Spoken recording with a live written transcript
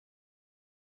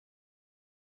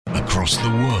across the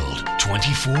world,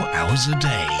 24 hours a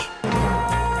day.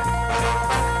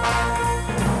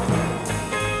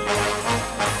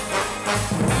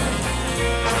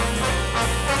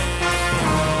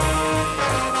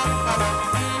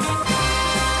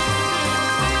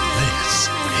 This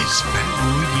is Fab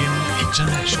Radio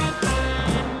International.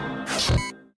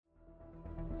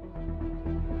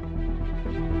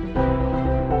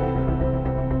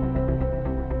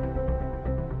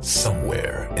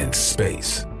 Somewhere in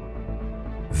space,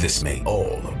 this may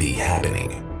all be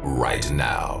happening right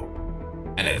now.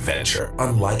 An adventure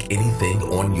unlike anything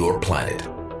on your planet.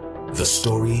 The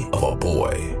story of a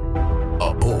boy,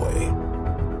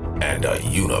 and a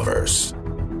universe.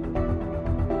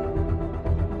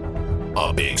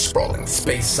 A big sprawling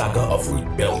space saga of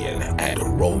rebellion and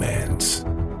romance.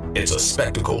 It's a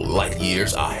spectacle light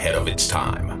years ahead of its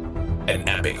time. An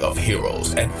epic of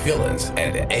heroes and villains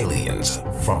and aliens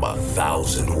from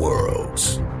 1,000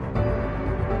 worlds.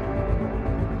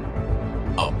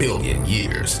 1 billion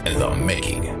years in the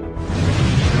making.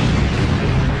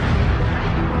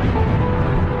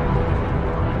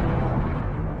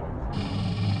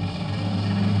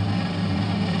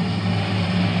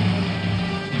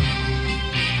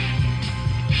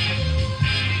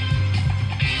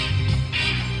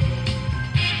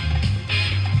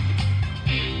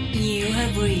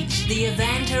 The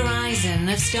event horizon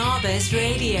of Starburst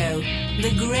Radio,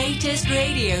 the greatest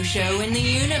radio show in the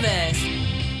universe.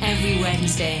 Every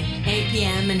Wednesday, 8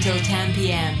 p.m. until 10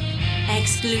 p.m.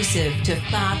 Exclusive to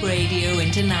Fab Radio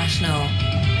International.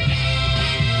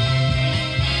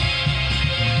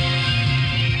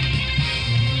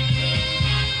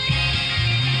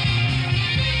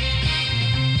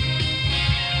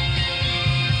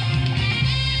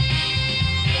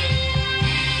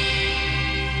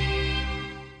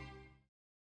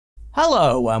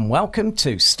 Hello and welcome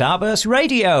to Starburst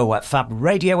Radio at Fab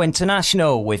Radio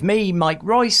International with me, Mike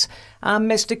Royce, and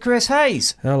Mr. Chris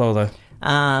Hayes. Hello there.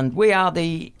 And we are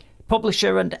the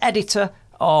publisher and editor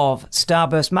of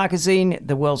Starburst Magazine,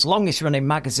 the world's longest running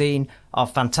magazine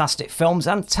of fantastic films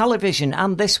and television.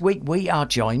 And this week we are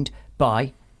joined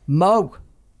by Mo.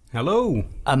 Hello.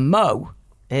 And Mo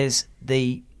is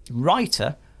the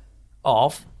writer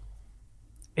of...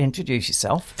 Introduce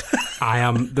yourself. I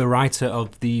am the writer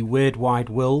of the Weird Wide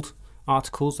World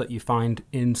articles that you find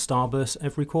in Starburst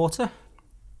every quarter.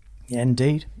 Yeah,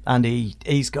 indeed. And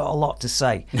he's got a lot to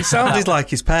say. He sounded like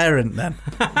his parent then.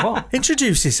 What?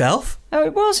 Introduce yourself. Oh,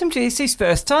 it was him. It's his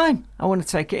first time. I want to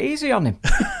take it easy on him,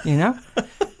 you know?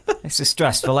 It's a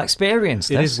stressful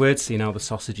experience. It is weird seeing how the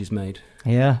sausage is made.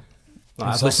 Yeah.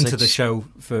 Like, I've listened to the show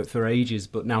for ages,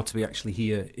 but now to be actually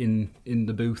here in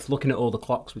the booth, looking at all the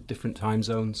clocks with different time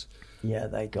zones. Yeah,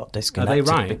 they got disconnected.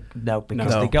 Are they right?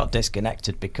 Because they got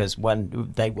disconnected because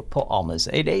when they were put on us,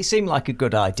 it seemed like a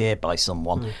good idea by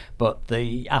someone, but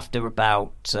after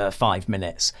about 5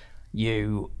 minutes,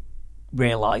 you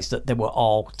realised that they were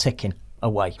all ticking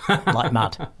away like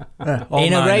mad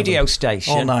in a radio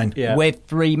station all 9. With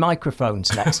 3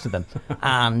 microphones next to them,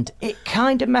 and it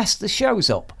kind of messed the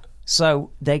shows up. So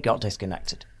they got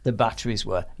disconnected. The batteries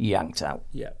were yanked out.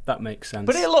 Yeah, that makes sense.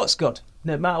 But it looks good.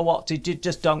 No matter what, you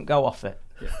just don't go off it.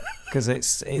 Because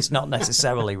it's not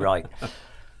necessarily right.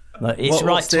 But it's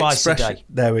right twice a day.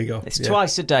 There we go. It's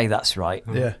twice a day, that's right.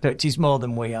 Yeah. Which is more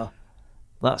than we are.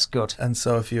 That's good. And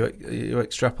so if you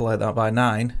extrapolate that by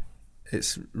 9,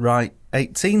 it's right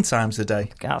 18 times a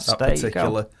day. That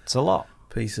particular it's a lot.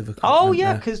 Piece of equipment. Oh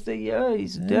yeah, because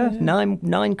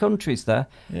nine countries there.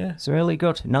 Yeah, it's really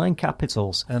good. 9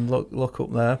 capitals. And look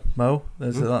up there, Mo.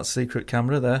 There's that secret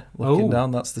camera there looking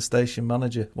down. That's the station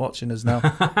manager watching us now.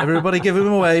 Everybody, give him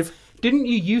a wave. Didn't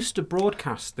you used to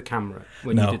broadcast the camera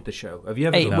when you did the show? Have you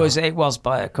ever? It was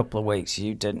by a couple of weeks.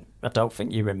 You didn't. I don't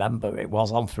think you remember. It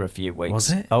was on for a few weeks.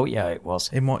 Was it? Oh yeah, it was.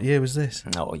 In what year was this?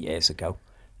 No, years ago.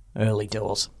 Early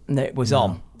doors. It was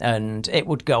on, and it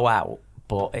would go out.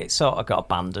 But it sort of got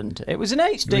abandoned. It was an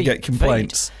HD Did we get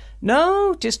complaints? Feed.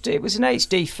 No, it was an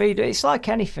HD feed. It's like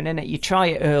anything, innit? You try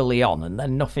it early on and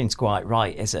then nothing's quite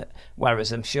right, is it?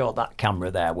 Whereas I'm sure that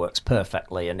camera there works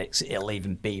perfectly and it'll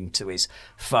even beam to his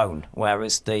phone.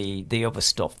 Whereas the other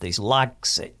stuff, these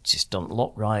lags, it just doesn't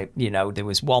look right. You know, there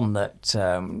was one that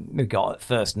we got at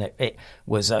first and it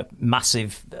was a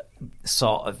massive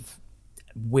sort of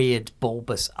weird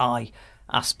bulbous eye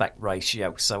aspect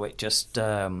ratio, so it just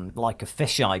like a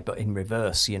fisheye but in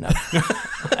reverse, you know.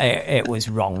 It was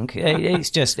wrong.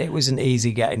 It wasn't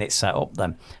easy getting it set up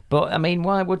then. But I mean,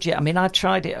 why would you? I mean, I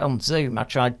tried it on Zoom. I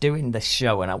tried doing this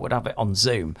show and I would have it on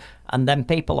Zoom, and then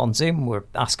people on Zoom were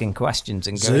asking questions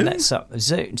and going,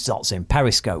 Zoom, it's not Zoom,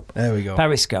 Periscope. There we go.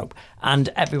 Periscope. And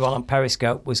everyone on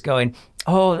Periscope was going,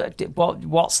 oh,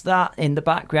 what's that in the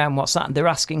background? What's that? And they're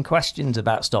asking questions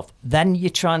about stuff. Then you're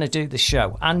trying to do the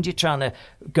show and you're trying to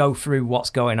go through what's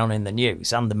going on in the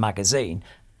news and the magazine.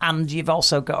 And you've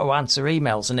also got to answer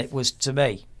emails. And it was, to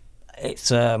me, it's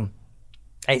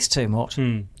too much.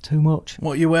 Too much.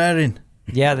 What are you wearing?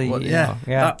 Yeah, yeah.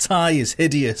 That tie is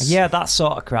hideous. Yeah, that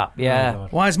sort of crap, yeah. Oh,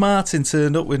 why's Martin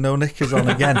turned up with no knickers on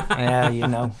again? Yeah, you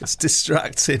know. It's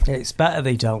distracting. It's better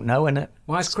they don't know, isn't it?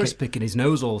 Why is Chris picking his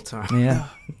nose all the time? Yeah.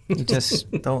 You just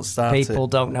don't start people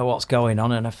don't know what's going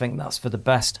on, and I think that's for the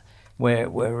best.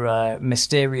 We're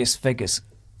mysterious figures,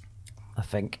 I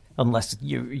think, unless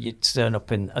you turn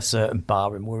up in a certain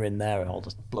bar and we're in there all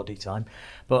the bloody time.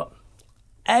 But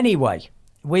anyway,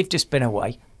 we've just been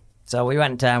away. So we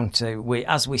went down to,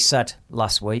 as we said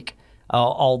last week,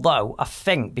 although I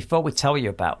think before we tell you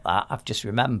about that, I've just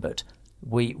remembered,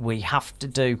 we have to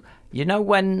do, you know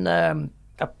when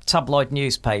a tabloid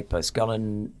newspaper's gone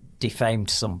and defamed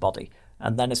somebody,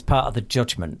 and then as part of the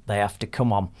judgment, they have to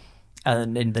come on,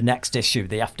 and in the next issue,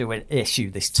 they have to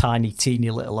issue this tiny, teeny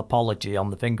little apology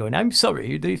on the thing going, I'm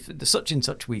sorry, the such and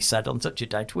such we said on such a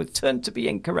date was turned to be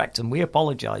incorrect and we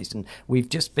apologised and we've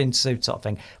just been sued sort of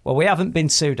thing. Well, we haven't been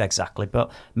sued exactly,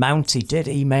 but Mountie did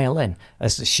email in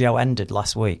as the show ended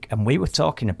last week and we were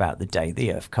talking about the day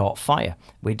the Earth caught fire.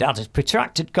 We'd had a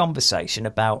protracted conversation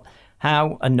about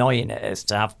how annoying it is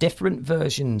to have different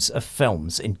versions of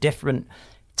films in different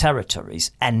territories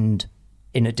end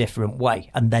in a different way,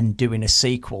 and then doing a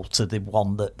sequel to the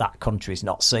one that country's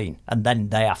not seen, and then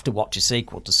they have to watch a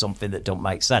sequel to something that don't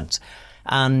make sense.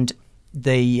 And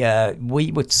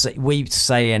we'd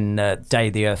say in Day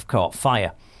the Earth Caught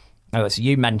Fire, so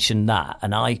you mentioned that,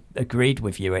 and I agreed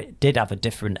with you. It did have a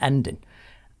different ending,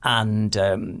 and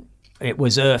it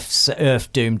was Earth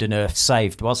doomed and Earth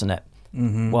saved, wasn't it?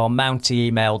 Mm-hmm. Well,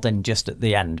 Mountie emailed in just at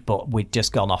the end, but we'd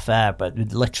just gone off air, but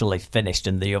we'd literally finished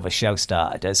and the other show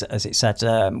started. As it said,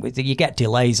 you get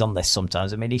delays on this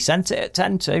sometimes. I mean, he sent it at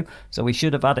 10 to, so we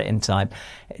should have had it in time.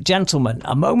 Gentlemen,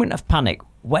 a moment of panic.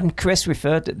 When Chris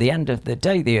referred at the end of the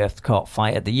Day the Earth Caught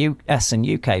Fire, the US and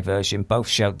UK version both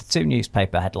showed the two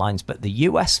newspaper headlines, but the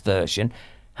US version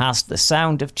has the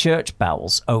sound of church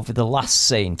bells over the last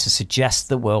scene to suggest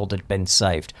the world had been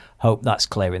saved. Hope that's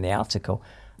clear in the article.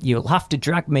 You'll have to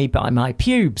drag me by my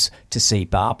pubes to see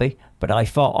Barbie, but I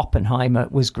thought Oppenheimer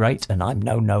was great, and I'm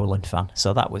no Nolan fan.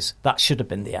 So that should have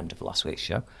been the end of last week's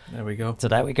show. There we go. So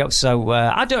there we go. So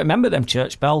I don't remember them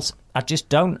church bells. I just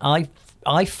don't.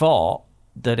 I thought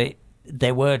that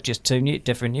they were just two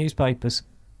different newspapers.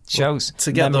 Shows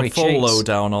to get the full cheats.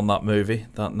 lowdown on that movie,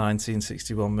 that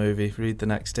 1961 movie, read the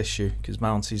next issue, because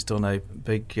Mountie's done a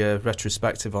big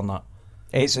retrospective on that.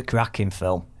 It's a cracking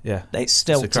film. Yeah, it's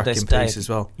still it's a to this cracking day. piece as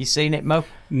well. You seen it, Mo?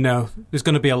 No, there's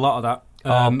going to be a lot of that.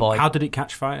 Oh boy! How did it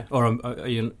catch fire? Or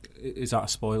is that a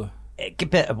spoiler? A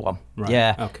bit of one, right.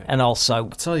 Yeah. Okay. And also, I'll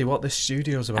tell you what, this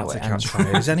studio's about to catch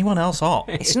fire. Is anyone else hot?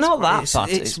 It's not that bad.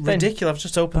 It's ridiculous. I've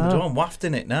just opened the door and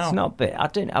wafted it now. It's not a bit.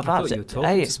 I've had it.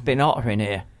 Hey, it's been hotter in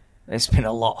here. It's been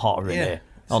a lot hotter in here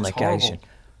on occasion.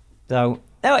 Horrible. So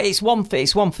no, it's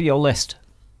one for your list.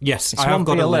 Yes, it's I have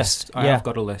got a list. I have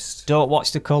got a list. Don't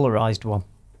watch the colorized one.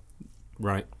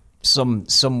 Right.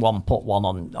 Someone put one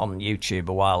on YouTube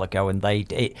a while ago, and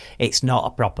it's not a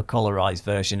proper colorized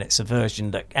version. It's a version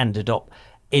that ended up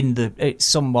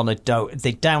someone they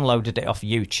downloaded it off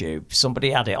YouTube.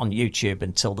 Somebody had it on YouTube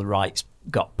until the rights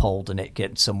got pulled,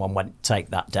 and someone went,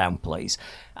 take that down, please.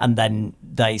 And then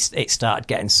it started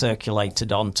getting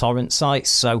circulated on torrent sites.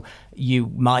 So you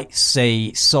might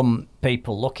see some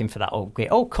people looking for that.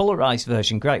 Colorized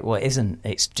version, great. Well, it isn't.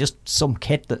 It's just some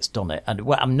kid that's done it. And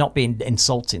I'm not being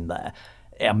insulting there.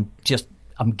 I'm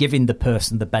giving the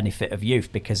person the benefit of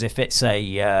youth, because if it's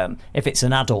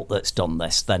an adult that's done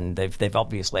this, then they've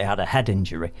obviously had a head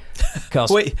injury.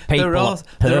 Because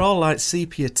they're all like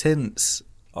sepia tints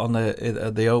on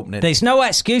the opening. There's no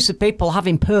excuse of people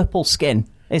having purple skin,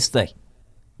 is there?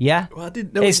 Yeah? Well, I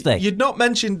didn't know. Is there? You'd not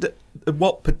mentioned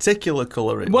what particular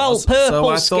colour it was. Well, purple so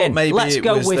I skin. Thought maybe Let's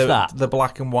go with that. The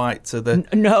black and white to the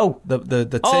no. The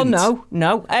tint. Oh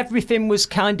no! Everything was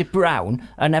kind of brown,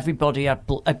 and everybody had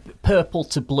purple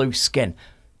to blue skin.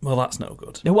 Well, that's no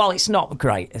good. Well, it's not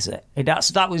great, is it?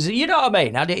 That was, you know what I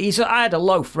mean? I had a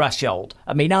low threshold.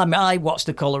 I mean, I watched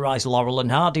the colorised Laurel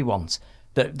and Hardy ones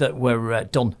that were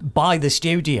done by the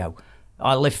studio.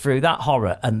 I lived through that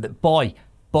horror, and boy.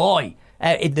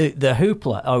 The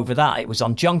hoopla over that, it was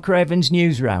on John Craven's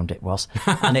News Round, it was.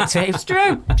 And it's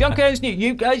true. John Craven's News.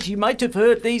 You guys, you might have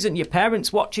heard these and your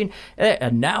parents watching,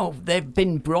 and now they've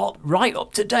been brought right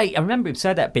up to date. I remember him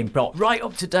said that, been brought right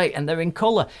up to date, and they're in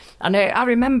colour. And I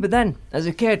remember then, as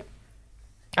a kid,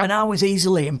 And I was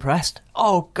easily impressed.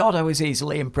 Oh, God, I was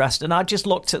easily impressed. And I just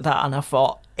looked at that and I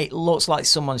thought, it looks like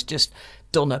someone's just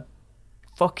done a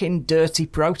fucking dirty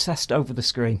protest over the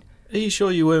screen. Are you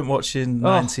sure you weren't watching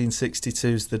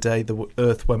 1962's The Day the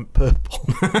Earth Went Purple?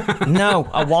 No,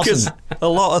 I wasn't. A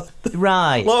lot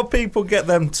of people get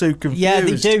them too confused. Yeah,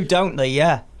 they do, don't they?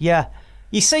 Yeah.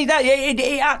 You see, that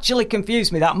it actually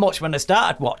confused me that much when I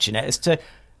started watching it as to,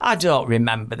 I don't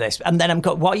remember this. And then I'm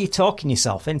going, what are you talking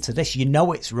yourself into this? You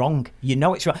know it's wrong.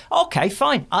 Okay,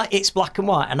 fine. It's black and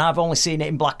white, and I've only seen it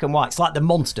in black and white. It's like the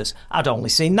Munsters. I'd only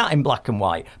seen that in black and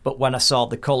white. But when I saw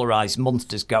the colorised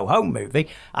Munsters Go Home movie,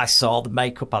 I saw the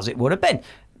makeup as it would have been.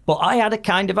 But I had a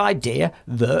kind of idea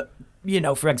that,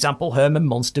 for example, Herman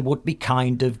Munster would be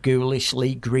kind of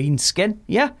ghoulishly green skin.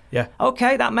 Yeah? Yeah.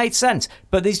 Okay, that made sense.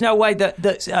 But there's no way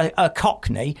that a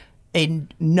Cockney in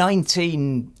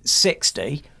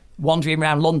 1960 wandering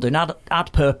around London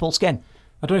had purple skin.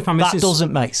 I don't know if I'm missing. That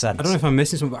doesn't make sense. I don't know if I'm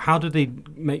missing something. But how do they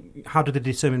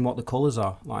determine what the colours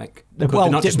are? Like,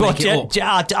 well,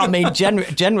 I mean,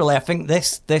 generally, I think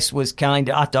this was kind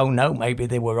of, I don't know. Maybe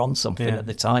they were on something at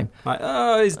the time. Like,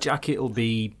 his jacket will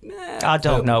be. I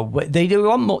don't know. But they don't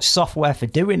want much software for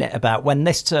doing it. About when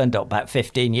this turned up about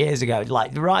 15 years ago,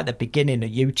 like right at the beginning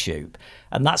of YouTube,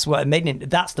 and that's what I mean.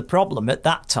 That's the problem at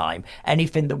that time.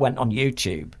 Anything that went on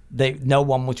YouTube, no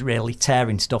one was really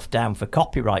tearing stuff down for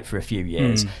copyright for a few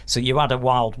years. So you had a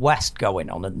Wild West going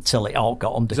on until it all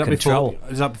got under control.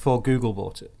 Is that before Google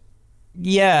bought it?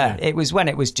 Yeah, it was when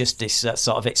it was just this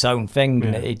sort of its own thing.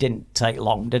 Yeah. It didn't take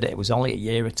long, did it? It was only a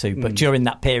year or two. But during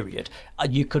that period,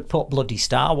 you could put bloody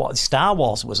Star Wars. Star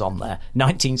Wars was on there.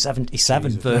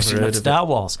 1977 version of Star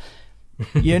Wars.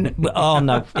 Oh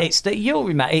no! You'll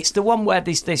remember. It's the one where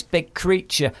there's this big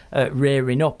creature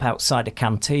rearing up outside a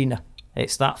cantina.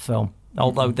 It's that film.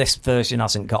 Although this version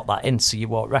hasn't got that in, so you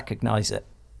won't recognise it.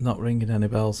 Not ringing any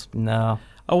bells. No.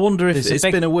 I wonder if it's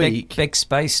been a week. Big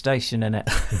space station in it.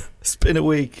 It's been a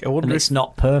week. I wonder and if it's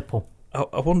not purple.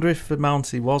 I wonder if the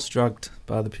Mountie was dragged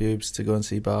by the pubes to go and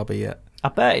see Barbie yet. I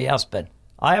bet he has been.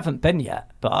 I haven't been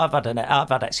yet, but I've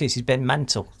had excuses. He's been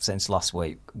mental since last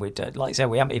week. Like I said,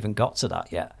 we haven't even got to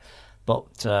that yet.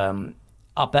 But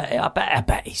I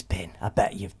bet he's been. I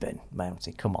bet you've been,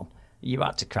 Mountie. Come on, you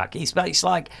had to crack. It's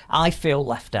like I feel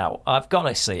left out. I've got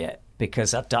to see it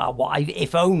because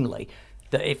if only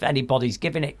that if anybody's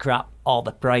giving it crap or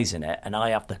they're praising it, and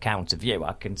I have the counter view,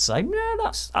 I can say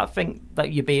no. I think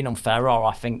that you're being unfair, or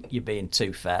I think you're being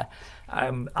too fair.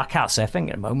 I can't say a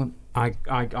thing at the moment. I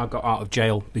got out of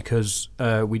jail because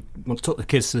we took the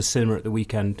kids to the cinema at the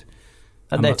weekend,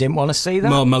 and they didn't want to see that.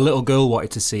 Well, my little girl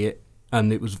wanted to see it,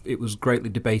 and it was greatly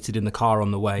debated in the car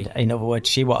on the way. In other words,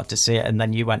 she wanted to see it, and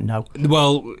then you went no.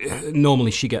 Well,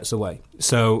 normally she gets away,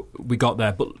 so we got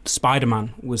there, but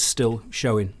Spider-Man was still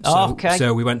showing. So, okay.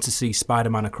 So we went to see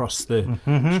Spider-Man across the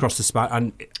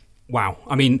and wow,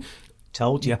 I mean.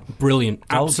 Told you. Brilliant.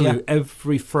 Told Absolute. You.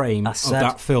 Every frame of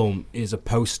that film is a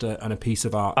poster and a piece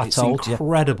of art. It's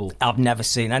incredible. I've never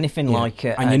seen anything like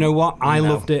it. And you know what? I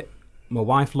loved it. My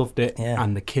wife loved it. Yeah.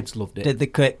 And the kids loved it. Did the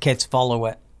kids follow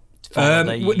it?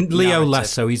 Leo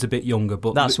less so. He's a bit younger.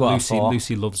 But that's what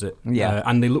Lucy loves it. Yeah.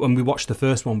 And we watched the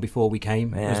first one before we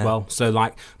came as well. So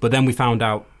but then we found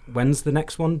out, when's the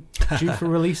next one due for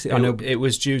release? I know it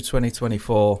was due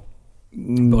 2024,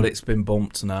 but it's been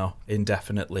bumped now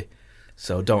indefinitely.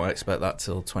 So don't expect that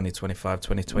till 2025,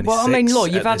 2026. Well, I mean,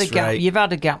 look, you've had a gap. You've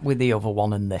had a gap with the other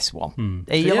one and this one.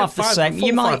 You'll have the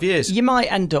same. 5 years. You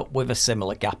might end up with a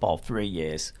similar gap of 3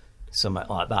 years, something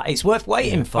like that. It's worth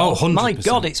waiting for. Oh, 100%. My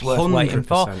God, it's worth waiting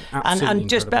for. And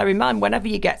just bear in mind, whenever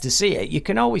you get to see it, you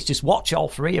can always just watch all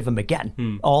three of them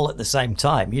again, all at the same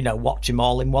time. Watch them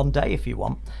all in one day if you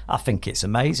want. I think it's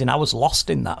amazing. I was lost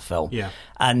in that film. Yeah.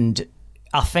 And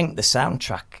I think the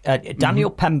soundtrack, Daniel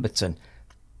Pemberton.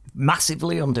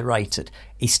 Massively underrated.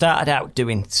 He started out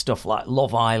doing stuff like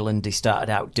Love Island. He started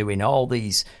out doing all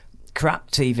these crap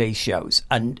TV shows.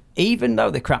 And even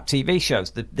though the crap TV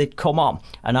shows, they'd come on,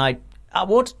 and I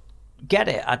would get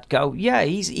it. I'd go, yeah,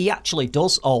 he actually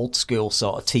does old school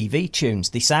sort of TV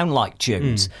tunes. They sound like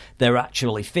tunes. They're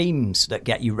actually themes that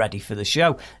get you ready for the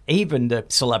show. Even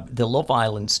the Love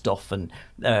Island stuff and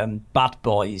Bad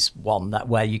Boys one, that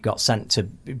where you got sent to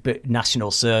national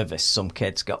service. Some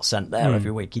kids got sent there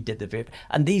every week. He did the video,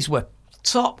 and these were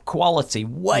top quality,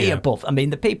 way above. I mean,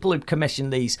 the people who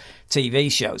commissioned these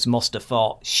TV shows must have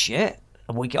thought, shit,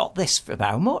 we got this for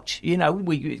how much?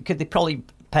 They probably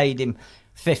paid him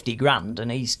 $50,000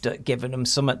 and he's given them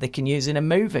something they can use in a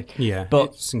movie. Yeah,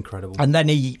 but it's incredible. And then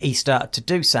he started to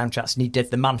do soundtracks, and he did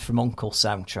the Man from U.N.C.L.E.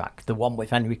 soundtrack, the one with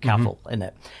Henry Cavill in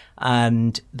it.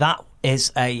 And that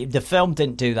the film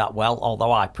didn't do that well,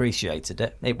 although I appreciated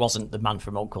it. It wasn't the Man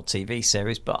from U.N.C.L.E. TV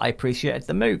series, but I appreciated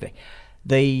the movie.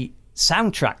 The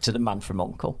soundtrack to The Man from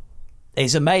U.N.C.L.E.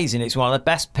 is amazing. It's one of the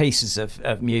best pieces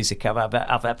of music I've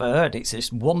ever heard. It's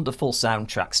this wonderful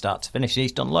soundtrack, start to finish.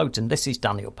 He's done loads, and this is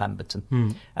Daniel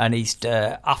Pemberton, and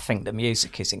I think the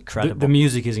music is incredible. The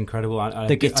music is incredible.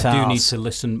 The guitars. I do need to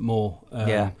listen more.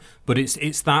 Yeah. But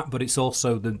it's that, but it's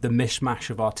also the mishmash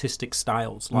of artistic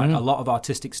styles. Like a lot of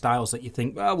artistic styles that you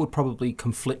think, well, would probably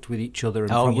conflict with each other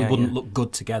and probably wouldn't look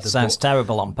good together. Sounds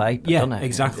terrible on paper, doesn't it?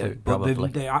 Exactly.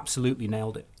 But they absolutely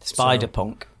nailed it.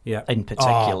 Spider-Punk, in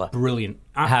particular. Oh, brilliant.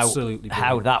 Absolutely brilliant.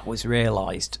 How that was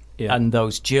realised. Yeah. And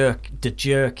those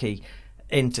jerky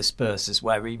intersperses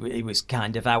where he was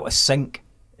kind of out of sync.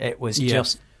 It was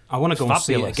just I want to go fabulous.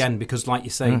 and see it again because, like you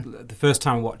say, the first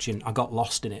time watching, I got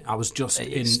lost in it. I was just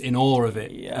in awe of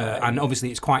it. And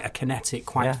obviously it's quite a kinetic,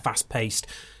 quite fast-paced,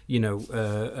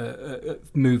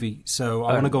 movie. So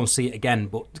I want to go and see it again,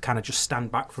 but kind of just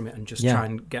stand back from it and just try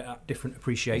and get a different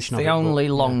appreciation of it. It's the only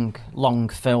long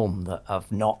film that I've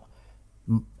not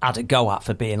had a go at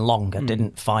for being long. I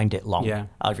didn't find it long. Yeah.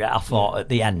 I thought at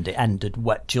the end it ended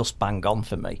just bang on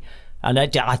for me. And I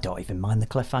don't even mind the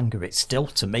cliffhanger. It still,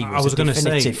 to me, was a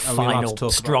definitive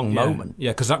final strong moment. Yeah,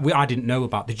 because I didn't know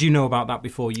about. Did you know about that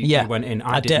before you went in?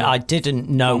 I didn't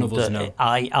know that.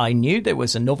 I knew there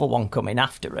was another one coming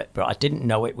after it, but I didn't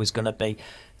know it was going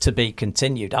to be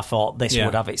continued. I thought this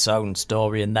would have its own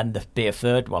story and then there'd be a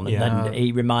third one. And then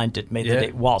he reminded me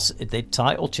that the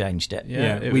title changed it.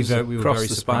 Yeah, it was we were Across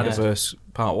the Spider-Verse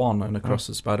Part 1 and Across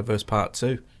the Spider-Verse Part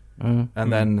 2.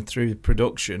 And then through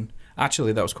production...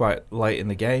 Actually, that was quite late in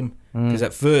the game because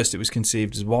at first it was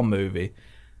conceived as one movie.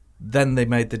 Then they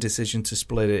made the decision to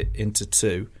split it into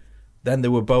two. Then they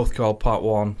were both called Part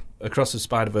 1, Across the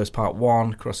Spider-Verse Part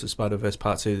 1, Across the Spider-Verse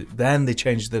Part 2. Then they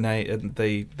changed the name,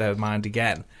 their mind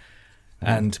again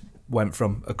and went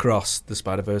from Across the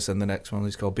Spider-Verse, and the next one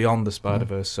is called Beyond the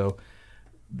Spider-Verse. So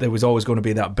there was always going to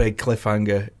be that big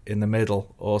cliffhanger in the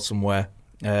middle or somewhere.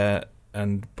 But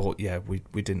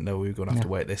we didn't know we were going to have to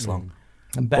wait this long.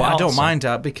 But I don't mind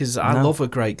that because I love a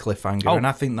great cliffhanger, and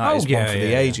I think that is one for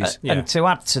the ages. And to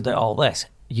add to all this,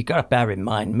 you got to bear in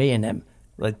mind, me and him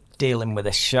were dealing with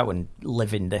this show and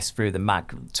living this through the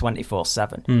mag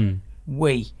 24/7.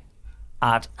 We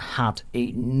had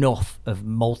enough of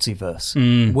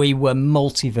multiverse. We were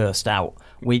multiversed out.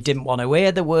 We didn't want to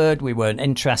hear the word. We weren't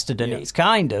interested in it. It's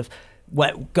kind of...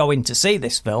 going to see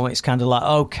this film, it's kind of like,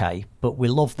 okay, but we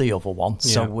love the other one,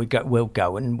 so we'll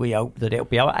go and we hope that it'll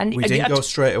be all right. And we didn't go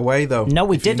straight away, though. No,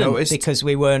 we didn't, because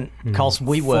we weren't, because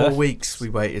we were... 4 weeks we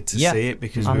waited to see it,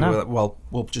 because we were like, well,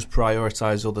 we'll just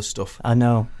prioritise other stuff. I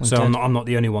know. So I'm not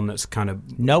the only one that's kind of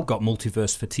got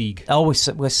multiverse fatigue. Oh,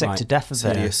 we're sick to death of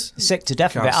it. Sick to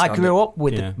death of it. I grew up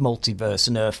with the multiverse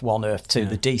and Earth 1, Earth 2,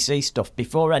 the DC stuff,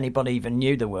 before anybody even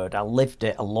knew the word. I lived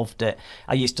it, I loved it.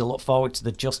 I used to look forward to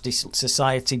the Justice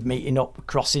Society meeting up,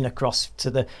 crossing across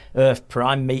to the Earth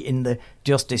Prime, meeting the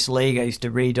Justice League. I used to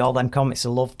read all them comics. I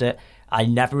loved it. I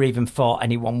never even thought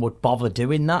anyone would bother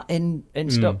doing that in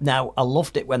stuff. Now, I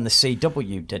loved it when the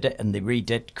CW did it and they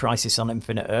redid Crisis on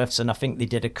Infinite Earths, and I think they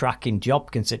did a cracking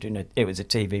job considering it was a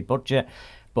TV budget.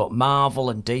 But Marvel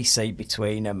and DC,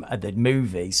 between them and the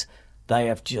movies, they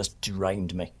have just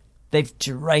drained me. They've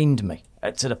drained me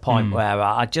to the point where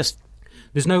I just...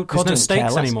 There's no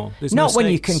stakes anymore. Not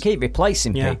when you can keep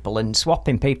replacing people and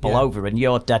swapping people over, and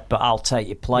you're dead, but I'll take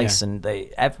your place, and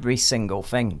every single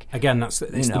thing. Again, it's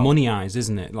the money eyes,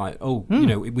 isn't it? Like,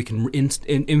 we can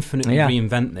infinitely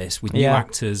reinvent this with new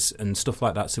actors and stuff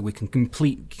like that, so we can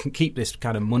keep this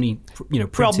kind of money,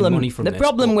 printing money from this. The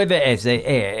problem with it is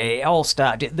it all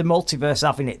started, the multiverse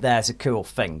having it there is a cool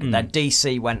thing. Then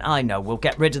DC went, I know, we'll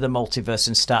get rid of the multiverse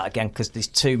and start again because there's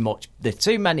too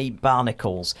many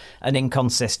barnacles and inconsistencies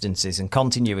and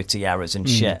continuity errors and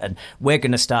shit, and we're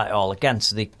going to start it all again.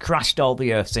 So they crashed all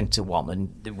the Earths into one,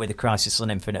 and with a Crisis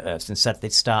on Infinite Earths, and said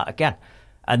they'd start again.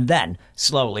 And then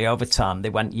slowly over time they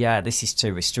went, this is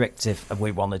too restrictive and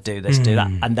we want to do this, do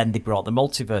that. And then they brought the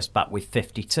multiverse back with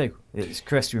 52.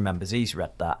 Chris remembers, he's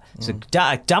read that. It's a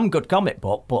damn good comic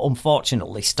book, but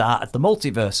unfortunately started the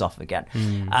multiverse off again.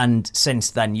 And since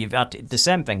then you've had the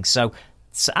same thing. So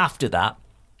after that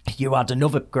you had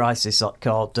another crisis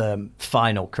called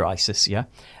Final Crisis,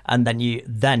 and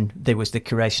then there was the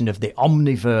creation of the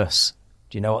Omniverse.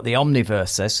 Do you know what the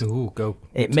Omniverse is?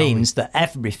 It means that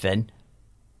everything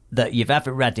that you've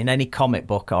ever read in any comic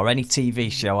book or any TV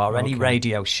show or any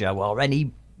radio show or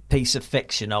any piece of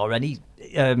fiction or any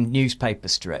newspaper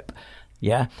strip,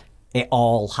 it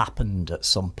all happened at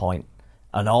some point,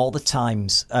 and all the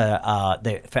times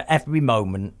for every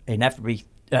moment in every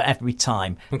every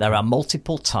time. There are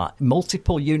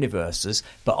multiple universes,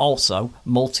 but also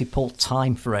multiple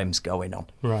time frames going on.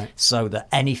 Right. So that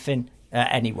anything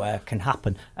anywhere can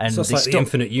happen. And so it's like the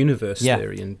infinite universe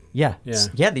theory. And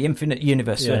the infinite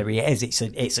universe theory is.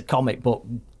 It's a comic book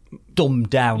dumbed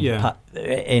down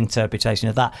interpretation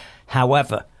of that.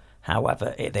 However,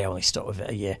 they only stuck with it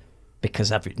a year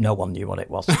because no one knew what it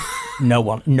was. no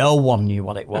one knew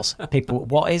what it was. People,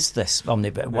 what is this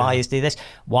Omnibus? Why is this?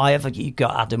 Why have you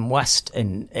got Adam West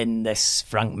in this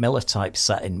Frank Miller type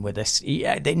setting with this?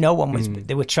 No one was.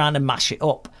 They were trying to mash it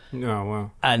up. Oh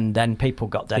wow! And then people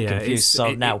got dead confused.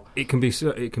 It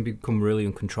can become really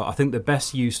uncontrollable. I think the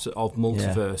best use of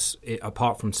multiverse,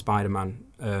 apart from Spider-Man,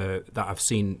 that I've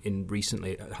seen in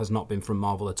recently, has not been from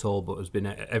Marvel at all, but has been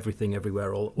Everything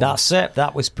Everywhere All at Once. That's it.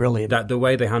 That was brilliant. The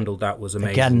way they handled that was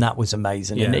amazing. Again, that was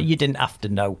amazing. Yeah. And you didn't have to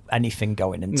know anything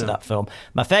going into that film.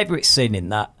 My favourite scene in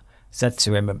that, said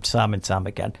to him time and time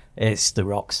again, it's the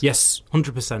rocks. Yes,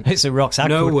 100%. It's the rocks. I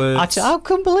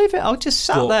couldn't believe it. I just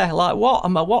sat there like, what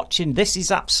am I watching? This is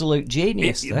absolute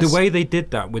genius. The way they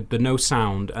did that with the no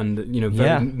sound and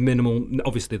very minimal.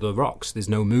 Obviously, the rocks. There's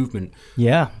no movement.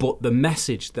 Yeah. But the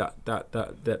message that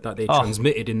they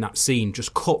transmitted in that scene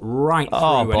just cut right through,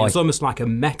 and it was almost like a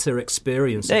meta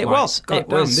experience. It was.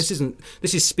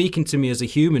 This is speaking to me as a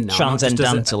human now.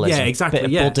 Transcendentalism. Yeah, exactly.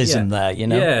 Bit of Buddhism there.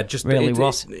 Yeah, just really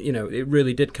was. It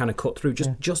really did kind of cut through.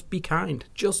 Just be kind.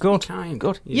 Just be kind.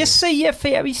 Good. You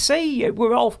see,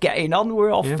 we're all getting on. We're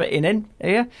all fitting in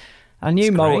here. I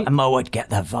knew Mo would get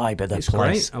the vibe of the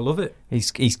place. Great. I love it.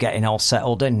 He's getting all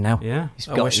settled in now. Yeah.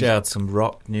 I wish I had some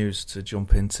rock news to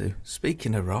jump into.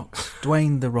 Speaking of rocks,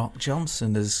 Dwayne The Rock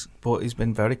Johnson he's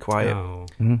been very quiet. Oh.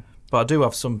 Mm-hmm. But I do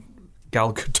have some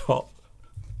Gal Gadot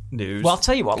news. Well, I'll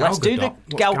tell you what, let's do the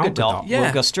Gal Gadot. Yeah.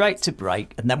 We'll go straight to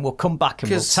break, and then we'll come back and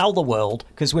we'll tell the world,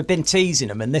 because we've been teasing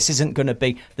them, and this isn't going to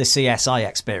be the CSI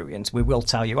experience. We will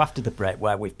tell you after the break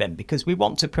where we've been, because we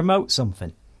want to promote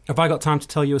something. Have I got time to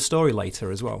tell you a story later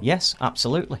as well? Yes,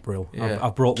 absolutely. Brill. Yeah.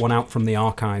 I've brought one out from the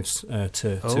archives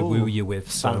to woo you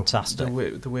with. So. Fantastic.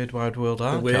 The Weird Wide World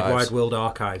Archives. The Weird Wide World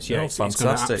Archives, yeah. It's going to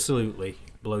absolutely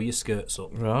blow your skirts up.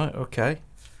 Right, okay.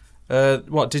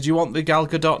 What, did you want the Gal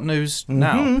Gadot news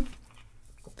now?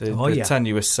 The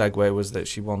tenuous segue was that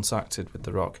she once acted with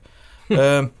The Rock.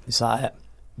 Is that it?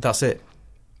 That's it.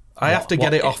 I have to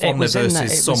get it off Omniverses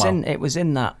somehow.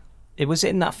 It was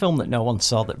in that film that no one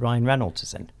saw that Ryan Reynolds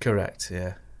is in. Correct,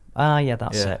 yeah.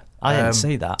 That's it. I didn't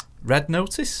see that. Red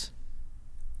Notice?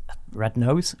 Red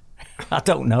Nose? I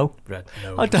don't know. Red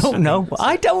Nose. I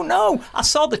don't know. I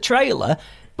saw the trailer,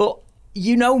 but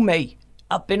you know me.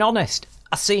 I've been honest.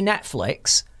 I see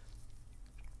Netflix,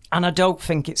 and I don't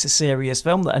think it's a serious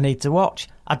film that I need to watch.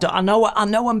 I know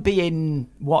I'm being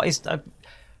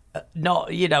not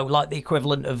like the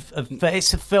equivalent of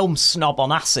it's a film snob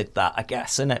on acid, that I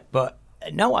guess, isn't it? But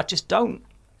no, I just don't.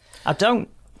 I don't.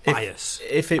 Bias.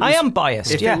 I am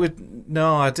biased.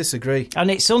 No, I disagree.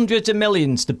 And it's hundreds of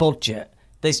millions the budget.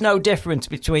 There's no difference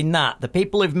between that. The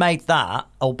people who've made that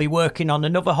will be working on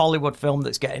another Hollywood film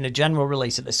that's getting a general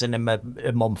release at the cinema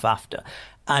a month after.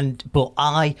 But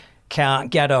I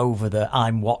can't get over that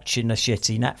I'm watching a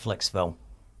shitty Netflix film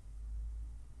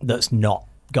that's not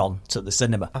gone to the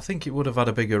cinema. I think it would have had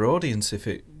a bigger audience if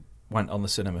it went on the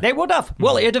cinema. They would have.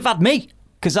 Well, it'd have had me,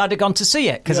 because I'd have gone to see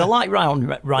it, because I like Ryan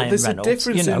Reynolds. There's a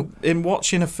difference in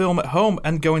watching a film at home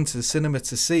and going to the cinema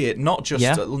to see it, not just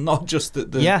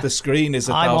that the screen is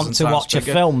 1,000 I want to watch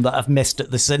bigger. A film that I've missed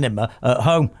at the cinema at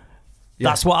home. Yeah.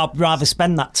 That's what I'd rather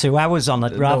spend that 2 hours on.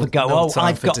 I'd rather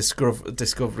I've got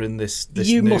discovering this.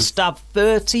 You must have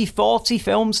 30, 40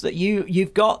 films that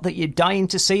you've got that you're dying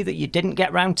to see that you didn't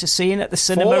get round to seeing at the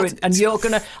cinema, and you're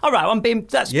gonna. All right, I'm being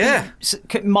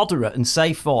being moderate and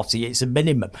say 40. It's a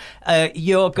minimum.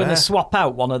 You're gonna swap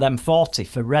out one of them 40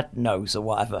 for Red Nose or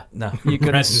whatever. No, you're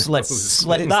gonna slip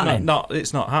that in.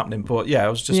 It's not happening. But I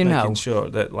was just making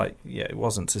sure that it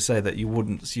wasn't to say that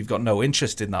you've got no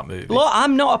interest in that movie. Look,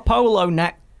 I'm not a polo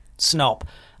neck snob.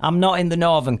 I'm not in the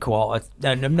Northern Quarter,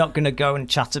 and I'm not going to go and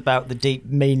chat about the deep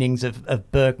meanings of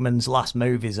Bergman's last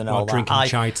movies and all that. Drinking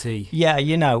chai tea. Yeah,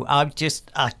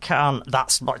 I can't.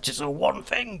 That's not just one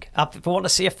thing. If I want to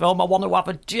see a film, I want to have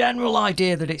a general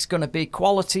idea that it's going to be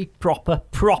quality, proper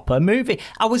movie.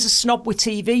 I was a snob with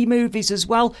TV movies as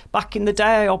well. Back in the day,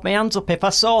 I held my hands up if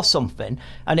I saw something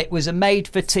and it was a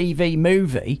made-for-TV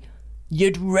movie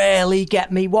you'd rarely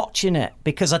get me watching it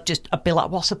because I'd be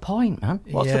like, what's the point, man?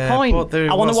 What's the point?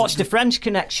 I want to watch The French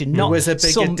Connection. There was a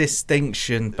bigger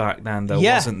distinction back then, though,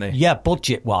 wasn't there? Yeah,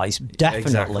 budget-wise, definitely.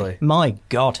 Exactly. My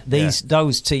God, those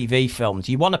TV films,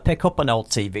 you want to pick up an old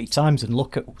TV Times and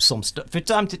look at some stuff. From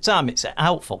time to time, it's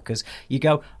helpful because you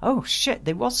go, oh, shit,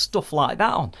 there was stuff like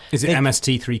that on. Is it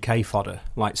MST3K fodder?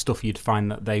 Like stuff you'd find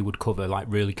that they would cover, like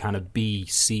really kind of B,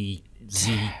 C,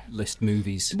 Z-list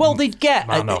movies? Well, they'd get...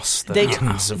 Manos, the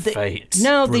Hands of Fate.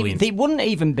 No, they wouldn't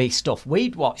even be stuff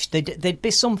we'd watch. There'd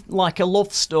be some, like a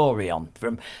love story on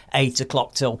from 8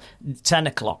 o'clock till 10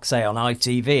 o'clock, say, on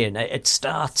ITV, and it'd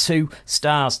star two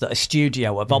stars that a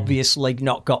studio have obviously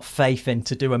not got faith in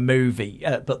to do a movie,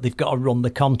 but they've got to run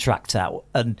the contract out.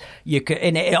 And you could,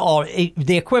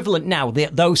 the equivalent now,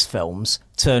 those films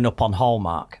turn up on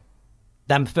Hallmark.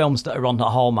 Them films that are on the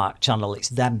Hallmark channel, it's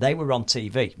them. They were on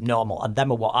TV, normal, and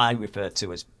them are what I refer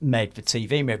to as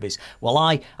made-for-TV movies. Well,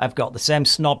 I've got the same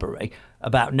snobbery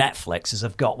about Netflix as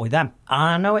I've got with them.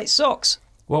 I know it sucks.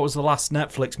 What was the last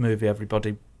Netflix movie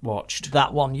everybody watched?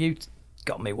 That one you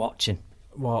got me watching.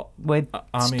 What? With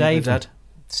Army Staven. of the Dead?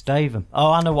 Staven.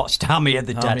 Oh, I know, watched Army of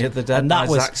the Dead. Army of the Dead, and that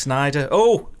was Zack Snyder.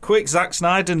 Oh, quick Zack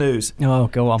Snyder news. Oh,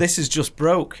 go on. This has just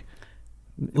broke.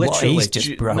 Literally. He's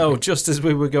just broke. No, just as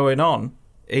we were going on,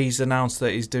 he's announced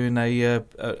that he's doing a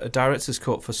director's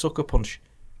cut for Sucker Punch.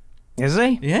 Is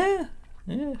he? Yeah.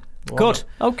 Good.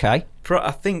 Okay.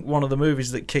 I think one of the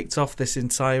movies that kicked off this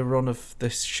entire run of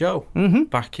this show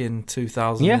back in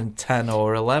 2010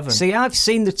 or 11. See, I've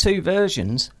seen the two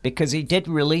versions because he did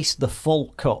release the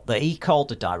full cut that he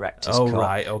called a director's cut. Oh,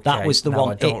 right, okay. That was the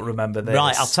one. I don't remember this.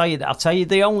 Right, I'll tell you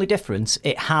the only difference.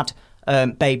 It had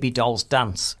Baby Doll's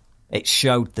dance. It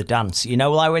showed the dance. You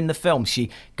know how in the film she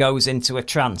goes into a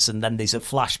trance and then there's a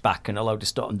flashback and a load of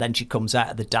stuff and then she comes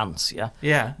out of the dance, yeah?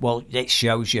 Yeah. Well, it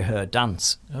shows you her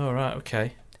dance. Oh, right,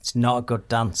 okay. It's not a good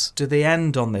dance. Do they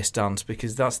end on this dance?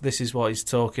 Because this is what he's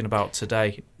talking about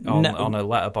today on a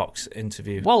Letterboxd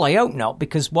interview. Well, I hope not,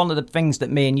 because one of the things that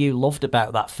me and you loved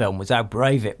about that film was how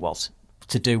brave it was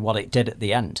to do what it did at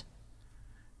the end.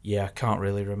 Yeah, I can't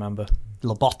really remember.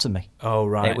 Lobotomy. Oh,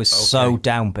 right. It was so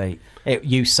downbeat.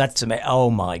 You said to me, oh,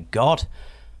 my God.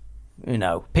 You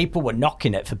know, people were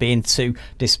knocking it for being too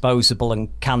disposable and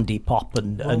candy pop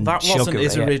and sugary. Well, that wasn't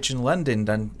his original ending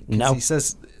then. No. He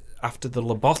says after the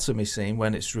lobotomy scene,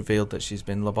 when it's revealed that she's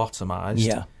been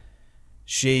lobotomized,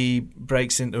 she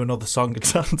breaks into another song and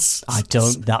dance. I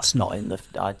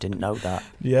didn't know that.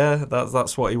 Yeah,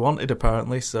 that's what he wanted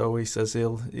apparently. So he says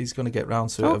he's going to get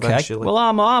round to it eventually. Well,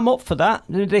 I'm up for that.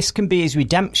 This can be his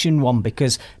redemption one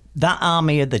because that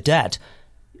Army of the Dead,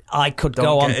 I could don't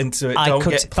go get on. into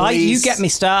it. You get me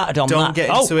started on don't that. Get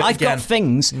into it I've again. got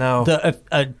things that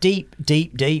are deep.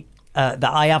 That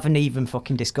I haven't even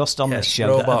fucking discussed on this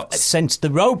show. Robots. Since the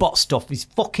robot stuff is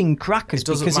fucking crackers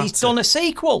because he's done a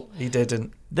sequel. He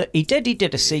didn't. He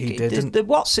did a sequel. He didn't. The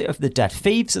What's It of the Dead?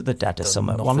 Thieves of the Dead or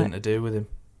something. Nothing to do with him.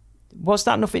 Was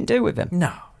that nothing to do with him?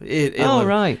 No.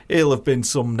 It'll have been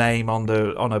some name on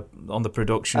the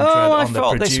production credit. I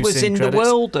thought this was in the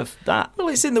world of that. Well,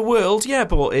 it's in the world, yeah,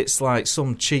 but it's like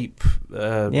some cheap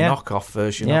knockoff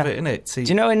version of it, isn't it? Do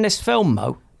you know in this film,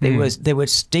 Mo? They were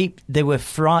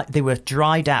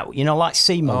dried out. You know, like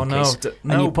sea monkeys. Oh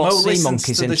no! And you put sea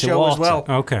monkeys to into the show water. as well.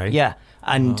 Okay. Yeah,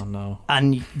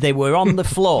 and they were on the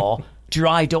floor,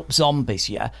 dried up zombies.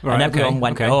 Yeah, right, and everyone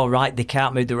went, okay. "Oh right, they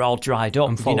can't move. They're all dried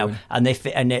up." You know, and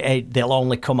they'll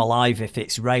only come alive if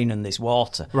it's rain and there's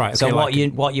water. Right. Okay, so what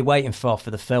are you waiting for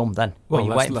the film then? Well,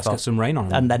 let's get some rain on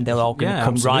them. And then they're all going to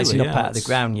come rising up out of the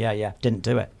ground. Yeah. Didn't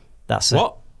do it. That's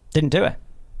what? Didn't do it.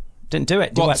 Didn't do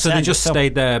it. So they just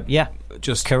stayed there? Yeah.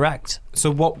 Just correct. So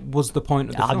what was the point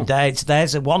of the film?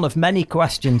 There's one of many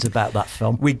questions about that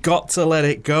film. We got to let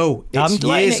it go. It's I'm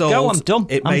letting years it go. old. I'm done.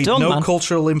 It made no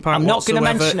cultural impact I'm not going to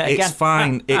mention it again. It's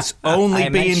fine. It's only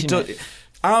being done.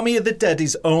 Army of the Dead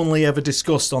is only ever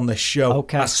discussed on this show.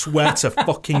 Okay. I swear to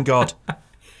fucking God.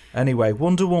 Anyway,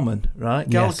 Wonder Woman, right?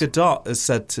 Gal Gadot has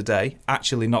said today,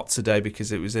 actually not today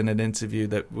because it was in an interview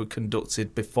that was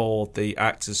conducted before the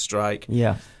actors' strike,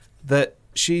 that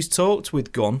she's talked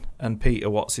with Gunn and Peter,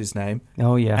 what's his name?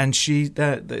 Oh, yeah. And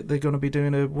they're going to be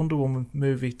doing a Wonder Woman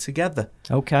movie together.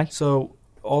 Okay. So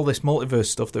all this multiverse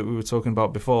stuff that we were talking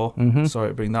about before, sorry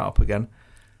to bring that up again.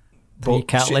 But you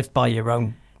can't live by your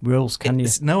own rules, can you?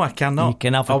 No, I cannot. You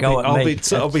can have a go at me.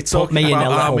 I'll be talking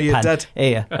about Army of Dead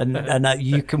here, and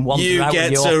you can wander out with your You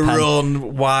get to pen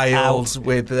run wild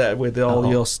with all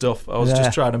your stuff. I was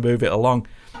just trying to move it along.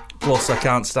 Plus, I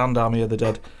can't stand Army of the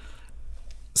Dead.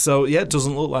 So, yeah, it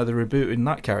doesn't look like they're rebooting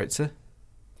that character.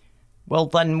 Well,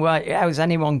 then how's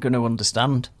anyone going to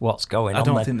understand what's going on? I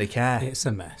don't think they care. It's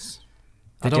a mess.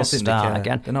 I don't think they care.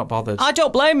 Again. They're not bothered. I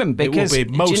don't blame them because it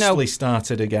will be mostly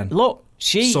started again. Look,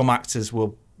 some actors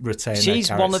will retain their characters. She's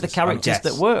one of the characters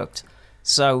that worked.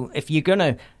 So if you're going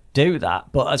to do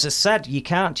that, but as I said, you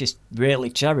can't just really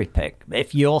cherry pick.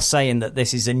 If you're saying that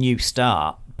this is a new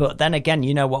start, but then again,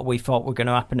 you know what we thought were going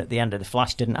to happen at the end of The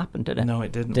Flash didn't happen, did it? No,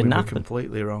 it didn't. Didn't we happen. Were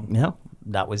completely wrong. No,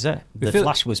 that was it. The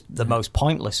Flash was the most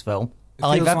pointless film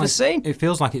I've ever seen. It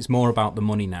feels like it's more about the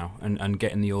money now and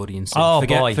getting the audience in. Oh,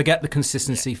 forget the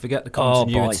consistency, forget the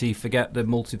continuity, forget the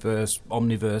multiverse,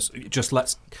 omniverse. Just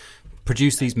let's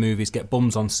produce these movies, get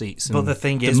bums on seats. But the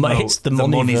thing is, the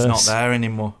money's not there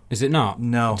anymore. Is it not?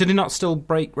 No. Did it not still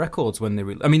break records when they...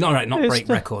 I mean, all right, not break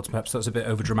records, perhaps that's a bit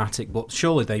overdramatic, but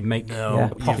surely they make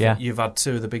a profit. You've had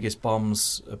two of the biggest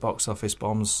bombs, box office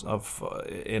bombs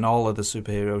in all of the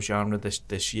superhero genre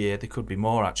this year. There could be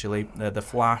more, actually. The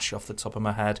Flash, off the top of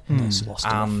my head, and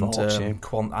Ant-Man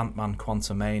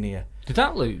Quantumania. Did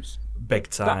that lose? Big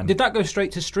time. Did that go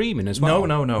straight to streaming as well?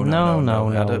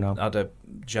 No. Had a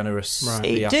generous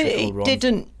theatrical run. It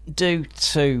didn't do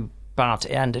too bad.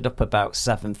 It ended up about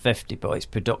 $750, but its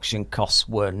production costs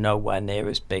were nowhere near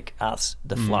as big as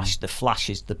The Flash. The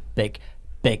Flash is the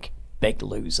big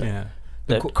loser. Yeah.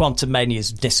 The Quantumania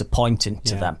is disappointing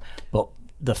to them, but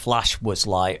The Flash was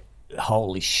like,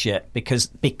 holy shit, because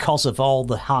of all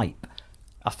the hype.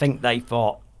 I think they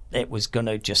thought it was going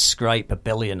to just scrape $1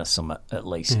 billion or something at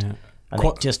least. Yeah. And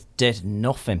it just did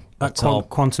nothing at all.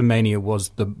 Quantumania was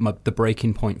the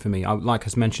breaking point for me. Like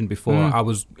I mentioned before, I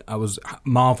was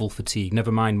Marvel fatigue, never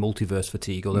mind multiverse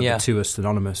fatigue, although the two are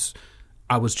synonymous.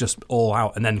 I was just all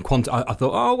out, and then I thought,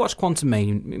 I'll watch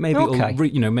Quantumania.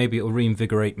 Maybe it'll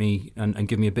reinvigorate me and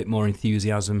give me a bit more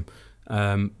enthusiasm.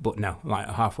 But no, like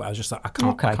halfway, I was just like,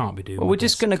 I can't be doing. Well, we're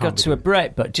just going to go to a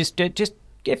break, but just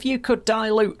if you could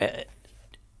dilute it.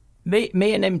 Me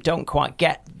and him don't quite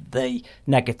get the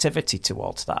negativity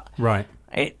towards that. Right.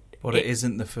 It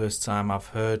isn't the first time I've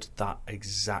heard that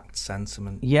exact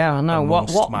sentiment. Yeah, I know.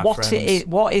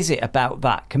 What is it about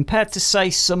that compared to, say,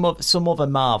 some other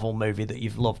Marvel movie that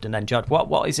you've loved and enjoyed?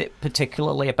 What is it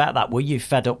particularly about that? Were you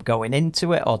fed up going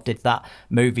into it, or did that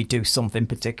movie do something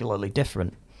particularly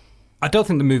different? I don't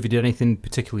think the movie did anything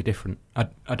particularly different.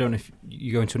 I don't know if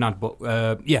you go into an ad, but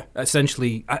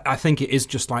essentially, I think it is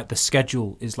just like the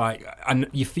schedule is like, and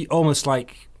you feel almost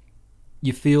like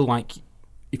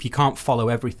if you can't follow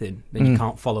everything, then you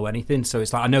can't follow anything. So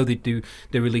it's like, I know they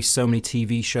release so many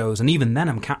TV shows, and even then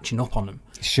I'm catching up on them.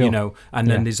 Sure. And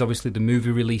then there's obviously the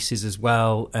movie releases as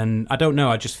well. And I don't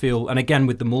know, I just feel, and again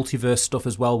with the multiverse stuff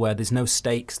as well, where there's no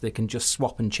stakes, they can just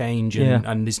swap and change,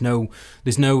 and there's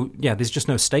just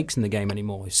no stakes in the game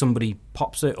anymore. If somebody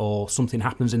pops it or something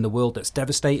happens in the world that's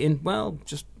devastating, well,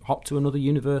 just hop to another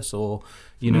universe or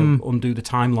undo the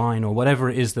timeline or whatever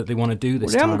it is that they want to do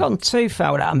this time. They haven't gone too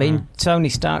far with that. I mean, Tony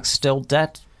Stark's still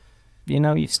dead.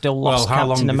 You've still lost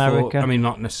Captain America. I mean,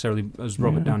 not necessarily as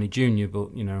Robert Downey Jr., but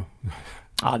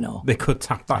I know they could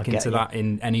tap back into that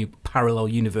in any parallel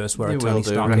universe where Tony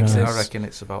Stark exists. I reckon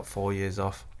it's about 4 years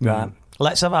off. Right.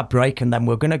 Let's have our break, and then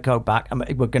we're going to go back.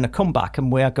 We're going to come back,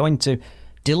 and we are going to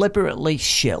deliberately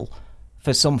shill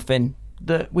for something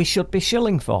that we should be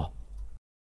shilling for.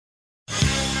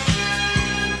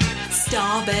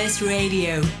 Starburst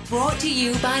Radio, brought to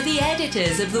you by the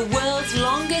editors of the world's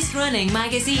longest running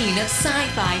magazine of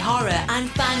sci-fi, horror and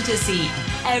fantasy.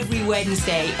 Every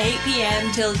Wednesday, 8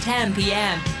 p.m. till 10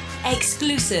 p.m.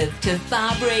 Exclusive to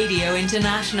Fab Radio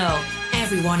International.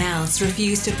 Everyone else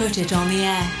refused to put it on the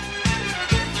air.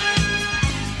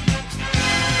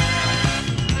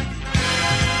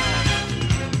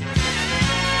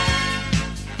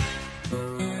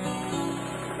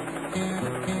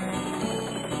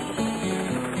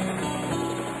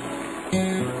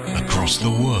 Across the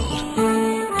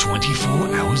world, 24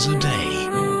 hours a day.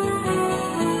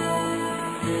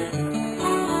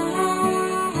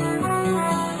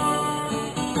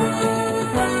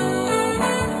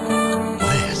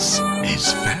 This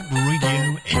is Fab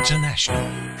Radio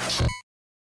International.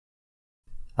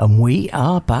 And we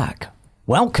are back.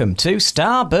 Welcome to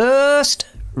Starburst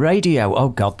Radio. Oh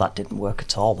God, that didn't work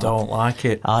at all. Don't like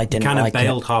it. I didn't. You kind like of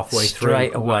bailed it halfway through.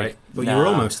 Straight away. Right. But you were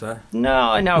almost there.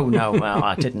 No. Well,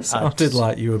 I didn't. Sounded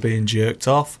like you were being jerked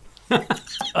off.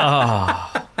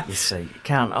 You see, you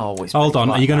can't always. Hold on,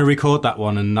 are you going to record that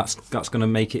one, and that's going to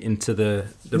make it into the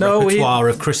repertoire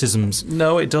of criticisms?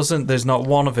 No, it doesn't. There's not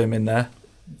one of him in there.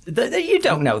 You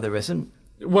don't know there isn't.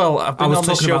 Well, I've been I was on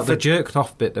talking the show about the jerked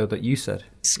off bit though that you said.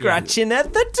 Scratching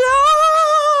at the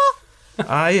door.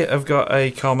 I have got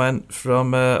a comment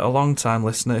from a long-time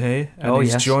listener here, and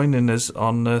he's joining us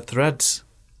on Threads,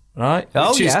 right?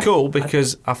 Which is cool,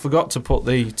 because I forgot to put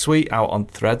the tweet out on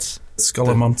Threads.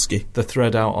 Skolomonski. The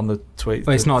thread out on the tweet.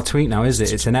 Well, it's not a tweet now, is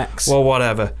it? It's an X. Well,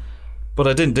 whatever. But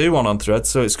I didn't do one on Threads,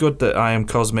 so it's good that I am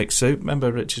Cosmic Soup.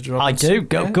 Remember Richard Robinson? I do.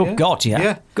 Good God,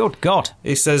 yeah. Good God.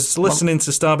 He says, listening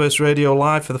to Starburst Radio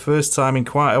live for the first time in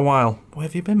quite a while. Where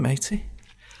have you been, matey?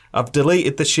 I've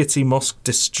deleted the shitty Musk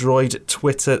destroyed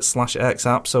Twitter/X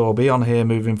app, so I'll be on here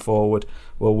moving forward.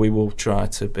 Well, we will try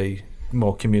to be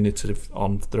more communicative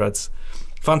on Threads.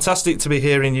 Fantastic to be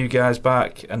hearing you guys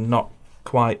back and not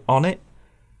quite on it.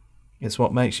 It's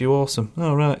what makes you awesome.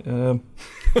 All right.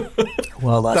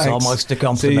 Well, that's thanks. Almost a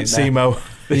compliment. Simo,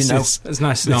 it's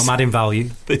nice to know I'm adding value.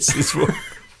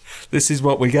 This is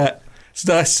what we get. It's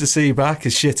nice to see you back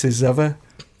as shit as ever.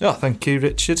 Oh, thank you,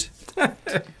 Richard.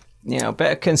 A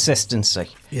bit of consistency,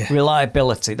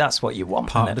 reliability. That's what you want.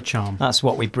 Part of the charm. That's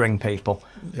what we bring people.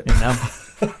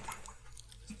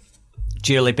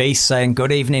 Julie B saying,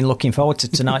 good evening, looking forward to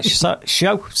tonight's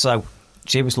show. So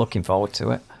she was looking forward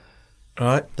to it.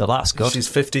 Right. So that's good. She's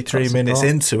 53 minutes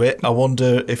into it. I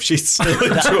wonder if she's still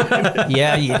enjoying it.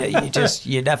 Yeah,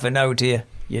 you never know, dear.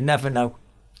 You never know.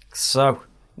 So,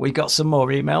 we got some more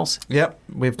emails. Yep,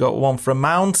 we've got one from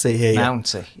Mounty here.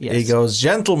 Mounty, yes. He goes,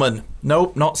 gentlemen,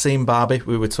 nope, not seen Barbie.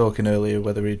 We were talking earlier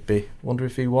whether he'd be. Wonder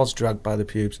if he was dragged by the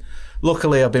pubes.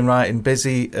 Luckily, I've been writing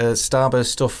busy writing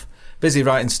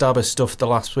Starburst stuff the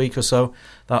last week or so.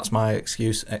 That's my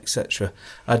excuse, etc.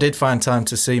 I did find time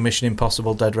to see Mission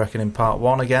Impossible Dead Reckoning Part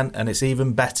 1 again, and it's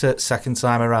even better second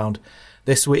time around.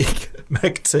 This week,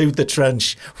 Meg 2, The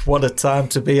Trench. What a time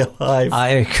to be alive. I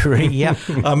agree, yeah.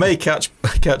 I may catch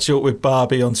up with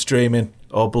Barbie on streaming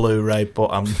or Blu-ray,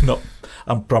 but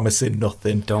I'm promising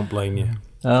nothing. Don't blame you.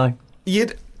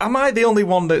 Am I the only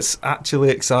one that's actually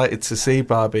excited to see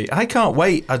Barbie? I can't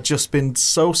wait. I've just been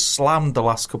so slammed the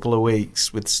last couple of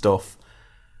weeks with stuff.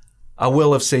 I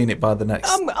will have seen it by the next.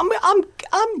 I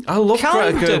love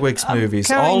Greta Gerwig's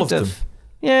movies, all of them.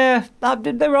 Yeah,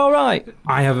 they're all right.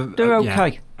 They're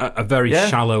okay. A very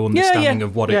shallow understanding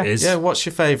of what it is. Yeah, what's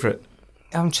your favourite?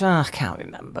 I can't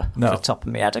remember off the top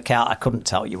of my head. I couldn't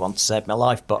tell you one to save my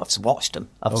life, but I've watched them.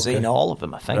 I've seen all of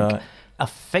them, I think. Right. I'm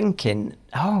thinking.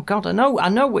 Oh God, I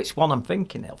know which one I'm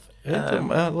thinking of.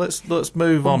 Let's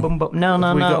move on.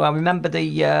 No. I remember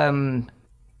the.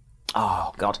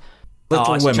 Oh God,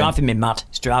 Little it's Women. Driving me mad.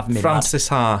 It's driving me Frances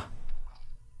Ha.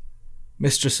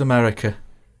 Mistress America.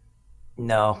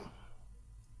 No,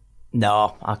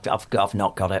 I've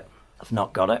not got it. I've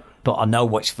not got it. But I know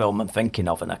which film I'm thinking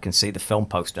of, and I can see the film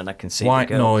poster, and I can see White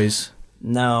the girl. Noise.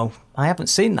 No, I haven't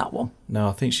seen that one. No,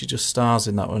 I think she just stars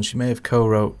in that one. She may have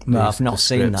co-wrote. No, I've not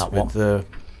seen that one. With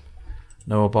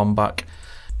Noah Baumbach.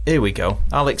 Here we go.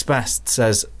 Alex Best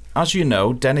says, as you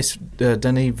know, Denis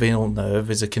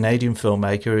Villeneuve is a Canadian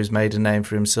filmmaker who's made a name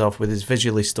for himself with his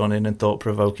visually stunning and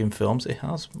thought-provoking films. He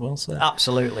has, well said.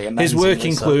 Absolutely amazing. His work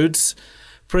includes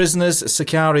Prisoners,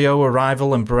 Sicario,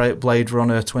 Arrival, and Blade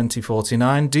Runner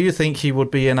 2049. Do you think he would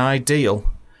be an ideal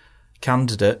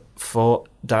candidate for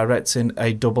directing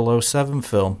a 007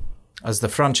 film, as the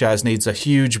franchise needs a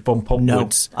huge bump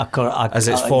upwards as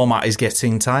its format is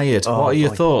getting tired? What are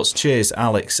your thoughts? Cheers,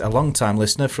 Alex, a long-time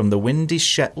listener from the windy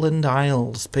Shetland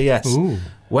Isles. P.S.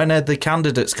 When are the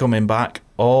candidates coming back,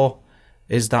 or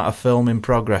is that a film in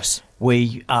progress?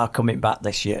 We are coming back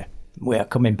this year. We are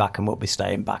coming back and we'll be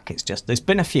staying back. It's just there's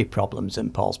been a few problems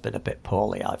and Paul's been a bit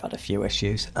poorly. I've had a few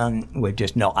issues and we've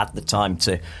just not had the time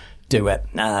to do it.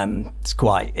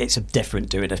 It's different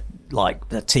doing a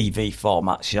TV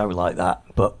format show like that.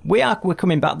 But we're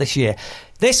coming back this year.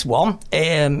 This one,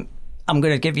 I'm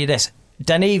going to give you this.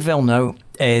 Denis Villeneuve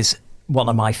is one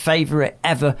of my favourite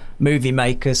ever movie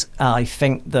makers. I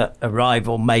think that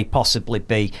Arrival may possibly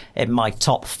be in my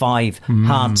top 5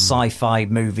 hard sci-fi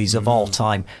movies of all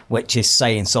time, which is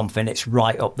saying something. It's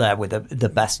right up there with the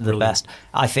best of the best.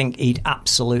 I think he'd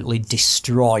absolutely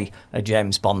destroy a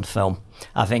James Bond film.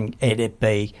 I think it'd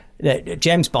be...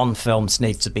 James Bond films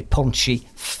need to be punchy,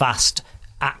 fast,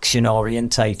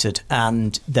 action-orientated,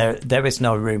 and there is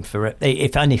no room for it.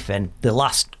 If anything, the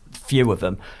last few of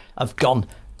them have gone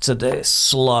to the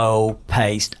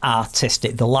slow-paced,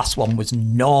 artistic. The last one was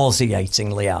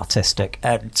nauseatingly artistic,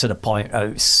 to the point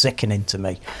of sickening to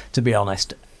me, to be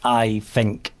honest. I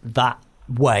think that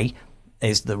way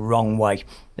is the wrong way.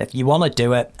 If you want to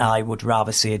do it, I would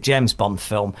rather see a James Bond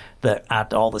film that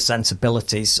had all the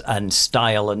sensibilities and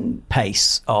style and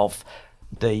pace of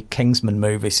the Kingsman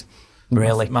movies.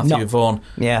 Really, Matthew Vaughn.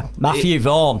 Yeah, Matthew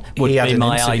Vaughn would be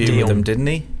my ideal. With him, didn't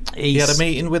he? He had a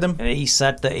meeting with them? He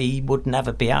said that he would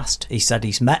never be asked. He said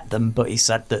he's met them, but he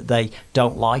said that they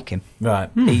don't like him. Right.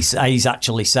 He's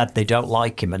actually said they don't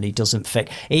like him, and he doesn't think...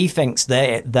 He thinks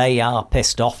they are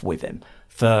pissed off with him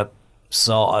for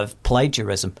sort of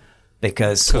plagiarism.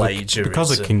 Because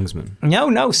of Kingsman.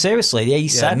 No, seriously. He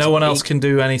said no one else can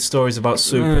do any stories about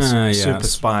super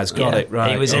spies. Got it,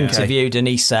 right. He was interviewed and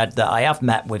he said that I have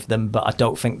met with them, but I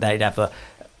don't think they'd ever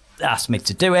ask me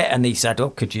to do it. And he said,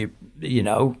 could you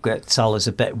tell us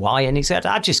a bit why? And he said,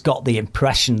 I just got the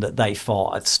impression that they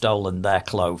thought I'd stolen their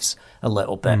clothes a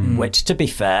little bit, which, to be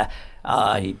fair...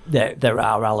 there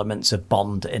are elements of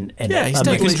Bond in it. Yeah, he's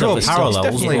definitely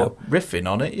riffing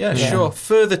on it. Yeah, sure.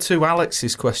 Further to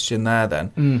Alex's question there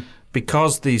then,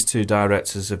 because these two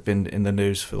directors have been in the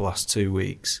news for the last 2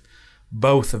 weeks,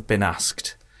 both have been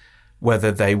asked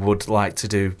whether they would like to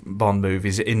do Bond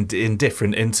movies in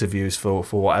different interviews for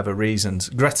whatever reasons.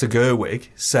 Greta Gerwig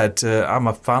said, I'm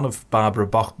a fan of Barbara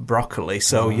Broccoli,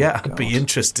 so I'd be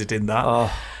interested in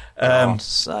that. God's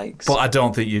sakes. But I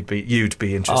don't think you'd be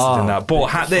interested in that.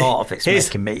 But the thought of it's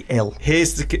making me ill.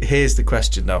 Here's the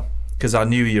question though, because I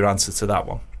knew your answer to that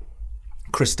one.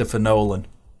 Christopher Nolan.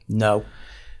 No.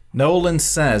 Nolan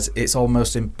says it's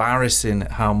almost embarrassing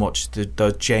how much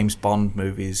the James Bond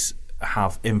movies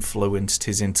have influenced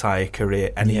his entire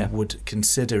career, and he would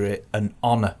consider it an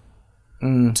honour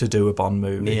to do a Bond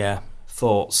movie. Yeah.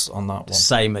 Thoughts on that one?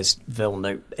 Same as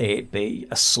Villeneuve. It'd be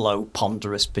a slow,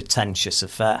 ponderous, pretentious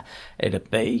affair. It'd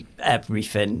be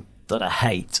everything that I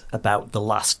hate about the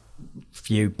last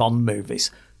few Bond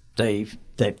movies. They've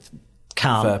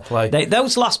can't. Fair play.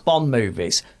 Those last Bond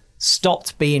movies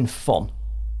stopped being fun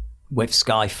with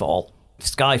Skyfall.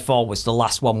 Skyfall was the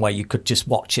last one where you could just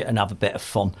watch it and have a bit of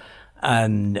fun.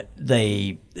 And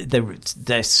the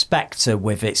Spectre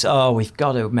with its, we've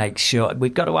got to make sure,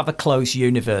 we've got to have a closed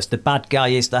universe. The bad guy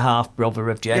is the half-brother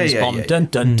of James Bond. Dun,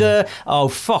 dun, dun. Oh,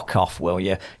 fuck off, will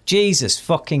you? Jesus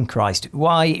fucking Christ.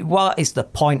 Why? What is the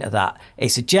point of that?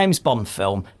 It's a James Bond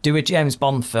film. Do a James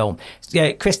Bond film.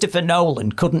 Christopher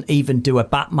Nolan couldn't even do a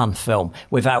Batman film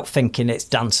without thinking it's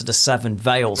Dance of the Seven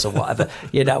Veils or whatever.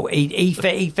 He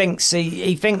thinks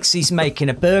he's making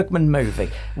a Bergman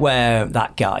movie where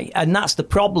that guy, and that's the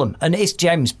problem. And it's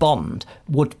James Bond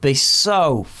would be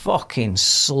so fucking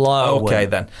slow,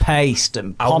 then paced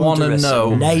and ponderous, I want to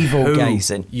know navel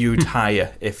gazing. You'd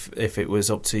hire if it was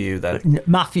up to you then.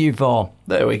 Matthew Vaughn.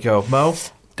 There we go. Mo?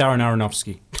 Darren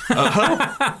Aronofsky.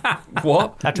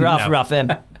 What? I'd rather have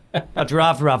him. I'd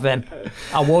rather have him.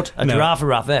 I would. I'd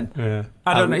rather have him. Yeah.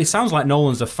 I don't know. It sounds like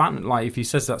Nolan's a fan. Like, if he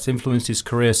says that's influenced his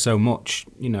career so much,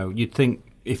 you'd think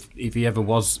if he ever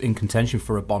was in contention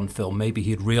for a Bond film, maybe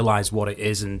he'd realise what it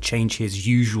is and change his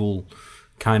usual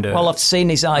kind of... Well, I've seen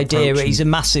his idea. He's a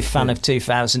massive fan of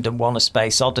 2001: A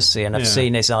Space Odyssey, and I've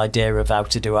seen his idea of how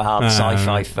to do a hard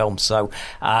sci-fi film. So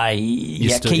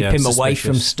keep him away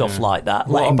from stuff like that.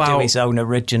 Let him do his own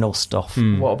original stuff.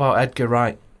 What about Edgar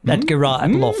Wright? Edgar Wright,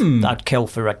 I'd kill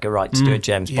for Edgar Wright to do a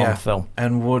James Bond film.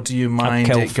 And would you mind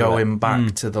it going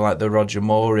back to the Roger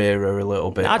Moore era a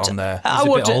little bit on there? He's a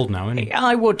bit old now, isn't he?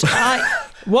 I would.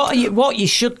 What you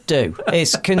should do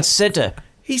is consider.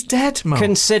 He's dead,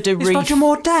 man. Is Roger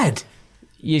Moore dead?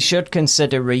 You should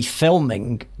consider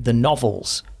refilming the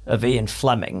novels of Ian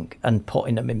Fleming and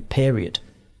putting them in period.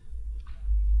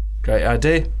 Great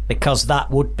idea. Because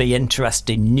that would be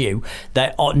interesting new.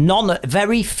 There are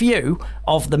very few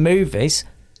of the movies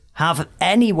have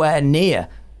anywhere near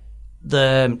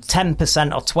the 10%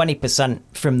 or 20%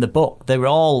 from the book. They're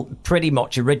all pretty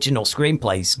much original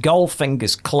screenplays.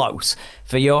 Goldfinger's close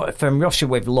from Russia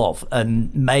with Love,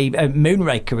 and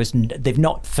Moonraker they've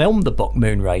not filmed the book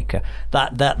Moonraker.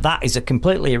 That is a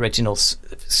completely original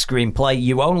screenplay.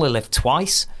 You Only Live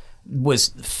Twice was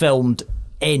filmed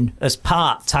as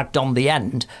part, tagged on the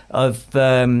end of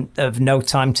No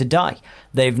Time to Die.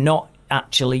 They've not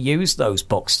actually used those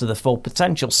books to the full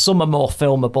potential. Some are more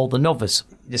filmable than others.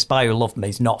 The Spy Who Loved Me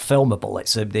is not filmable.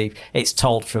 It's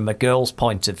told from a girl's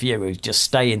point of view who's just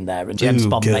staying there, and James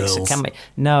Bond makes a cameo.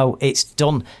 No, it's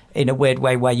done in a weird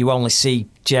way where you only see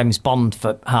James Bond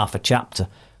for half a chapter.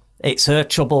 It's her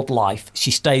troubled life.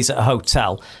 She stays at a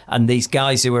hotel, and these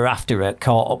guys who are after her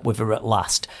caught up with her at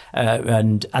last.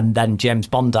 And then James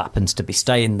Bond happens to be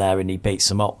staying there, and he beats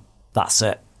them up. That's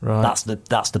it. Right.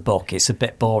 That's the book. It's a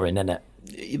bit boring, isn't it?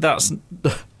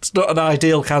 It's not an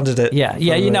ideal candidate. Yeah.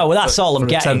 That's all I'm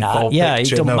getting at. Yeah, it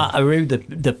doesn't matter who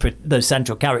the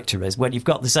central character is. When you've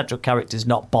got the central character's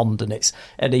not Bond,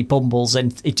 and he bumbles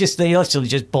in. He literally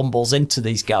just bumbles into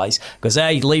these guys because,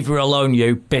 hey, leave her alone,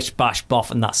 you bish bash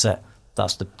boff, and that's it.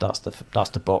 That's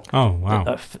the book. Oh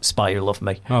wow! Spy Who Loved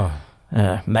Me. Oh,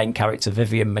 main character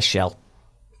Vivian Michelle.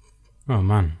 Oh,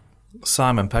 man.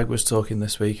 Simon Pegg was talking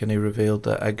this week, and he revealed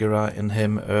that Edgar Wright and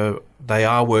him, they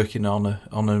are working on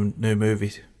a new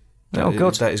movie. Oh,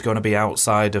 good. That is going to be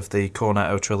outside of the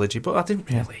Cornetto trilogy, but I didn't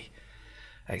really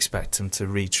expect them to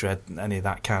retread any of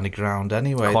that kind of ground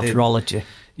anyway. Quadrology.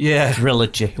 Yeah.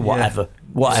 Trilogy, whatever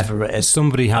it is.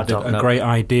 Somebody had a great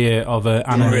idea of an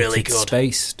animated Really good.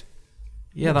 Spaced.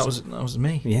 Yeah, that was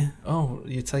me. Yeah. Oh,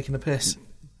 you're taking the piss.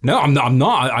 No, I'm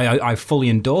not. I fully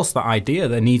endorse that idea.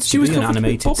 There needs to be an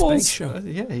animated space show.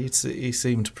 Yeah, he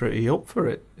seemed pretty up for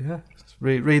it. Yeah.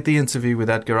 Read the interview with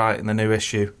Edgar Wright in the new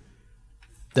issue.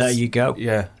 There you go.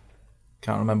 Yeah.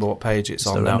 Can't remember what page it's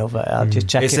on now. I'll just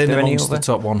check it's if in there amongst any the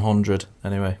top 100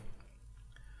 anyway.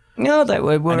 No,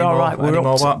 we're all right.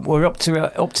 We're up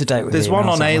to date with. There's one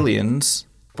on aliens,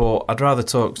 but I'd rather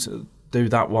do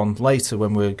that one later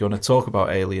when we're going to talk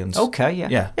about aliens. Okay, yeah.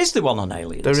 Yeah. Is there one on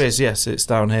aliens? There is, yes. It's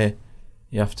down here.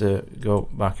 You have to go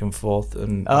back and forth.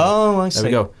 And I see. There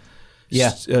we go.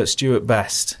 Yeah. Stuart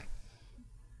Best.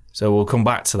 So we'll come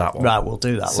back to that one. Right, we'll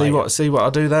do that later. See what I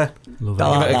do there? Love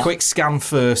Give it. it a quick scan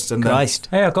first. And Christ.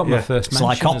 Hey, I got my first It's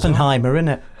mention. like Oppenheimer, isn't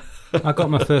it? I got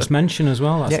my first mention as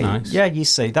well. That's nice. Yeah, you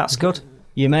see, that's good.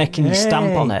 You're making your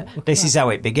stamp on it. This is how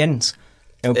it begins.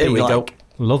 Here we go.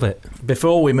 Love it.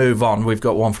 Before we move on, we've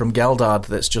got one from Geldard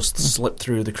that's just slipped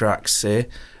through the cracks here.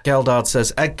 Geldard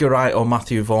says, Edgar Wright or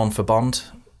Matthew Vaughn for Bond?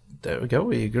 There we go,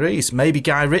 he agrees. Maybe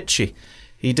Guy Ritchie.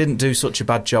 He didn't do such a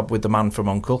bad job with The Man from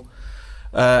U.N.C.L.E.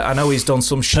 I know he's done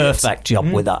some shit. Perfect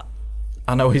job with that.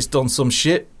 I know he's done some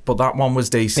shit, but that one was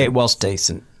decent. It was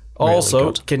decent. Also,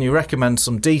 Really good. can you recommend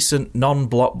some decent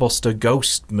non-blockbuster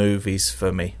ghost movies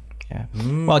for me? Yeah.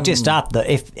 Well, just add that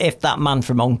if that Man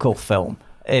from U.N.C.L.E. film,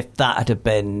 if that had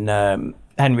been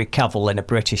Henry Cavill in a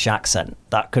British accent,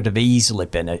 that could have easily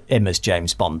been him as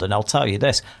James Bond. And I'll tell you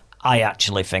this, I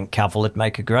actually think Cavill would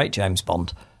make a great James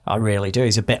Bond. I really do.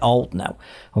 He's a bit old now.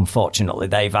 Unfortunately,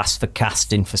 they've asked for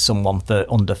casting for someone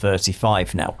under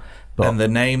 35 now. But, and the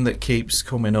name that keeps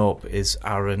coming up is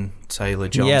Aaron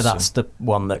Taylor-Johnson. Yeah, that's the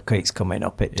one that keeps coming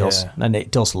up. It does. Yeah. And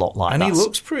it does look like that. And he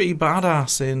looks pretty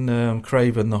badass in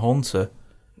Kraven the Hunter.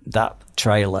 That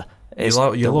trailer is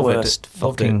you the love worst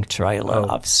fucking trailer Oh.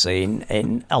 I've seen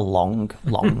in a long,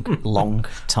 long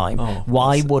time. Oh,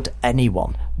 Why would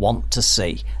anyone want to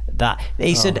see that?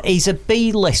 He's a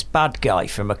B-list bad guy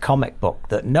from a comic book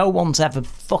that no one's ever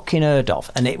fucking heard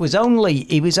of, and he was only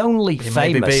famous.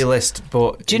 Maybe B-list,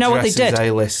 but do you know what they did?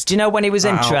 A-list. Do you know when he was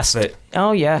interested? Outfit.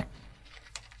 Oh yeah.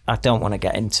 I don't want to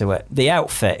get into it. The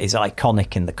outfit is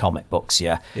iconic in the comic books.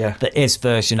 Yeah. His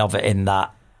version of it in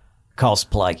that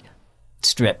cosplay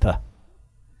stripper,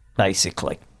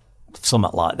 basically,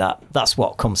 something like that. That's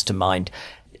what comes to mind.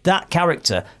 That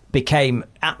character became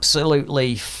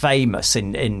absolutely famous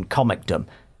in comicdom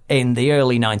in the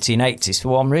early 1980s for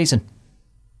one reason.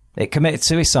 He committed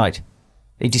suicide.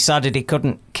 He decided he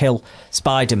couldn't kill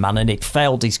Spider-Man, and he'd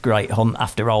failed his great hunt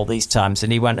after all these times,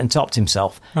 and he went and topped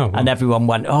himself. Oh, wow. And everyone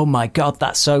went, oh my God,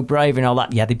 that's so brave and all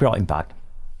that. Yeah, they brought him back.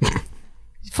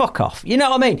 Fuck off. You know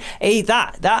what I mean?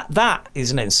 That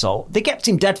is an insult. They kept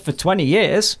him dead for 20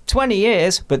 years,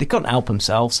 but they couldn't help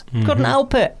themselves. Couldn't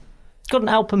help it. Couldn't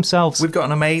help themselves. We've got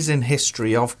an amazing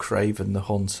history of Kraven the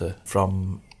Hunter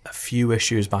from a few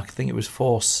issues back. I think it was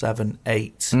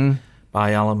 478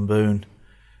 by Alan Boone.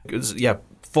 It was,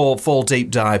 full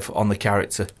deep dive on the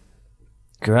character.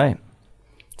 Great.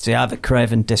 See, I have a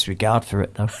craven disregard for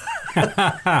it, though.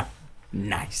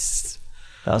 Nice.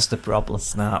 That's the problem.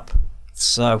 Snap.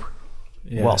 So,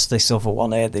 what's this other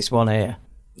one here? This one here.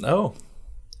 Oh,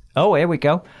 here we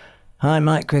go. Hi,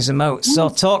 Mike, Chris and Mo. So,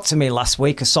 Talk to Me last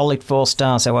week, a solid 4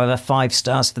 stars, however, 5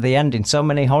 stars for the ending. So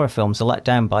many horror films are let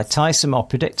down by tiresome or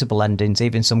predictable endings,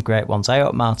 even some great ones. I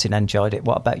hope Martin enjoyed it.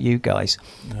 What about you guys?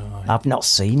 No, I've not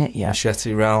seen it yet.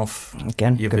 Machete Ralph.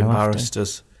 Again, you've embarrassed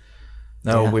us.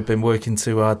 No, we've been working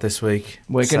too hard this week.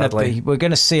 We're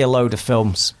going to see a load of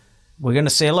films. We're going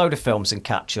to see a load of films and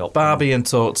catch up. Barbie and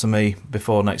Talk to Me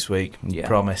before next week. Yeah,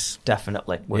 promise.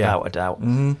 Definitely, without a doubt.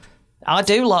 Mm-hmm. I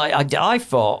do like. I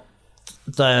thought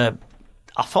the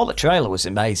trailer was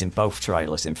amazing. Both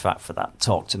trailers, in fact, for that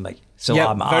Talk to Me. So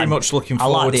I'm very much looking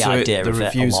forward to it. The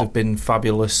reviews have been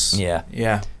fabulous.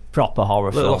 Yeah. Proper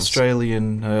horror little films.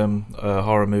 Australian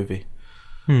horror movie.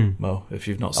 Mo, if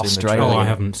you've not seen the trailer. I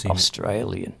haven't seen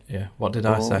Australian. it. Yeah. What did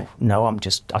I say? No,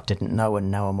 I didn't know,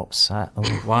 and now I'm upset. Oh.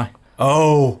 Why?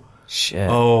 Oh. Shit.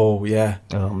 Oh, yeah.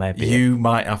 Oh, maybe. You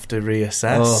might have to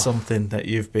reassess something that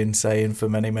you've been saying for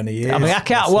many, many years. I mean, I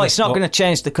can't. Well, it's not going to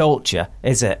change the culture,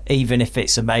 is it? Even if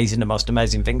it's amazing, the most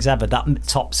amazing things ever. That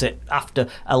tops it after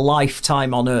a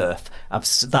lifetime on Earth.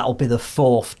 That'll be the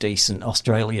 4th decent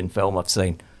Australian film I've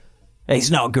seen. It's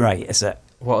not great, is it?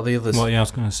 What are the others? What I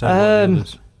was going to say. What are the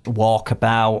others?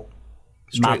 Walkabout,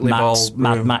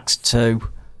 Mad Max 2,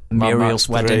 Muriel's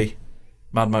Wedding.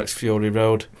 Mad Max Fury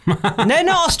Road. They're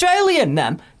not Australian,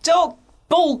 them. Don't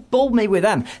bull me with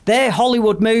them. They're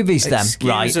Hollywood movies, them.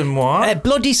 Excuse them, what?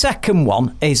 Bloody second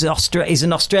one is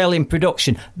an Australian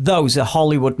production. Those are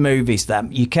Hollywood movies, them.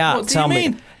 You can't tell me.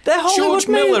 Mean? They're Hollywood George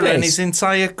Miller movies. and his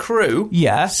entire crew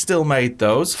still made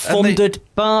those. Funded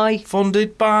by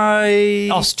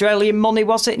Australian money,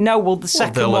 was it? No, well, the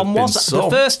second one was. The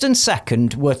first and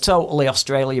second were totally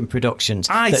Australian productions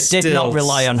that did not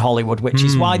rely on Hollywood, which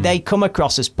is why they come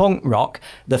across as punk rock.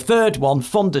 The third one,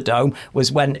 Thunderdome,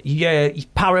 was when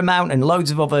Paramount and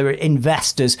loads of other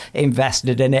investors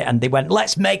invested in it, and they went,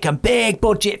 let's make a big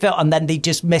budget film, and then they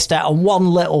just missed out on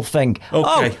one little thing.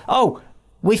 Okay.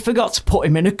 We forgot to put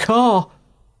him in a car,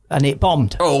 and it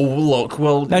bombed. Oh, look,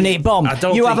 well... And it bombed.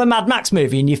 You have a Mad Max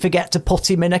movie and you forget to put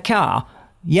him in a car.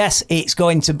 Yes, it's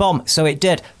going to bomb. So it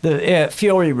did. The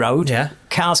Fury Road,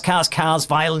 cars,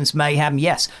 violence, mayhem,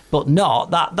 yes. But not,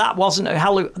 that wasn't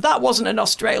an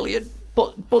Australian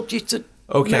budgeted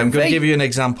Okay, movie. I'm going to give you an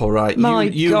example, right?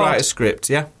 You write a script,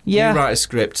 yeah? Yeah. You write a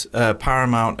script.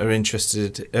 Paramount are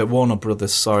interested, Warner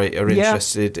Brothers, are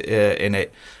interested in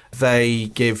it. They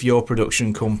give your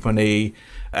production company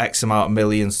X amount of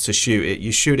millions to shoot it.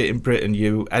 You shoot it in Britain.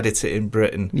 You edit it in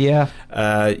Britain. Yeah.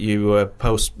 You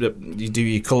You do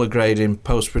your colour grading,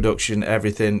 post production,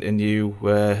 everything, and you.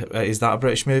 Is that a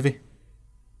British movie?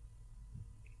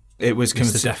 It was.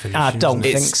 I don't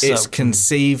think so. It's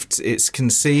conceived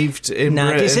in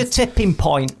Britain. There's a tipping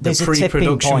point. The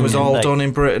pre-production was all done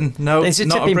in Britain. No, there's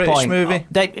not a British movie.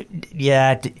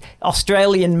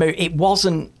 Australian movie. It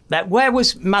wasn't. Where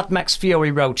was Mad Max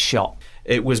Fury Road shot?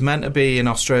 It was meant to be in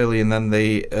Australia, and then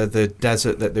the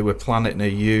desert that they were planning to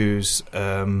use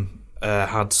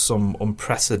had some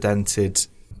unprecedented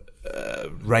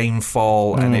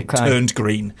rainfall, and it turned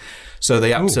green. So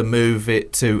they had to move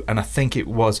it to, and I think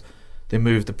they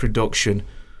moved the production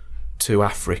to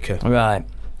Africa. Right.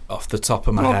 Off the top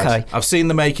of my head. I've seen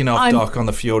the making of doc on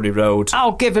the Fury Road.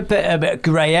 I'll give a bit of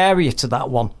grey area to that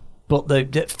one. But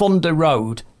the Thunder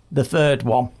Road, the third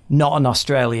one, not an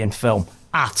Australian film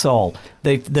at all.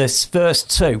 The first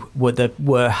two were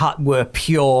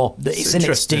pure. It's in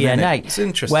its DNA. It's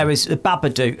interesting. Whereas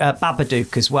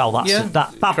Babadook as well. That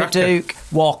Babadook,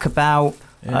 Walkabout,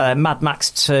 Mad Max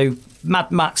 2,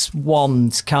 Mad Max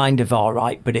 1's kind of all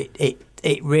right, but it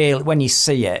really, when you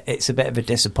see it, it's a bit of a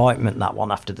disappointment, that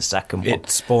one, after the second one. It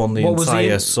spawned the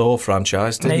entire Saw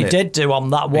franchise, didn't it? They did do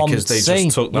on that one scene. Because they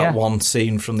just took that one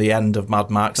scene from the end of Mad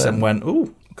Max and went,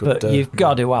 ooh. But you've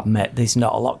got to admit, there's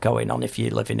not a lot going on if you're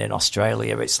living in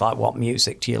Australia. It's like, what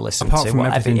music do you listen to? Apart from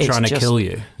everything trying to kill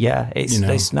you. Yeah, it's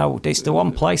the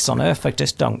one place on earth I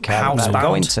just don't care about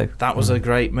going to. That was a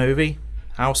great movie.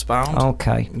 Housebound.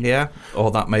 Okay. Yeah.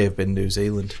 Or that may have been New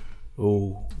Zealand.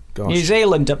 Oh, gosh. New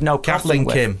Zealand, I've no Kathleen problem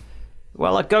with. Kim.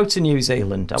 Well, I'd go to New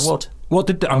Zealand. I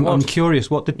would. I'm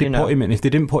curious, what did they put him in? If they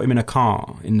didn't put him in a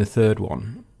car in the third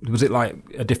one, was it like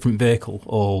a different vehicle,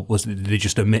 or did they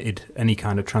just omitted any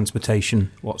kind of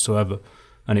transportation whatsoever,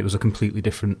 and it was a completely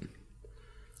different...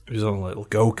 It was on a little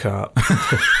go-kart.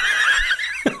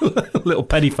 A little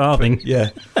penny farthing.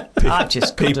 Yeah. I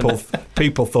just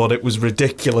people thought it was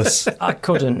ridiculous. I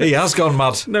couldn't. He has gone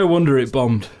mad. No wonder it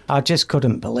bombed. I just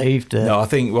couldn't believe that. No, I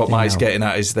think what Mike's getting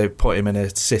at is they put him in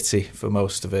a city for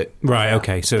most of it. Right,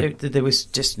 okay. So there was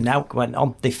just now went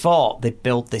on. They thought they'd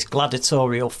build this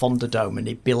gladiatorial Thunderdome and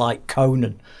he'd be like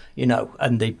Conan,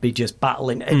 and they'd be just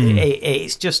battling.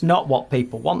 It's just not what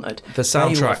people wanted. The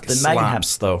soundtrack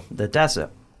slaps, though. The desert.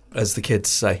 As the kids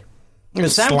say. The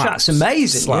soundtrack's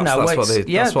amazing. Slaps,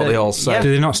 that's what they all say. Yeah.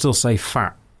 Do they not still say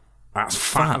fat? That's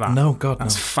fat. No, God,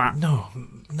 that's fat. No.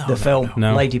 The film,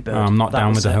 no. Lady Bird. I'm not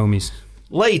down with the homies.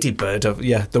 Lady Bird,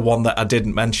 the one that I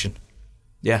didn't mention.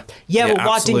 Yeah. Yeah, well,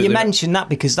 why didn't you mention that?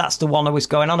 Because that's the one I was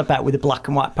going on about with the black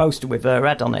and white poster with her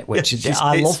head on it, which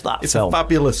I love that film. It's a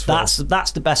fabulous film.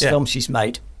 That's the best film she's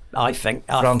made, I think.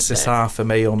 Frances Ha for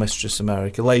me, or Mistress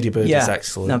America. Lady Bird is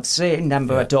excellent. I've seen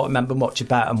them, I don't remember much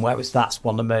about them, whereas that's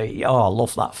one of me. Oh, I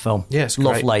love that film. Yeah, it's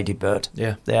love great. Lady Bird.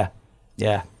 Yeah,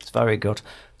 it's very good.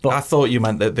 But I thought you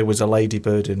meant that there was a Lady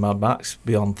Bird in Mad Max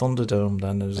Beyond Thunderdome.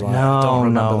 Then it was like, I don't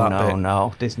remember that bit.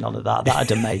 No, there's none of that.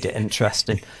 That'd have made it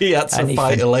interesting. He had to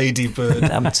fight a Lady Bird.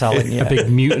 I'm telling you, a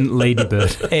big mutant Lady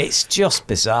Bird. It's just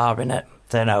bizarre, innit?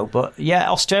 But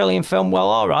yeah, Australian film. Well,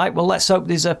 all right. Well, let's hope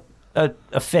there's a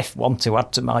fifth one to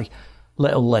add to my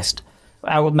little list.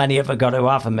 How many have I got to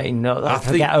have? I mean, if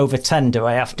I get over 10, do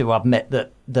I have to admit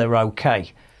that they're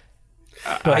okay?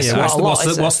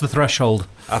 What's the threshold?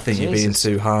 I think you're being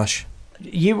too harsh.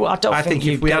 I don't think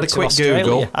if we had a quick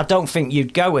Google, I don't think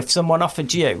you'd go if someone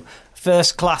offered you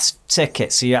first class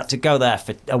tickets, so you had to go there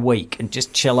for a week and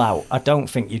just chill out. I don't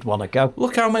think you'd want to go.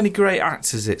 Look how many great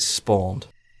actors it's spawned.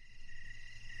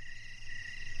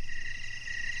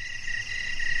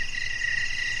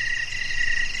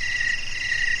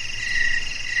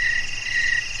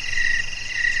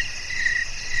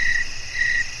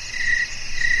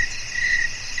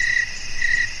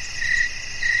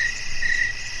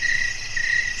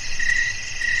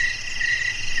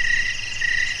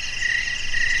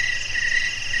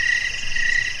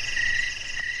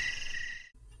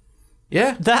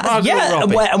 Yeah,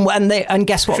 and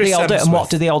guess what they all do? And what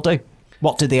do they all do?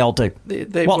 What do they all do?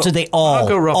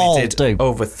 Margot Robbie did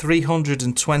over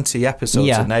 320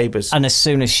 episodes of Neighbours. And as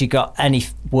soon as she got any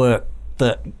work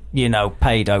that,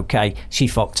 paid okay, she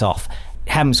fucked off.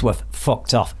 Hemsworth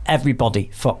fucked off. Everybody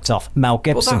fucked off. Mel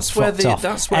Gibson fucked off.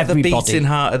 That's where the beating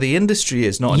heart of the industry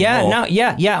is, not anymore.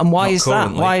 And why is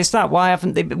that? Why is that? Why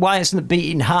hasn't the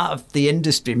beating heart of the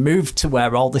industry moved to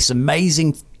where all this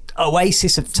amazing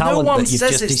oasis of talent that you've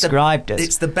just described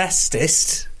it's the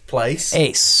bestest place.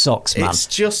 It sucks, man. It's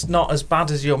just not as bad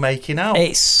as you're making out.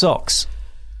 It sucks.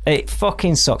 It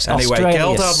fucking sucks. Anyway,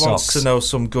 Geldard wants to know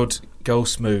some good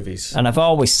ghost movies, and I've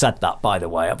always said that. By the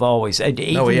way, I've always I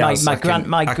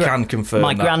can confirm.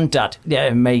 My granddad,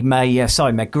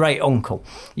 my great uncle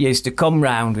used to come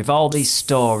round with all these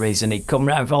stories, and he'd come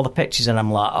round with all the pictures, and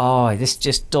I'm like, oh, this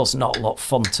just does not look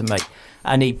fun to me.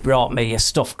 And he brought me a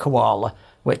stuffed koala,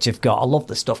 which I've got. I love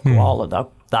the stuffed koala,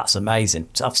 though. That's amazing.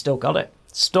 I've still got it.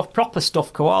 Proper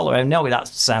stuffed koala. I know that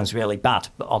sounds really bad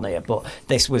on here, but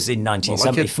this was in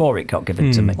 1974. It got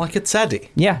given to me. Like a teddy?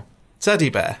 Yeah.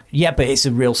 Teddy bear? Yeah, but it's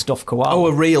a real stuffed koala. Oh,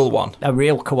 a real one? A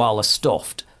real koala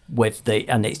stuffed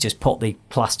and it's just put the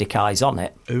plastic eyes on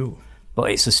it. Ooh.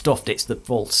 But it's it's the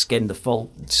full skin, the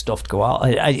full stuffed koala.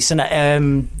 It's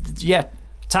an,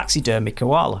 taxidermy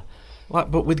koala.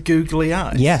 But with googly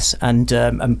eyes? Yes,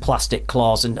 and plastic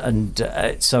claws, and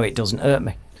so it doesn't hurt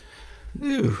me.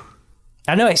 Ooh.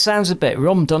 I know it sounds a bit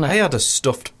rum, doesn't it? I had a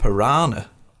stuffed piranha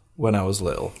when I was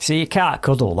little. So you can't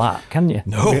cuddle that, can you?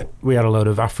 No. We had a load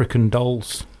of African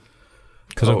dolls.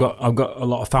 Because I've got a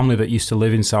lot of family that used to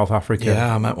live in South Africa.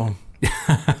 Yeah, I met one.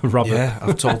 Robert. Yeah,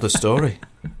 I've told the story.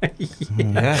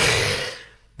 Yeah.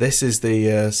 This is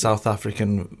the South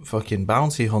African fucking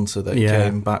bounty hunter that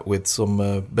came back with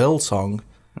some biltong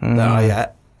that I ate,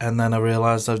 and then I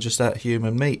realised I just ate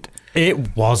human meat.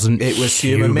 It wasn't. It was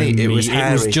human meat. It was hairy.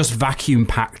 It was just vacuum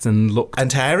packed and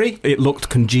looked hairy. It looked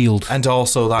congealed. And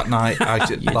also that night, I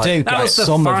did. Do get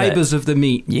some of the fibres of the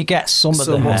meat. You get some of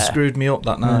the hair. Someone screwed me up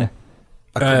that night.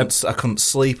 I couldn't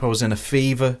sleep. I was in a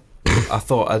fever. I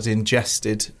thought I'd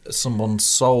ingested someone's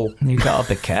soul. You got to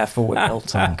be careful with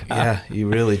biltong. Yeah, you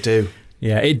really do.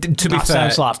 Yeah, to be fair,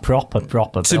 sounds like proper.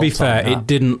 To be fair, it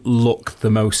didn't look the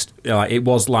most. It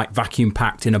was like vacuum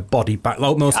packed in a body bag,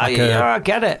 almost like I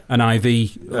get it. An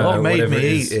IV. What made me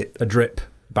eat it? A drip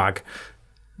bag.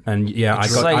 And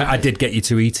I did get you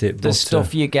to eat it. The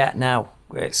stuff you get now,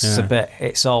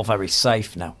 it's all very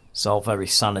safe now. It's all very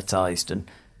sanitised and.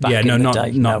 Not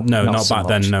back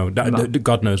then. No,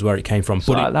 God knows where it came from.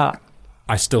 But like that.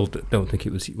 I still don't think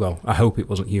it was. Well, I hope it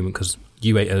wasn't human because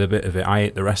you ate a bit of it. I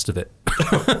ate the rest of it.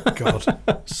 Oh, God,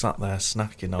 sat there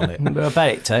snacking on it. But I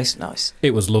bet it tastes nice.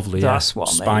 It was lovely. That's what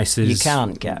spices. I mean. You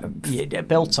can't get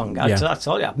biltong. I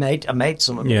told you, I made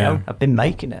some of my own. I've been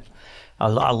making it. I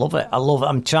love it.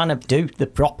 I'm trying to do the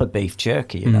proper beef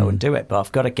jerky, and do it. But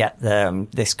I've got to get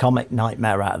this comic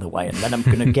nightmare out of the way, and then I'm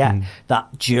going to get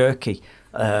that jerky.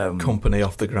 Company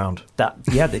off the ground.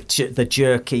 The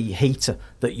jerky heater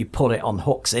that you put it on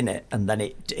hooks in it, and then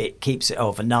it keeps it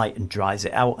overnight and dries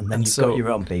it out, and then you've got your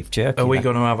own beef jerky. Are we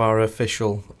going to have our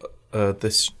official?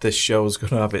 This show's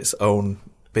going to have its own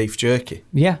beef jerky.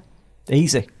 Yeah,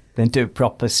 easy. Then do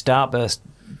proper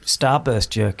Starburst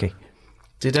jerky.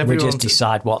 Did everyone we just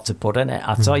decide what to put in it?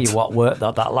 I tell you what worked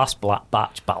though. That last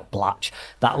batch.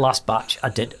 That last batch, I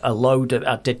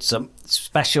did some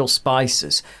special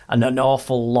spices and an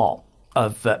awful lot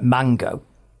of mango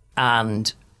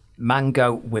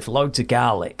with loads of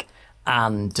garlic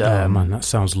and oh man, that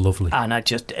sounds lovely. And I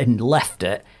just left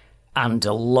it and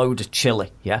a load of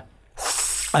chili,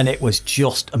 and it was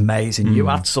just amazing. You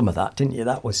had some of that, didn't you?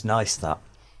 That was nice. That.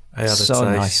 I had so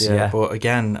a taste, nice, yeah. But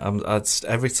again,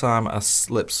 every time I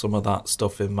slip some of that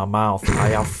stuff in my mouth, I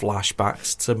have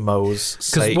flashbacks to Moe's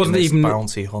Satanist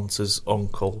bounty hunter's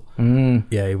uncle.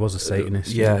 Yeah, he was a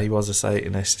Satanist. Yeah, he was a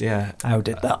Satanist, yeah. How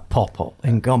did that pop up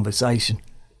in conversation?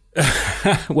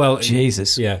 Well,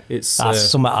 Jesus. Yeah, it's... That's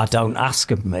something I don't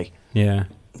ask of me. Yeah.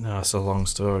 No, it's a long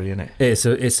story, isn't it?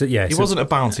 It's a yeah. He wasn't a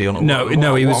bounty hunter.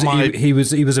 No, he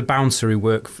was a bouncer who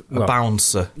worked. A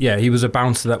bouncer. Yeah, he was a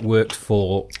bouncer that worked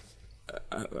for.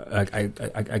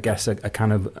 I guess a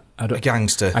kind of a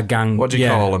gangster. A gang. What do you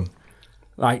call him?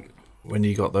 Like when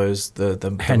you got those the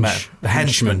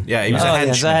henchman. Yeah, he was a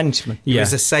henchman. Yeah. He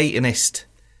was a Satanist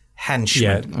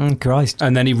henchman. Yeah. Christ.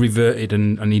 And then he reverted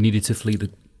and he needed to flee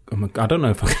the. I don't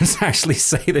know if I can actually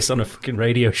say this on a fucking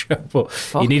radio show, but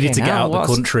he needed to get out of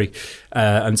the country,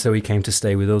 and so he came to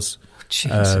stay with us.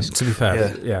 To be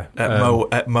fair, yeah.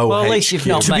 At Mo. Well, at least you've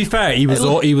not. To be fair, he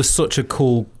was such a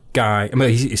cool guy. I mean,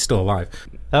 he's still alive.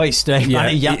 Oh, he's staying. Yeah,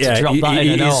 you had to drop that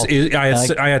in and all.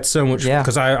 I had so much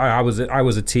because I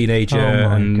was a teenager,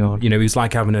 and God. You know, it was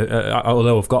like having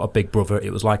although I've got a big brother,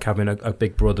 it was like having a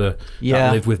big brother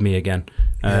that lived with me again,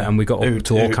 and we got up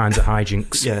to all kinds of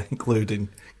hijinks. Yeah, including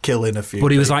killing a few.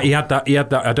 But he was people. like he had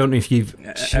that. I don't know if you've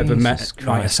ever met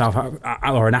like a South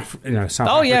African person.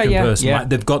 Yeah. Like,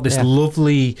 they've got this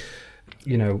lovely.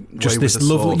 You know, just this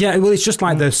lovely. Yeah, well, it's just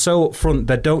like they're so upfront.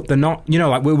 They're not. You know,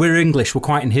 like we're English. We're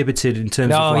quite inhibited in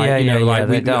terms of like,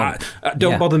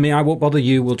 don't bother me. I won't bother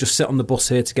you. We'll just sit on the bus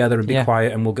here together and be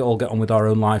quiet, and we'll all get on with our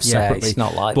own lives separately. It's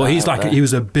not like but that. He's like he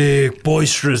was a big,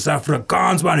 boisterous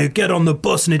Afrikaans man who'd get on the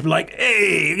bus and he'd be like,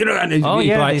 "Hey," you know, and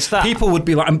people would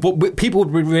be like, but people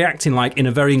would be reacting like in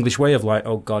a very English way of like,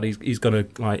 "Oh God, he's gonna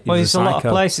like." Well, there's a lot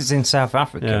of places in South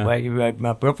Africa where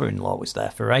my brother-in-law was there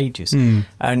for ages,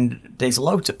 and there's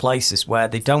loads of places where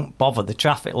they don't bother. The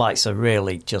traffic lights are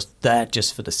really just there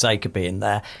just for the sake of being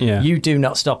there. Yeah. You do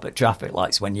not stop at traffic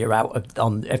lights when you're out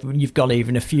when you've gone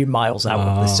even a few miles out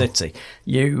of the city.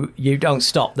 You don't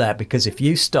stop there because if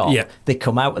you stop, they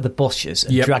come out of the bushes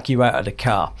and drag you out of the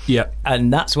car. Yeah.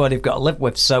 And that's what they've got to live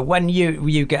with. So when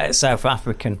you get a South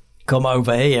African come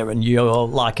over here and you're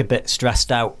like a bit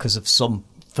stressed out because of some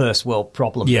first world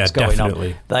problem that's going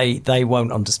definitely. on. They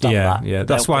won't understand that. Yeah,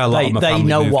 that's why a lot of my family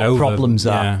know moved what over. problems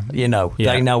are. You know,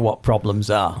 they know what problems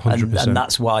are, 100%. and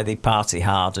that's why they party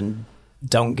hard and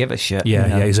don't give a shit. Yeah,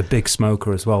 you know? He's a big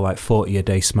smoker as well, like 40 a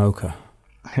day smoker.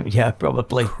 Yeah,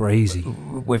 probably crazy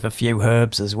with a few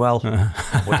herbs as well.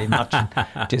 I would imagine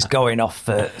just going off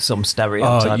some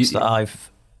stereotypes that I've.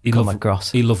 Come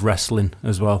across. He loved wrestling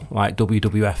as well, like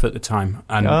WWF at the time,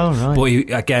 and right.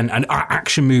 But and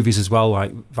action movies as well,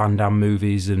 like Van Damme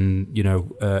movies, and you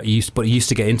know, he used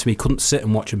to get into me. He couldn't sit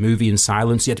and watch a movie in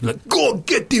silence. He had to be like, "Go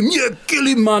get him, kill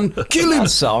him, man, kill him."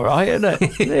 That's all right, isn't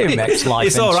it? It makes life.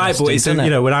 It's all right, but it's you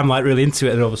know, when I'm like really into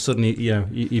it, and all of a sudden,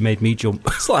 he made me jump.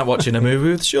 It's like watching a movie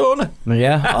with Shauna.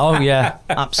 Yeah. Oh yeah.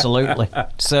 Absolutely.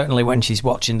 Certainly when she's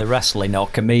watching the wrestling or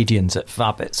comedians at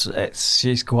Fab,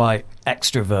 she's quite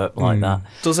extrovert like that.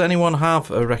 Does anyone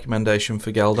have a recommendation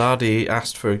for Geldard? He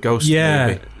asked for a ghost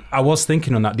movie. I was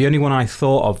thinking on that. The only one I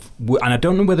thought of, and I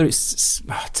don't know whether it's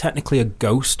technically a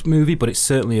ghost movie, but it's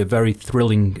certainly a very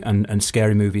thrilling and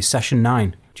scary movie, Session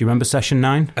 9. Do you remember Session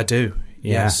 9? I do.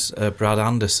 Yeah. Yes, Brad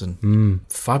Anderson.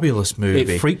 Fabulous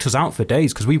movie. It freaked us out for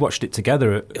days because we watched it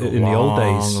together in the old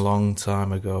days. Long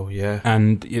time ago, yeah.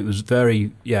 And it was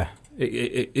very,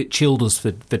 It chilled us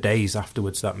for days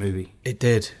afterwards, that movie. It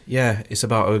did, yeah. It's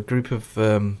about a group of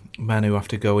men who have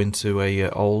to go into a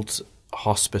old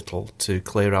hospital to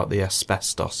clear out the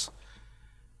asbestos.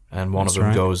 And one of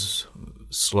them goes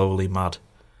slowly mad.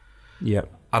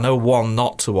 Yep. I know one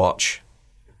not to watch,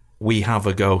 We Have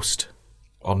a Ghost,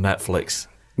 on Netflix.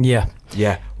 Yeah.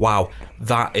 Yeah, wow.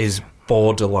 That is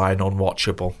borderline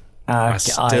unwatchable. I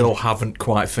still haven't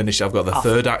quite finished. I've got the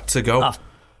third act to go.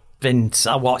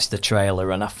 I watched the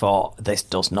trailer and I thought, this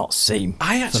does not seem.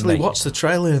 I actually watched the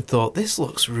trailer and thought, this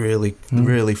looks really,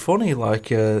 really funny. Like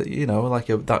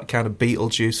that kind of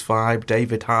Beetlejuice vibe.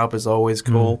 David Harbour's always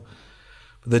cool.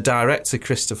 The director,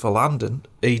 Christopher Landon,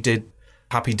 he did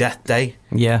Happy Death Day.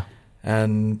 Yeah.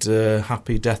 And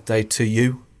Happy Death Day to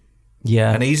You.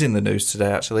 Yeah. And he's in the news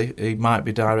today, actually. He might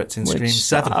be directing Scream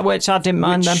 7. Which I didn't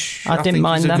mind them. I didn't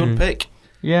mind them. It's a good pick.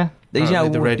 Yeah.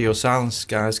 The Radio Silence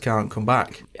guys can't come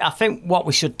back. I think what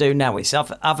we should do now is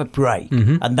have a break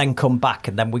and then come back,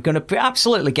 and then we're going to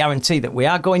absolutely guarantee that we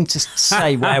are going to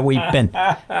say where we've been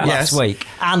last week,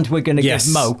 and we're going to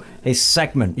give Mo his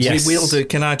segment. Yes, we will do.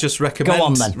 Can I just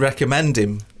recommend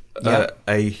him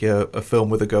a film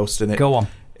with a ghost in it? Go on.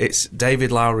 It's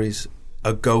David Lowry's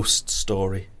A Ghost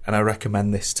Story, and I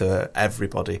recommend this to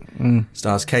everybody.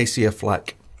 Stars Casey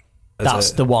Affleck.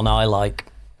 That's the one I like.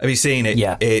 Have you seen it?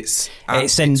 Yeah, it's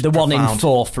the one in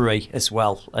 4:3 as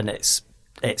well, and it's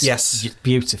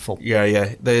beautiful.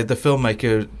 Yeah. The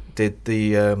filmmaker did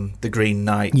the Green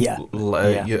Knight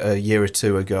a year or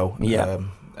two ago.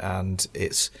 And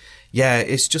it's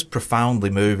just profoundly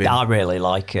moving. I really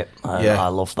like it. I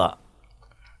love that.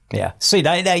 Yeah. See,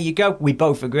 there you go. We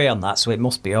both agree on that, so it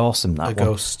must be awesome, that The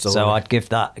one. ghost story. So I'd give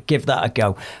that a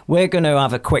go. We're going to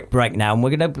have a quick break now, and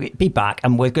we're going to be back,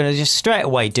 and we're going to just straight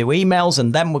away do emails,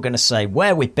 and then we're going to say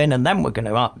where we've been, and then we're going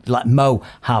to let Mo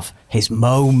have his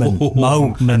moment.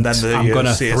 And then the I'm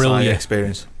gonna CSI thrill you.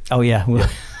 experience. Oh,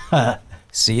 yeah.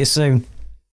 See you soon.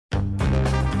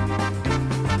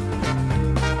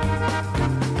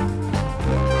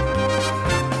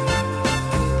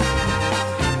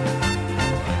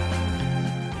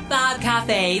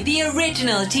 Cafe, the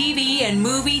original TV and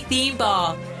movie theme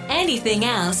bar. Anything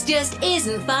else just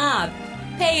isn't fab.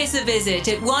 Pay us a visit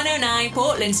at 109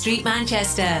 Portland Street,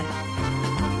 Manchester.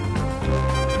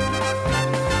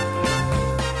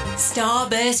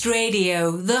 Starburst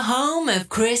Radio, the home of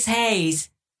Chris Hayes.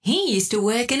 He used to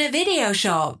work in a video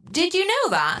shop. Did you know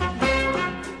that?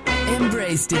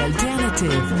 Embrace the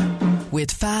alternative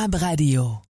with Fab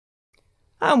Radio.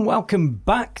 And welcome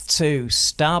back to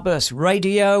Starburst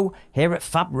Radio here at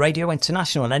Fab Radio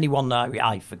International. And anyone know,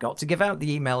 I forgot to give out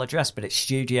the email address, but it's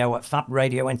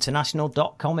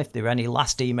studio@fabradiointernational.com. If there are any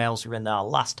last emails, we're in our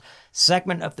last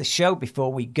segment of the show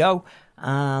before we go.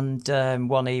 And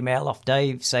one email off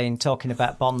Dave saying, talking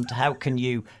about Bond, how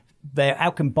can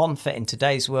Bond fit in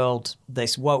today's world,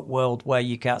 this woke world where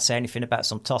you can't say anything about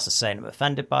some tosser saying I'm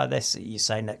offended by this? You're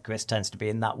saying that Chris tends to be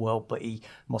in that world, but he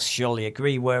must surely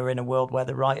agree we're in a world where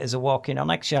the writers are walking on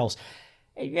eggshells.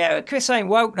 Yeah, Chris ain't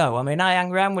woke, no. I mean, I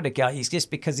hang around with a guy. He's just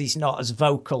because he's not as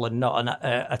vocal and not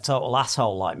a total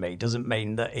asshole like me doesn't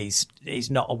mean that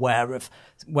he's not aware of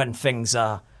when things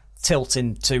are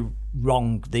tilting to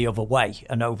wrong the other way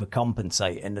and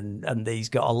overcompensating, and he's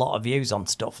got a lot of views on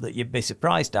stuff that you'd be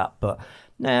surprised at. But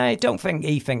no, I don't think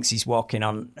he thinks he's walking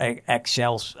on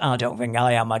eggshells. I don't think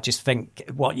I am. I just think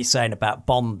what you're saying about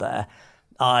Bond there,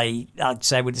 I'd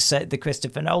say with the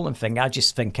Christopher Nolan thing, I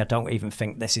don't even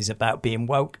think this is about being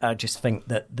woke. I just think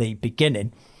that the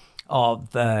beginning of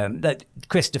that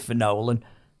Christopher Nolan,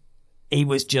 he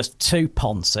was just too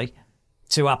poncy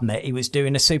to admit he was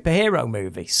doing a superhero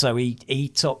movie. So he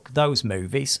took those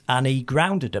movies and he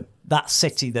grounded them. That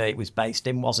city that it was based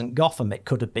in wasn't Gotham. It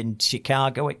could have been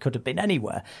Chicago. It could have been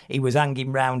anywhere. He was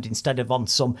hanging round, instead of on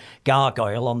some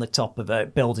gargoyle on the top of a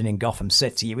building in Gotham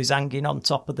City, he was hanging on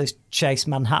top of the Chase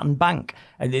Manhattan Bank.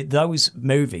 And those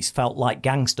movies felt like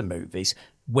gangster movies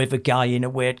with a guy in a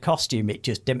weird costume. It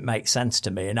just didn't make sense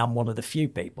to me, and I'm one of the few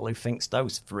people who thinks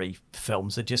those three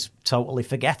films are just totally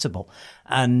forgettable.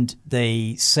 And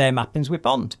the same happens with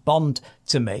Bond. Bond,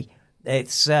 to me,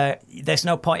 it's there's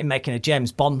no point in making a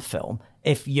James Bond film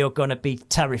if you're going to be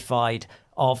terrified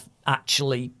of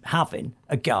actually having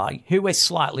a guy who is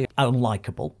slightly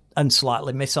unlikable and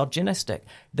slightly misogynistic.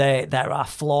 There are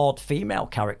flawed female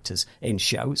characters in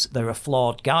shows. There are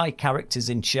flawed guy characters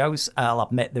in shows. I'll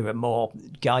admit there are more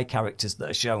guy characters that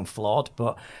are shown flawed,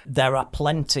 but there are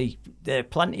plenty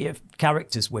of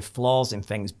characters with flaws in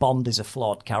things. Bond is a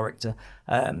flawed character.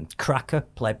 Cracker,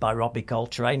 played by Robbie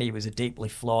Coltrane, he was a deeply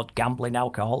flawed gambling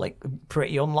alcoholic,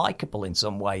 pretty unlikable in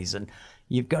some ways, and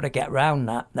you've got to get around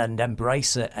that and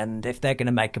embrace it. And if they're going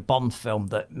to make a Bond film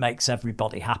that makes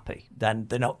everybody happy, then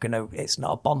they're not going to. It's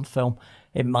not a Bond film,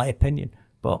 in my opinion.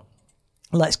 But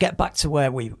let's get back to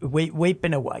where we've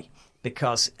been away,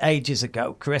 because ages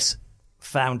ago, Chris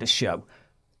found a show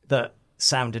that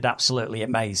sounded absolutely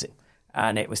amazing,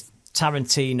 and it was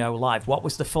Tarantino Live. What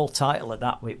was the full title of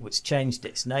that? It's changed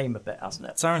its name a bit, hasn't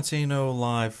it? Tarantino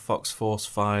Live, Fox Force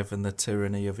 5 and the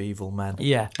Tyranny of Evil Men.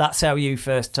 Yeah, that's how you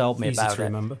first told me about it.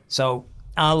 Remember. So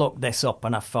I looked this up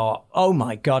and I thought, oh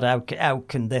my God, how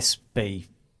can this be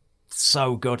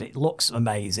so good? It looks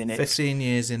amazing. 15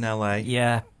 years in LA.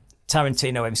 Yeah,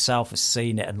 Tarantino himself has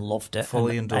seen it and loved it.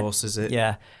 Fully endorses it.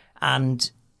 Yeah,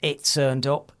 and it turned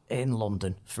up in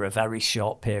London for a very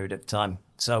short period of time.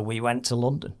 So we went to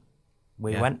London.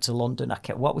 Went to London.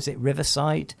 What was it?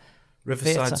 Riverside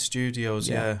Theatre? Studios,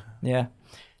 yeah. Yeah.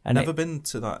 And Never been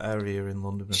to that area in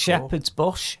London before. Shepherd's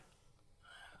Bush.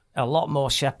 A lot more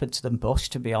Shepherds than Bush,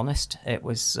 to be honest. It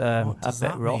was a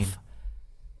bit rough.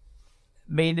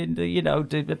 Meaning,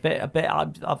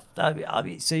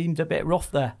 it seemed a bit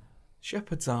rough there.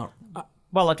 Shepherds aren't.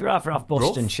 Well, I'd rather have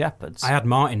Bush than Shepherds. I had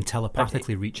Martin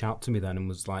telepathically reach out to me then and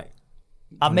was like,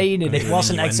 I mean, it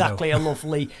wasn't exactly a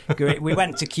lovely. We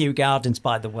went to Kew Gardens,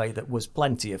 by the way. That was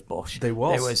plenty of bush. There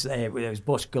was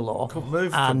bush galore. Couldn't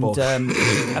move for bush.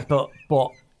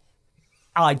 But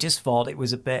I just thought it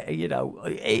was a bit.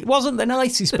 It wasn't the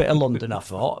nicest bit of London. I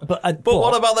thought, but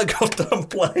what about the goddamn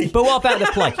play? But what about the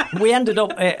play? We ended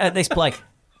up at this play.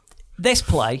 This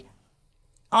play,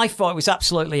 I thought it was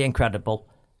absolutely incredible.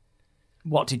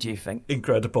 What did you think?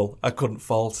 Incredible. I couldn't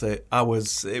fault it.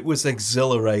 It was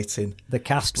exhilarating. The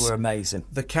cast were amazing.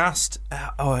 The cast.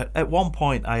 At one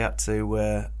point, I had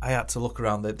to look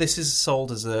around. This is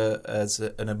sold as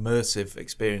an immersive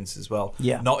experience as well.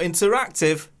 Yeah. Not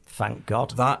interactive. Thank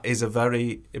God. That is a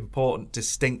very important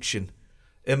distinction.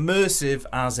 Immersive,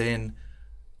 as in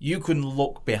you can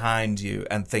look behind you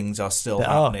and things are still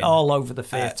happening all over the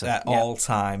theatre at all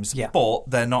times. Yeah.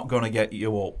 But they're not going to get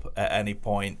you up at any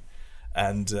point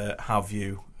and have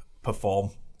you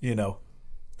perform.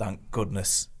 Thank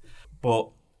goodness. But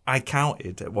I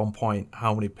counted at one point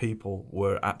how many people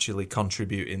were actually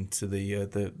contributing to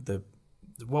the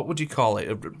what would you call it?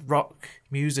 A rock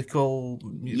musical?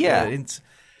 Yeah.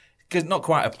 Because not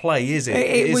quite a play, is it?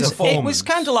 It is was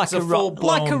kind of like a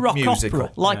rock musical.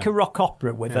 opera, a rock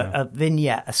opera with a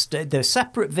vignette. There's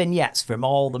separate vignettes from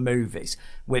all the movies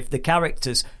with the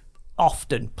characters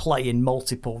often playing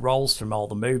multiple roles from all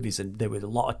the movies, and there were a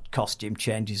lot of costume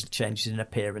changes in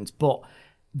appearance, but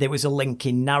there was a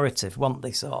linking narrative, weren't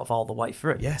they, sort of all the way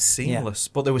through? Yes, seamless.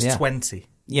 Yeah. But there was 20.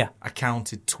 Yeah. I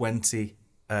counted 20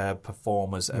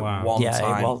 performers at Wow. one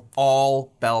time,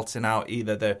 all belting out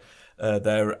either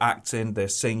they're acting, they're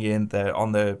singing, they're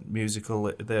on the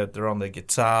musical, they're on the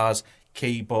guitars,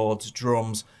 keyboards,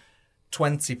 drums.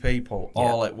 20 people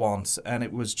all at once, and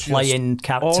it was just playing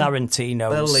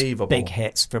Tarantino's big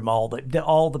hits from all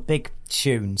the big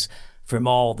tunes from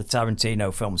all the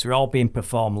Tarantino films were all being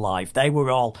performed live. They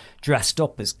were all dressed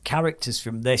up as characters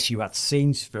from this. You had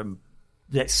scenes from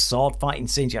this sword fighting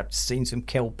scenes. You had scenes from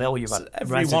Kill Bill. You had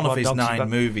every one of his 9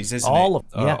 movies, isn't all it?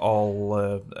 Of, yeah.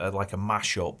 All like a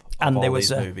mashup. And of there all was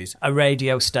these movies. a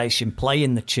radio station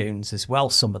playing the tunes as well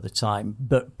some of the time,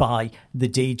 but by the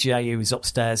DJ who was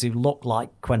upstairs who looked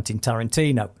like Quentin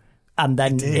Tarantino. And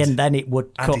then it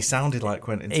would cut. And he sounded like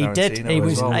Quentin Tarantino. He did. He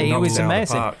was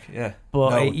amazing. Yeah.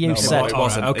 But you said it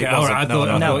wasn't. Okay, it wasn't. I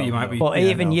thought you might be. But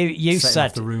you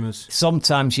said the rumours.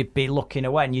 Sometimes you'd be looking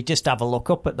away and you just have a look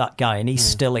up at that guy and he's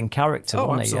still in character. Oh,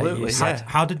 wasn't absolutely. He?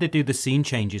 How did they do the scene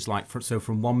changes?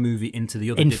 From one movie into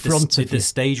the other? In did front of the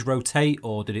stage rotate,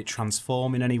 or did it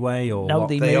transform in any way? Or no, what?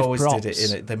 They always props. did it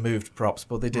in it. They moved props,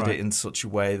 but they did it in such a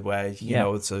way where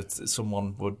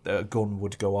a gun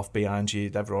would go off behind you.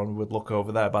 Everyone would look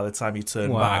over there. By the time you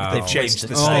turn back, they've changed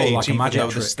the stage. Like a magic even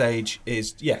though trick. The stage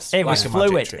is It was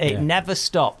fluid. It never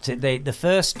stopped. The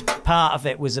first part of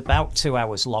it was about 2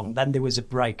 hours long. Then there was a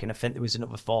break, and I think there was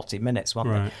another 40 minutes,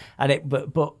 wasn't there? And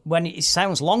but when it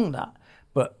sounds long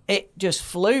but it just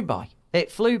flew by.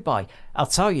 It flew by. I'll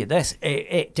tell you this: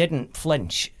 it didn't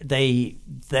flinch. They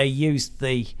used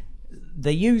the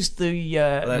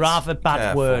rather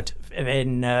bad word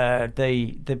in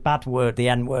the bad word, the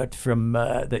N word from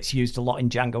that's used a lot in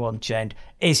Django Unchained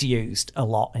is used a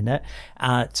lot in it.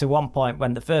 To one point,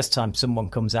 when the first time someone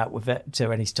comes out with it,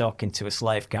 when he's talking to a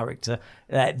slave character,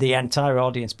 the entire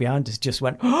audience behind us just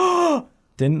went, "Oh!"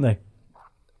 Didn't they?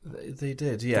 They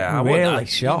did, yeah. I'm really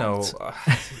shocked.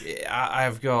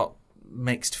 I've got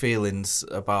mixed feelings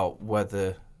about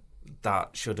whether that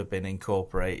should have been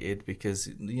incorporated because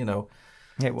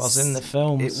it was in the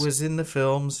films. It was in the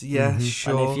films, yeah,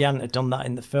 sure. And if you hadn't have done that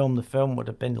in the film would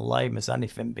have been lame as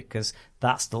anything because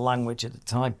that's the language at the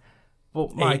time.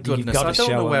 But my goodness, I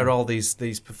don't know where all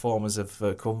these performers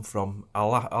have come from.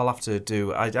 I'll have to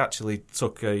do. I actually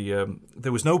took a.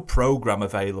 There was no program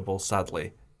available,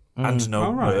 sadly, and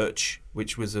no merch,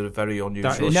 which was a very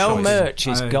unusual choice. No merch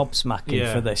is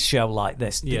gobsmacking for this show like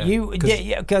this.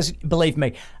 Because believe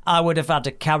me, I would have had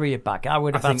a carrier bag. I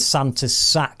would have had Santa's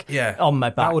sack on my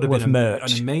back. That would have been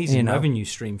merch, an amazing revenue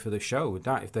stream for the show. Would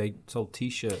that if they sold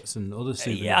T-shirts and other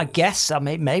souvenirs? Yeah, I guess. I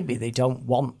mean, maybe they don't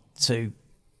want to,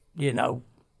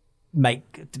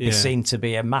 be seen to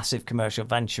be a massive commercial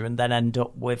venture and then end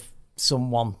up with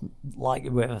someone like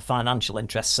with a financial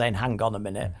interest saying, "Hang on a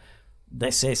minute."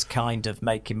 This is kind of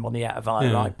making money out of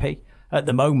our IP. At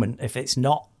the moment, if it's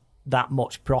not that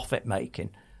much profit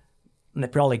making, they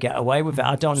probably get away with it.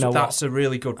 I don't know. That's a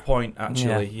really good point,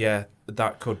 actually. Yeah,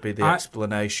 that could be the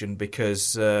explanation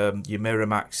because your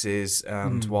Miramaxes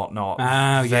and whatnot,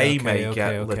 they may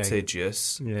get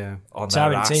litigious. Yeah, on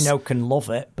Tarantino their can love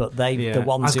it, but the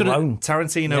ones who own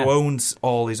Tarantino owns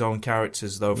all his own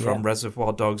characters though. From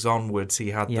Reservoir Dogs onwards, he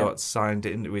had that signed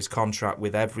into his contract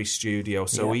with every studio,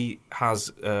 so he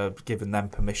has given them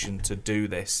permission to do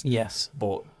this. Yes,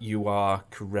 but you are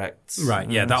correct. Right?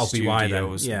 Yeah, that'll be why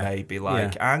then. Maybe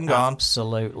hang on,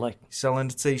 absolutely. Selling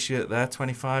a T-shirt there,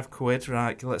 £25.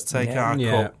 Right, let's take our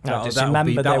cut. I just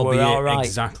remember they were all right.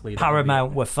 Exactly.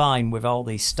 Paramount were fine with all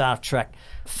these Star Trek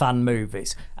fan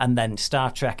movies, and then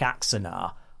Star Trek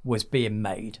Axanar was being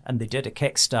made, and they did a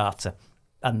Kickstarter,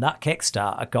 and that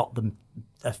Kickstarter got them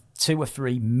 $2 or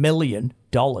 $3 million,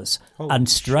 and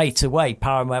straight away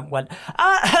Paramount went,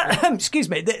 excuse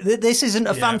me, this isn't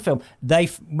a fan film. They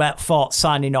fought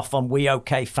signing off on We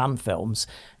OK Fan Films,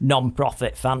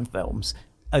 non-profit fan films,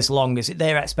 as long as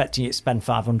they're expecting you to spend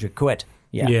 £500.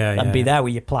 And be there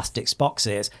with your plastic Spock's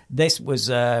ears. This was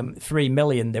 $3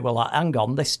 million. They were like, hang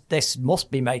on, this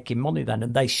must be making money then.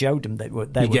 And they showed them that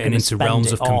they were getting into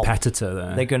realms of competitor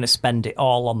there. They're going to spend it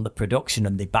all on the production,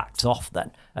 and they backed off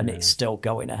then, and it's still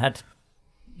going ahead.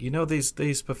 You know, these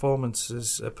performers in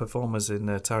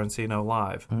Tarantino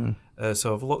Live.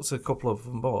 So I've looked a couple of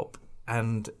them up,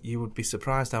 and you would be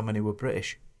surprised how many were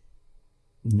British.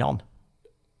 None.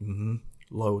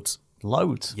 Loads.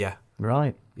 Yeah.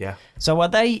 Right. Yeah. So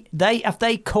have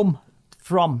they come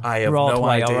from I have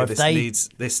Broadway, no idea. or have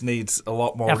this needs a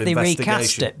lot more have investigation. They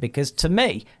recast it? Because to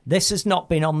me, this has not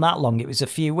been on that long. It was a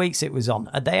few weeks it was on,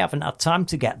 and they haven't had time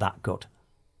to get that good.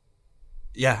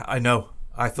 Yeah, I know.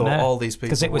 I thought all these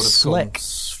people it was would have slick.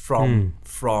 come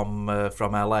from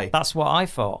LA. That's what I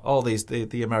thought. All these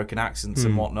the American accents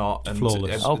and whatnot, and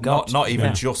flawless. Not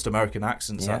even just American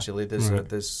accents. Actually,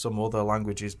 there's some other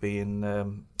languages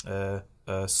being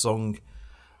sung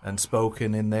and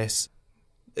spoken in this.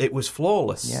 It was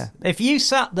flawless. Yeah. If you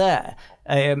sat there,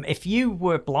 if you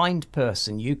were a blind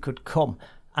person, you could come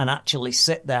and actually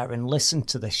sit there and listen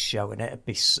to this show, and it'd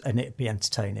be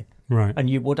entertaining. Right. And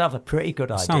you would have a pretty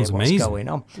good idea Sounds what's amazing. going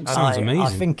on. Sounds amazing. I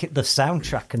think the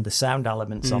soundtrack and the sound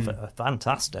elements of it are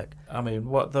fantastic. I mean,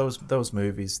 what those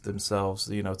movies themselves,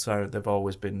 you know, they've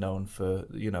always been known for,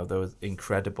 you know, those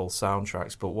incredible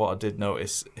soundtracks. But what I did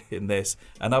notice in this,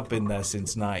 and I've been there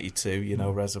since '92, you know,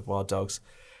 Reservoir Dogs,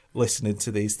 listening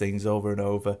to these things over and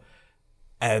over.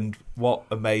 And what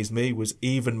amazed me was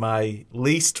even my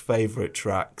least favourite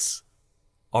tracks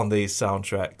on these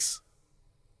soundtracks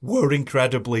were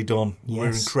incredibly done, were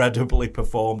incredibly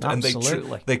performed,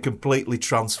 Absolutely. and they completely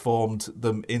transformed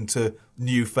them into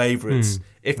new favourites.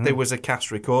 If there was a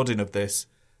cast recording of this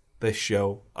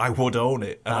show, I would own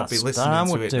it, and I'd be listening to it now.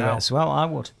 I would do it as well. I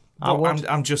would.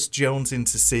 I'm just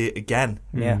jonesing to see it again.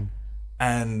 Yeah.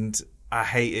 And I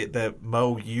hate it that,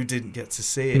 Mo, you didn't get to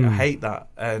see it. I hate that.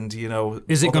 And, you know...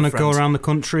 Is it going to go around the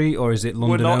country, or is it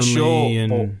London only? We're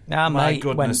not sure, Our mate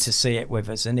went to see it with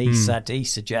us, and he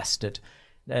suggested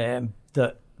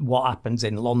that what happens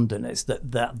in London is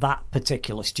that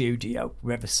particular studio,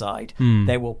 Riverside,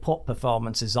 they will put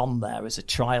performances on there as a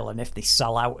trial, and if they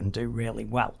sell out and do really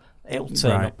well, it'll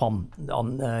turn up on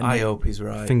I hope he's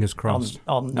right. Fingers crossed.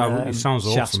 On it sounds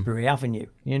awesome. Shaftesbury Avenue,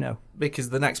 you know. Because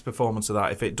the next performance of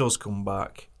that, if it does come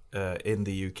back in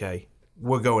the UK,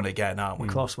 we're going again, aren't we?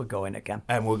 Of course we're going again.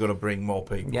 And we're going to bring more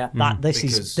people. Yeah,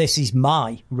 this is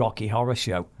my Rocky Horror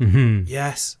Show.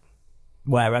 Yes.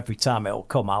 Where every time it'll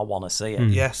come, I'll want to see it.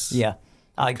 Yes. Yeah.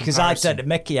 Because I take the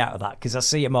mickey out of that, because I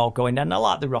see them all going, and I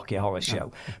like the Rocky Horror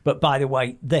Show. But by the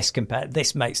way, this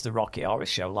makes the Rocky Horror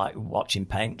Show like watching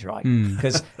paint dry.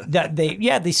 Because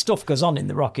the stuff goes on in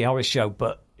the Rocky Horror Show,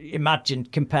 but imagine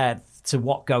compared to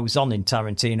what goes on in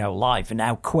Tarantino Live, and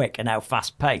how quick and how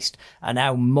fast-paced, and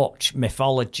how much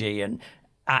mythology and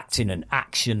acting and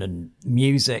action and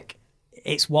music.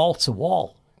 It's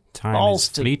wall-to-wall. Time is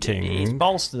fleeting. It's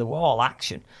balls to the wall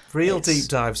action. Deep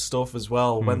dive stuff as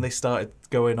well. When they started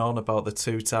going on about the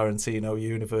two Tarantino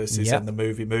universes and the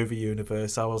movie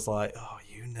universe, I was like, oh,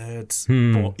 you nerds.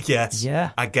 But yes,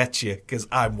 I get you, because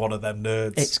I'm one of them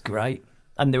nerds. It's great.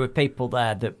 And there were people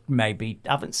there that maybe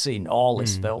haven't seen all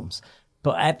his films,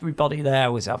 but everybody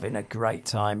there was having a great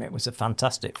time. It was a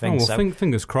fantastic thing.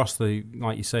 Fingers crossed.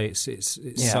 Like you say, it's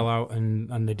sell out,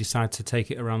 and they decide to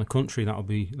take it around the country. That'll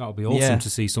be awesome to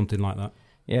see something like that.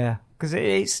 Yeah, because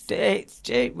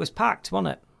it was packed, wasn't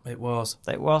it? It was.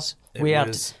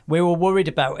 We were worried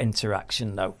about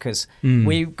interaction though, because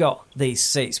we've got these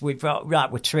seats. We're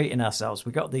treating ourselves.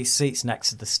 We've got these seats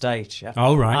next to the stage. Yeah?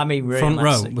 Oh right, I mean, really front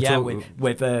row. Yeah,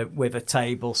 with a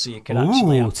table, so you can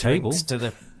actually have drinks to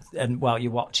the. And while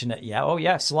you're watching it,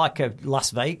 it's like a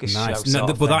Las Vegas show.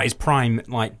 But that is prime,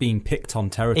 like being picked on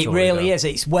territory. It really is.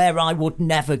 It's where I would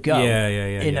never go.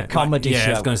 In a comedy show. I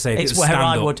was going to say, it's where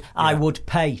I would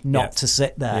pay not to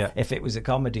sit there if it was a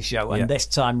comedy show. And this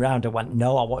time round, I went,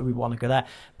 no, we want to go there.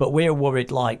 But we're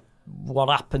worried, like, what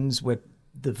happens with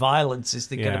the violence? Is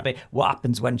there going to be what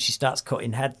happens when she starts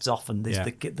cutting heads off and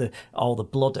there's all the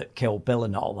blood at Kill Bill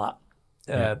and all that?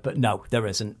 But no, there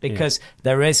isn't, because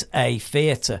there is a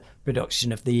theatre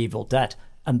production of The Evil Dead,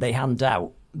 and they hand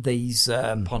out these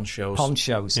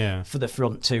ponchos for the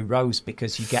front 2 rows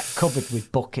because you get covered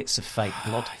with buckets of fake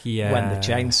blood when the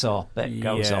chainsaw bit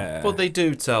goes on. But they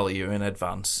do tell you in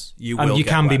advance you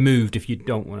can be moved if you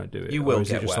don't want to do it. You will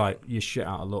get just wet. like you're shit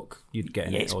out of luck. You'd get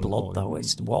in it. It's blood though.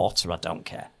 It's water. I don't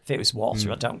care. If it was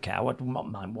water, I don't care. I wouldn't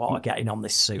mind water getting on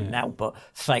this suit now. But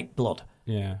fake blood,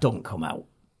 don't come out.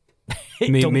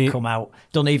 It come out.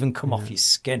 Don't even come off your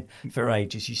skin for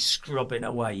ages. You're scrubbing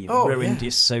away. You've ruined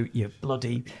your suit. You're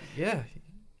bloody. Yeah,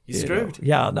 you're screwed.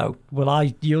 Yeah, I know. Well,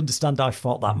 you understand. I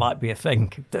thought that might be a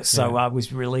thing. So I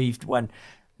was relieved when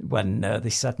they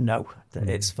said no, that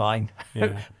it's fine.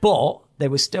 Yeah. But they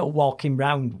were still walking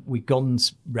round with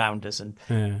guns round us, and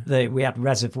we had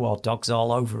reservoir dogs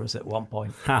all over us at one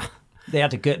point. There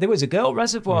was a girl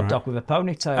reservoir dog with a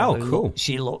ponytail. Oh, cool.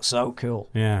 She looked so cool.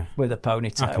 Yeah. With a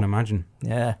ponytail. I can imagine.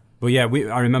 Yeah. But yeah,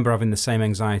 I remember having the same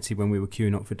anxiety when we were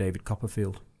queuing up for David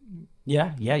Copperfield.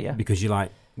 Yeah. Because you're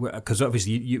like, because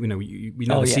obviously you know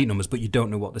the seat numbers, but you don't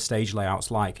know what the stage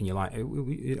layout's like, and you're like,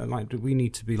 do we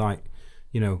need to be like,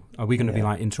 are we going to be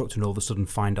like interrupted and all of a sudden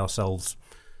find ourselves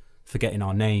forgetting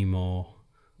our name or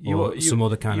some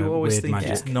other kind of weird magic? You always think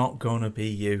it's not going to be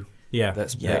you. Yeah,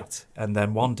 that's picked, and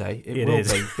then one day it will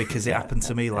be because it happened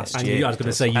to me last year. I was going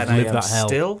to say you've lived that hell.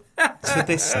 Still to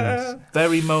this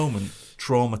very moment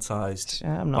traumatized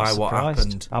I'm not by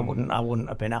surprised. what happened. I wouldn't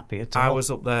have been happy at all. I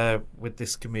was up there with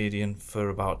this comedian for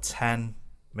about 10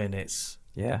 minutes.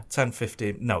 Yeah, 10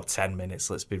 minutes.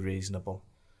 Let's be reasonable.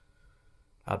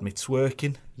 Had me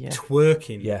twerking. Yeah.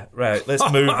 Twerking? Yeah, right. Let's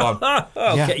move on.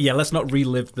 Okay, let's not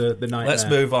relive the night. Let's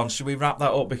move on. Should we wrap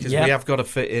that up? Because we have got to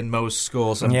fit in Mo's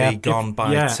scores and be gone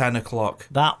by 10 o'clock.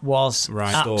 That was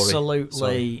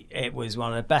absolutely, it was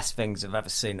one of the best things I've ever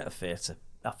seen at a theatre.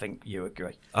 I think you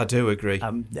agree. I do agree.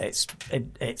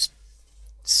 It's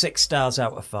 6 stars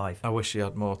out of 5. I wish you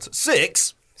had more.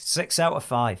 6? 6 out of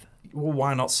 5. Well,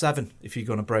 why not 7 if you're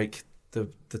going to break the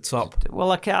top? Well,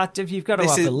 you've got to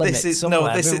have a limit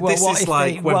somewhere. This is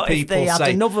like when people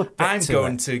say, I'm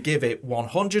going to give it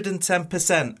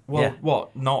 110%. Well,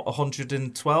 what, not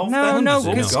 112 then? No,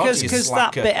 because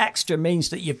that bit extra means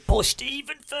that you've pushed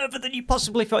even further than you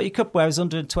possibly thought you could, whereas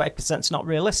 120% is not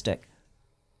realistic.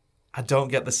 I don't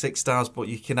get the 6 stars, but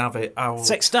you can have it.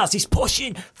 6 stars, he's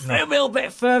pushing a little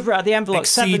bit further out of the envelope.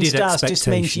 Exceeded 7 stars just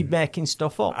means you're making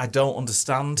stuff up. I don't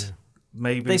understand.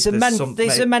 Maybe there's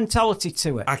a mentality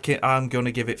to it. I'm going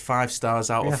to give it 5 stars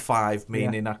out of 5,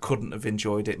 meaning I couldn't have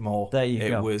enjoyed it more. There you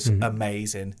go. It was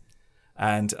amazing,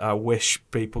 and I wish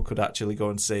people could actually go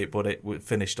and see it, but it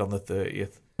finished on the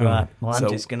 30th. Right. Well, I'm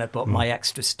just going to put my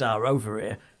extra star over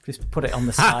here. Just put it on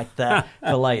the side there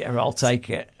for later. I'll take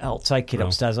it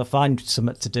upstairs. I'll find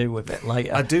something to do with it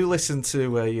later. I do listen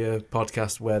to a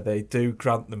podcast where they do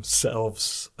grant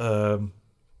themselves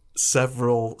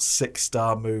several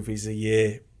 6-star movies a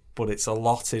year, but it's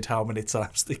allotted how many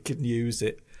times they can use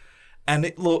it. And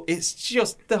it's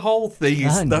just the whole thing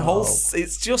is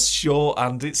it's just short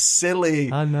and it's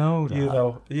silly. I know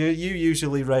that. You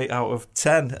usually rate out of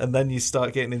 10 and then you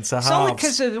start getting into halves. It's only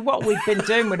because of what we've been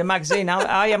doing with the magazine.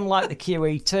 I am like the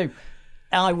QE too.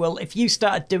 I will, if you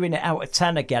started doing it out of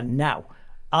 10 again now,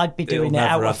 I'd be doing it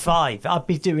out of 5. I'd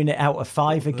be doing it out of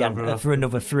 5 again for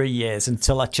another 3 years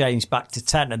until I change back to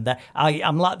 10. And then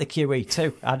I'm like the QE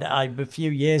too. I'm a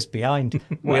few years behind.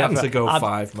 We have to go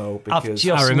 5, Mo, because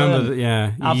I remember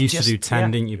that. You used to do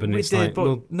 10, didn't you? But we did,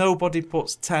 but nobody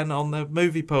puts 10 on the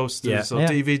movie posters or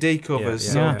DVD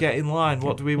covers. So get in line.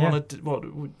 What do we want to?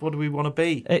 What do we want to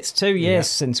be? It's 2 years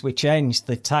since we changed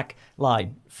the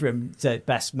tagline from the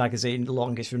best magazine,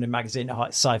 longest running magazine,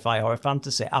 sci-fi horror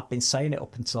fantasy. I've been saying it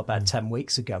up until about 10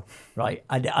 weeks ago, right?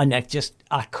 And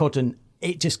I couldn't,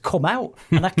 it just come out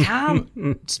and I can't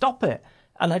stop it.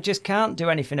 And I just can't do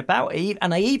anything about it.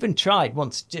 And I even tried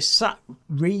once, just sat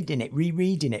rereading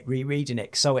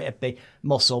it so it'd be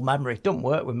muscle memory. It doesn't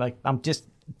work with me. I'm just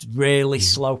really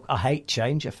slow. I hate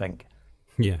change, I think.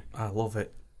 Yeah. I love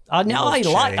it. I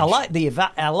like the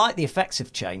effects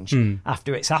of change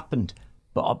after it's happened.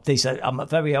 But I'm a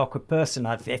very awkward person.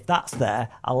 If that's there,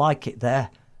 I like it there.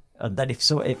 And then if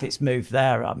it's moved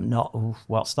there, I'm not.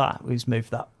 What's that? Who's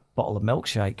moved that bottle of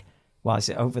milkshake? Why is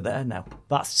it over there now?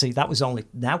 That was only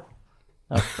now.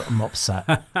 I'm upset.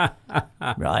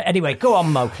 Right. Anyway, go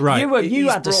on, Mo. Right. You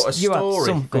had a story.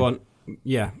 something. Go on.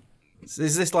 Yeah.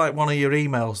 Is this like one of your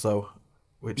emails though?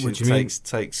 Which What it do you mean?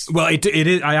 takes. Well, it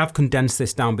is. I have condensed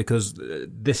this down because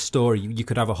this story, you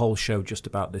could have a whole show just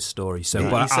about this story. So, but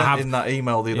You I sent have in that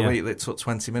email the other week that took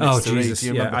 20 minutes Oh to read. Jesus! Do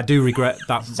you Yeah, remember? I do regret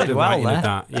that. Did well writing of there.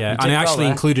 that. Yeah, You and did I well actually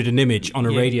there. included an image on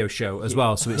a radio show as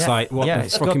well. So it's like, what the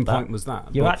it's fucking good, that. point was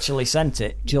that? You But- actually sent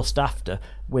it just after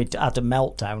we'd had a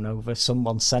meltdown over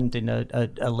someone sending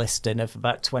a listing of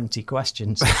about 20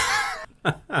 questions.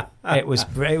 It was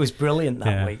brilliant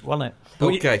that week, wasn't it?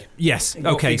 Okay. Yes. What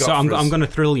have Okay. you got So I'm for us? going to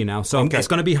thrill you now. So Okay. it's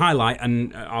going to be highlight,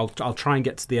 and I'll try and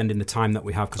get to the end in the time that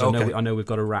we have because Okay. I know we've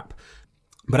got a wrap.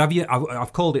 But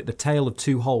I've called it the Tale of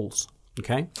Two Holes.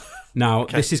 Okay. Now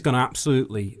this is going to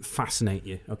absolutely fascinate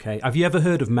you. Okay. Have you ever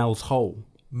heard of Mel's Hole?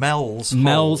 Mel's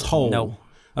Hole. No.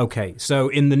 Okay, so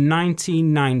in the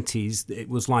 1990s, it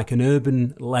was like an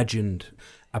urban legend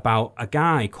about a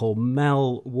guy called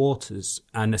Mel Waters,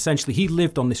 and essentially he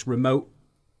lived on this remote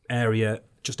area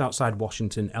just outside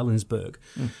Washington, Ellensburg,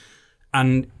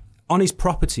 and on his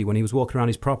property, when he was walking around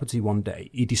his property one day,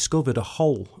 he discovered a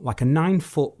hole, like a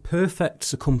 9-foot perfect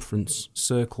circumference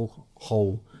circle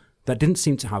hole that didn't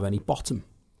seem to have any bottom.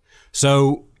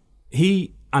 So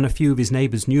he and a few of his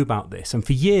neighbours knew about this, and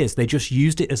for years they just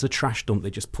used it as a trash dump. They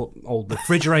just put all the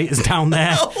refrigerators down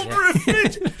there.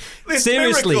 This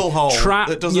Seriously, miracle hole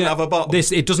that doesn't have a bottom.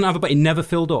 It doesn't have a bottom. It never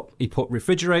filled up. He put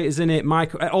refrigerators in it,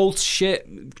 old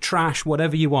shit, trash,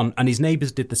 whatever you want. And his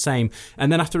neighbours did the same.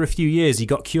 And then after a few years, he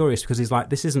got curious because he's like,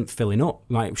 this isn't filling up.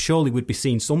 Like, surely we'd be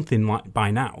seeing something like by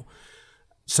now.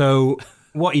 So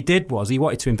what he did was he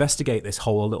wanted to investigate this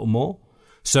hole a little more.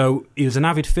 So he was an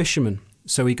avid fisherman.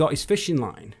 So he got his fishing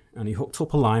line and he hooked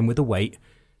up a line with a weight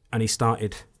and he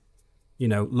started,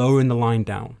 lowering the line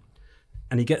down.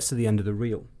 And he gets to the end of the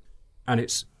reel and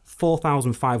it's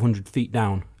 4,500 feet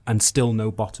down and still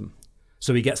no bottom.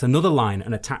 So he gets another line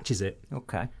and attaches it.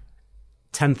 Okay.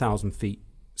 10,000 feet,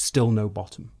 still no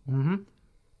bottom. Mm-hmm.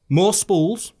 More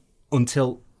spools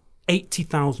until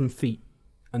 80,000 feet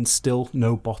and still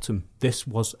no bottom. This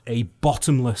was a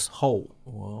bottomless hole.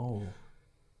 Whoa.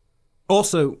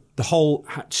 Also, the whole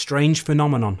strange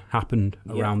phenomenon happened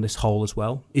around this hole as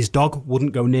well. His dog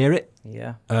wouldn't go near it.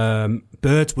 Yeah.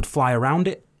 Birds would fly around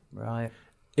it. Right.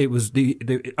 It was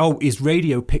his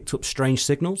radio picked up strange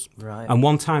signals. Right. And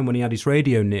one time when he had his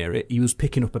radio near it, he was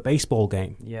picking up a baseball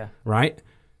game. Yeah. Right?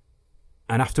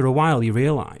 And after a while, he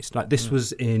realised, like this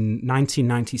was in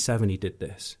 1997 he did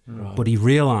this, but he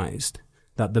realised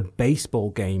that the baseball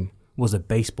game was a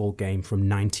baseball game from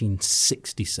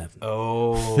 1967.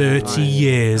 Oh. 30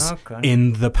 years Okay.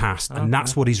 in the past. And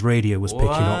that's what his radio was picking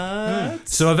up. What?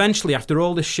 So eventually, after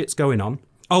all this shit's going on,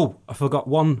 I forgot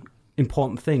one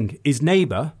important thing. His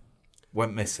neighbour,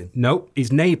 Went missing.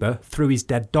 his neighbour threw his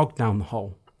dead dog down the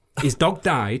hole. His dog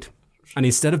died, and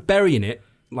instead of burying it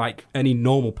like any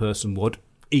normal person would,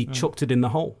 he chucked it in the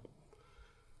hole.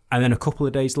 And then a couple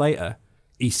of days later,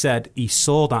 he said he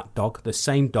saw that dog, the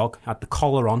same dog, had the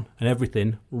collar on and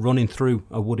everything, running through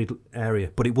a wooded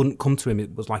area. But it wouldn't come to him.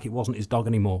 It was like it wasn't his dog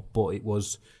anymore. But it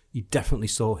was, he definitely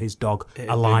saw his dog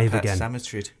alive again.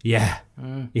 Cemetery. Yeah,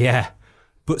 yeah.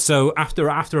 But so after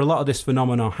a lot of this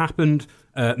phenomenon happened,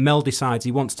 Mel decides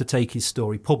he wants to take his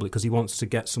story public because he wants to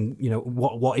get some,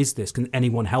 what is this? Can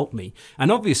anyone help me?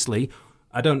 And obviously,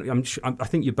 I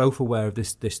think you're both aware of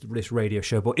this radio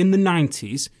show. But in the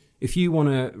 90s, if you want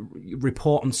to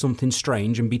report on something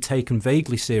strange and be taken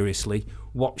vaguely seriously,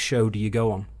 what show do you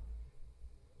go on?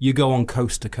 You go on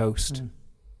Coast to Coast,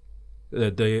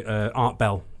 the Art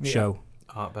Bell show.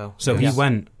 Art Bell. So he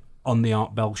went on the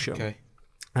Art Bell show. Okay.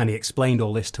 And he explained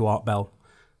all this to Art Bell.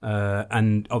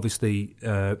 And obviously,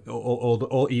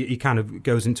 he kind of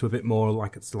goes into a bit more,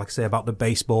 like I say, about the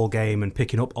baseball game and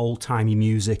picking up old-timey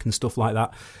music and stuff like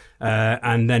that.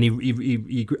 And then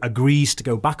he agrees to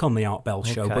go back on the Art Bell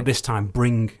show, but this time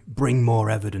bring more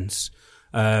evidence.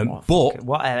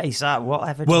 What is that? What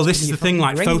evidence? Well, this can is you the thing,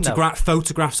 like fucking bring,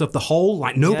 photographs of the hole.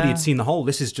 Like nobody Yeah. had seen the hole.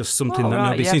 This is just something Oh, that right,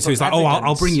 nobody's yeah, seen. So but he's like, I'll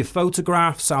evidence- bring you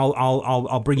photographs.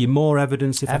 I'll bring you more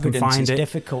evidence if I Evidence can find is it.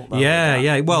 difficult, though, Yeah, with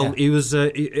that. yeah. Well, Yeah. he was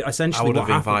essentially I would what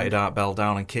have happened. invited Art Bell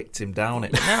down and kicked him down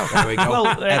it. There we go.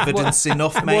 Well, Evidence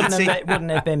enough, matey.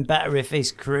 Wouldn't it have been better if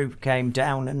his crew came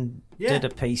down and did a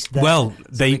piece there? Well,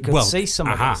 we could see some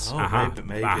of this.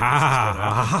 Maybe. Okay.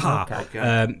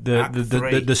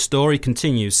 The story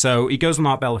continues. So he goes on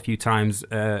Art Bell a few times,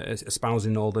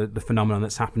 espousing all the phenomenon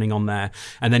that's happening on there,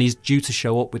 and then he's due to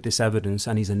show up with this evidence,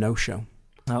 and he's a no-show.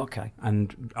 Okay.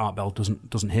 And Art Bell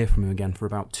doesn't hear from him again for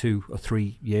about 2 or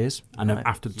 3 years, and then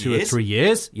after 2 or Years? 3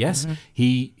 years, yes,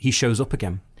 he shows up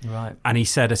again. Right. And he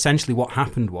said essentially what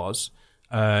happened was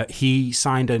he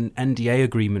signed an NDA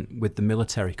agreement with the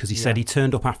military because he said he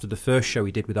turned up after the first show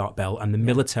he did with Art Bell, and the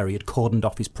military had cordoned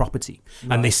off his property,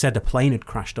 and they said a plane had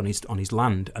crashed on his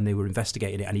land, and they were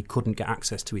investigating it, and he couldn't get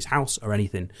access to his house or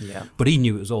anything. Yeah. But he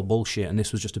knew it was all bullshit, and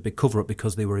this was just a big cover up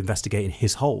because they were investigating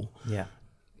his hole. Yeah.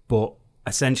 But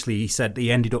essentially, he said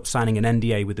he ended up signing an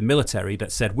NDA with the military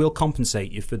that said, we'll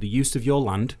compensate you for the use of your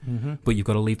land, but you've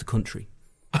got to leave the country.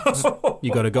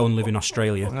 You got to go and live in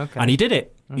Australia. Okay. And he did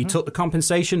it. He took the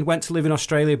compensation, went to live in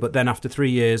Australia, but then after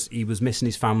 3 years, he was missing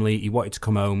his family. He wanted to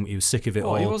come home. He was sick of it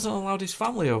all. He wasn't allowed his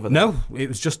family over there? No, it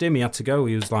was just him. He had to go.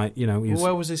 He was like,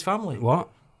 where was his family? What?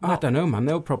 I don't know, man.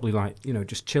 They were probably like,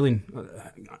 just chilling,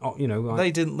 like,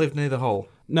 They didn't live near the hole?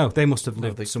 No, they must have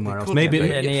lived somewhere else. Maybe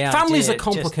families are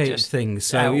complicated things.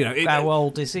 So how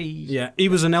old is he? Yeah, he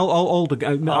was an older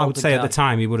guy. I would say at the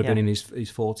time he would have been in his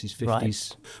 40s, 50s.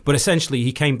 Right. But essentially,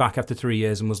 he came back after 3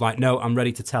 years and was like, "No, I'm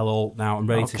ready to tell all now. I'm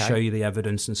ready to show you the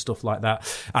evidence and stuff like that."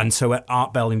 And so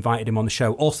Art Bell invited him on the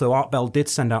show. Also, Art Bell did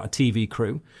send out a TV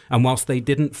crew, and whilst they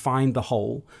didn't find the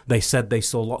hole, they said they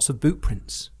saw lots of boot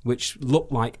prints, which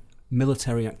looked like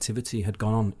military activity had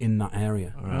gone on in that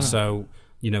area. Right. So,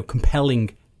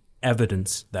 compelling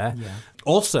evidence there. Yeah.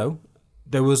 Also,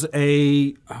 there was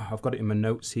I've got it in my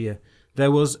notes here.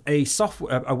 There was a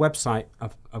website.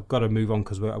 I've got to move on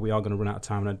because we are going to run out of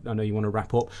time, and I know you want to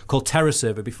wrap up. Called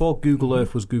TerraServer. Before Google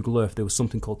Earth was Google Earth, there was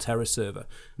something called TerraServer,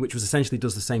 which was essentially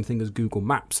does the same thing as Google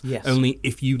Maps. Yes. Only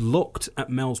if you looked at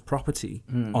Mel's property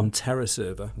on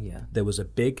TerraServer, there was a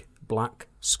big black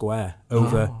square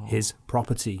over his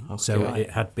property, so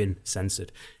it had been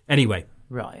censored. Anyway,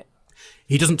 right.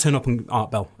 He doesn't turn up on Art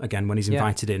Bell again when he's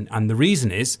invited in. And the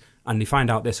reason is, and they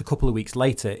find out this a couple of weeks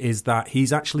later, is that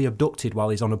he's actually abducted while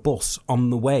he's on a bus on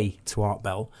the way to Art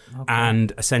Bell. Okay.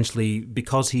 And essentially,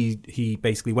 because he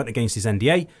basically went against his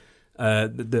NDA,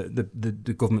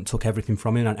 the government took everything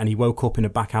from him, and he woke up in a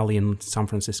back alley in San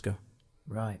Francisco.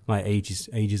 Right. Like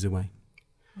ages away.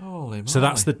 Holy moly. So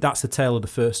that's the tale of the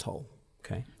first hole.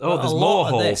 Okay. Oh, there's more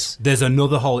holes. There's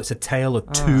another hole. It's a tale of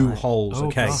two holes.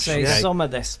 Okay. So some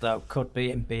of this though could be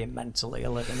him being mentally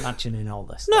ill and imagining all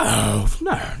this. No,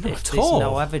 not at all.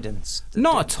 There's no evidence.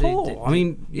 Not at all. I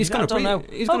mean, he's going to.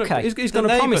 He's going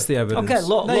to promise the evidence. Okay,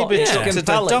 look. Chucked a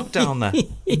dog down there.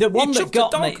 The one that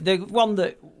got me, the one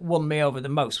that won me over the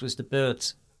most was the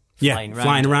birds. Flying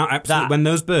around. Absolutely. When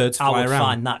those birds fly around, I would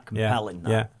find that compelling.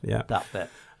 That bit.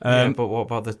 But what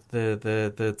about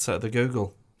the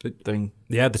Google thing?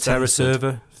 Yeah, the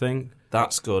TerraServer thing.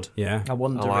 That's good. Yeah, I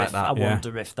wonder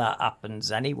if that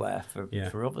happens anywhere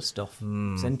for other stuff.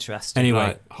 It's interesting.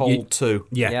 Anyway, hole 2.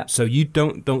 Yeah. So you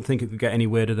don't think it could get any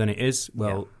weirder than it is?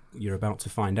 Well, you're about to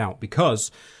find out,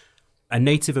 because a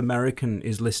Native American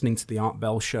is listening to the Art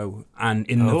Bell show and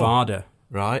in Nevada.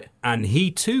 Right. And he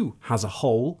too has a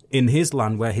hole in his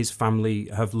land where his family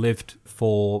have lived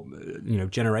for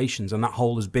generations, and that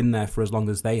hole has been there for as long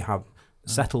as they have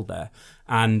settled there.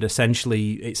 And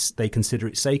essentially they consider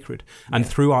it sacred. And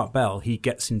through Art Bell, he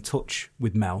gets in touch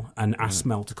with Mel and asks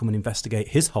Mel to come and investigate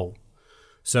his hole.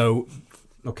 So,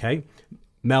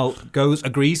 Mel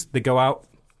agrees, they go out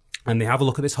and they have a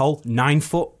look at this hole, 9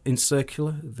 foot in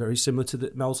circular, very similar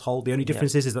to Mel's hole. The only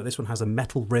difference is that this one has a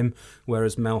metal rim,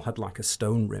 whereas Mel had like a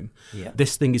stone rim. Yeah.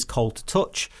 This thing is cold to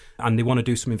touch, and they want to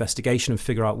do some investigation and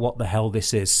figure out what the hell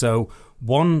this is. So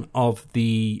one of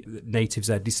the natives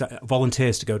there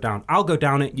volunteers to go down. I'll go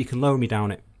down it, you can lower me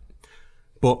down it.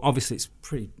 But obviously it's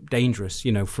pretty dangerous,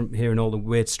 from hearing all the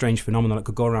weird, strange phenomena that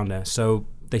could go around there. So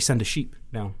they send a sheep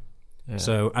down. Yeah.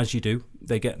 So as you do,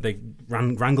 they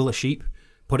wrangle a sheep,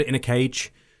 put it in a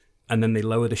cage, and then they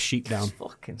lower the sheep down. It's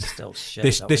fucking still shit.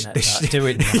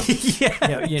 Doing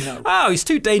that. Yeah. Oh, it's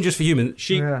too dangerous for humans.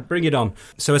 Sheep, bring it on.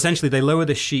 So essentially, they lower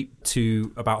the sheep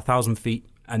to about 1,000 feet,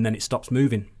 and then it stops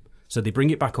moving. So they bring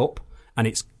it back up, and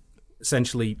it's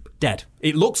essentially dead.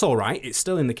 It looks all right. It's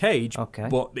still in the cage,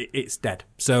 but it's dead.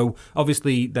 So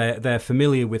obviously, they're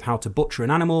familiar with how to butcher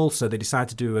an animal, so they decide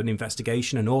to do an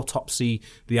investigation and autopsy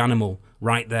the animal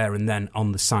right there and then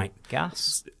on the site.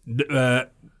 Gas?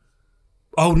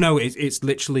 Oh, no, it's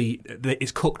literally,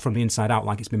 it's cooked from the inside out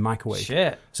like it's been microwaved.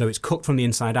 Shit. So it's cooked from the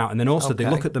inside out. And then also they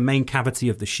look at the main cavity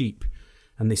of the sheep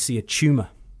and they see a tumour.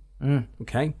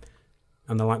 Okay?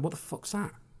 And they're like, what the fuck's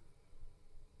that?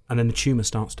 And then the tumour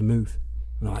starts to move.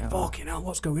 And they're like, fucking hell,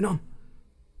 what's going on?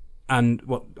 And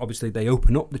obviously they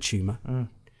open up the tumour.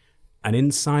 And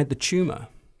inside the tumour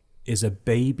is a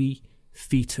baby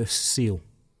fetus seal.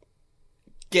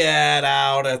 Get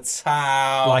out of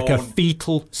town. Like a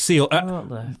fetal seal. What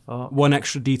the fuck? One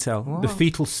extra detail. What? The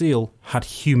fetal seal had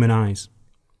human eyes.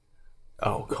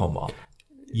 Oh, come on.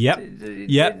 Yep,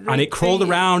 and it crawled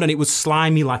around and it was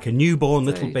slimy like a newborn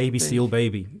little baby seal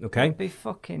baby. Okay, there'd be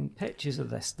fucking pictures of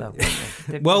this though.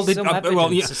 Well, some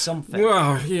evidence of something.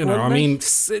 Well, you know, I mean,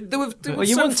 they were you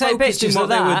so wouldn't take pictures what of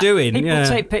that. they were doing. People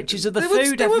take pictures of the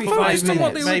food every 5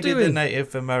 minutes. Maybe the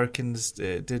Native Americans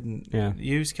didn't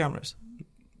use cameras.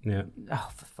 Yeah. Oh,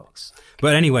 for fuck's sake.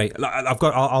 But anyway,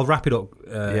 I'll wrap it up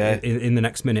in the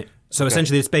next minute. So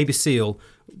essentially, this baby seal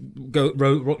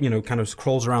kind of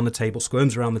crawls around the table,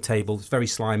 squirms around the table. It's very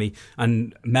slimy,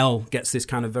 and Mel gets this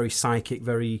kind of very psychic,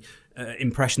 very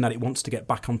impression that it wants to get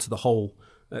back into the hole.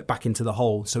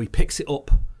 So he picks it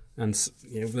up and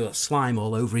with slime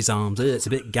all over his arms. It's a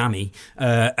bit gammy,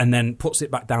 and then puts it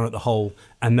back down at the hole.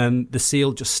 And then the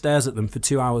seal just stares at them for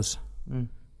 2 hours.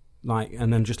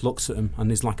 And then just looks at them,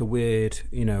 and there's like a weird,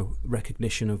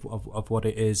 recognition of what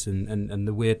it is and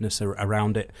the weirdness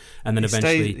around it. And then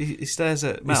eventually he stares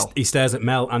at Mel. He stares at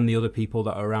Mel and the other people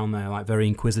that are around there, like very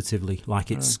inquisitively, like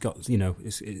it's got,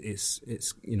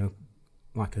 it's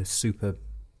like a super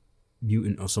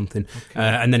mutant or something. Okay.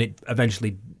 And then it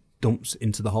eventually dumps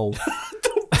into the hole.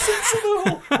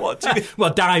 What do you mean?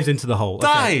 Well, dives into the hole.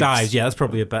 Dives? Okay. Dives, yeah, that's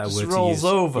probably a better word to use. Rolls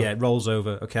over. Yeah, it rolls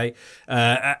over, okay.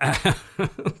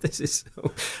 This is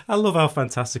I love how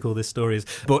fantastical this story is.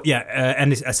 But yeah,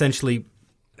 and it's essentially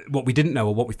what we didn't know,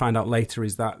 or what we find out later,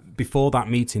 is that before that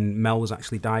meeting, Mel was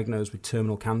actually diagnosed with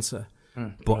terminal cancer.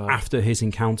 But after his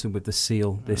encounter with the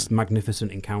seal, this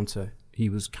magnificent encounter, he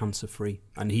was cancer-free.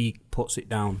 And he puts it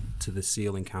down to the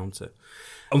seal encounter.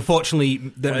 Unfortunately,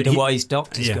 what his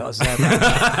doctor's got to say about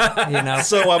that,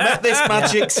 So I met this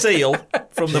magic seal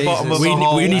from the bottom of the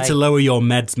hole. We need to lower your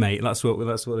meds, mate. That's what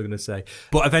they're going to say.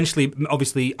 But eventually,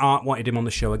 obviously, Art wanted him on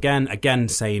the show again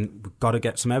saying, we've got to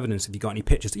get some evidence. Have you got any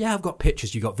pictures? Yeah, I've got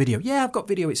pictures. You got video? Yeah, I've got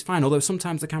video. It's fine. Although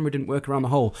sometimes the camera didn't work around the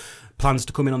hole. Plans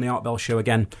to come in on the Art Bell show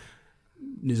again.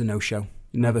 There's a no-show.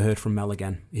 Never heard from Mel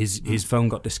again. His phone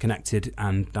got disconnected,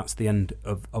 and that's the end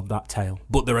of that tale.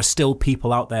 But there are still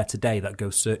people out there today that go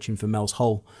searching for Mel's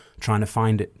hole, trying to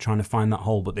find that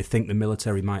hole, but they think the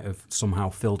military might have somehow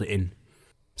filled it in.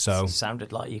 So it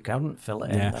sounded like you couldn't fill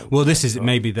it in. Yeah. Well, this is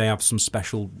maybe they have some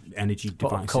special energy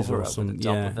devices cover or something.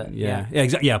 Over the top of it. Yeah,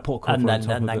 exactly. Yeah, put a cover and on top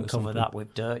then of it cover that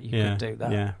with dirt. You could do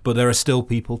that. Yeah, but there are still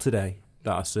people today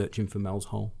that are searching for Mel's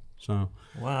hole. So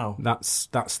wow, that's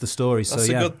the story. That's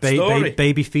so a good story.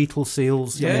 Baby fetal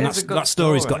seals. Yeah, I mean, that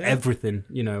story's got yeah. everything,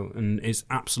 and is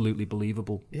absolutely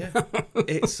believable. Yeah,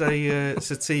 it's a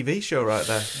TV show right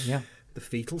there. Yeah, the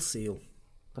fetal seal.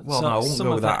 But no, I won't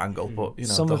go with that angle, but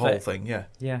the whole thing. Yeah,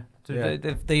 yeah.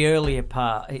 The earlier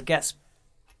part, it gets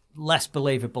less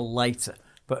believable later,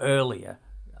 but earlier.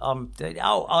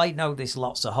 I know there's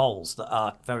lots of holes that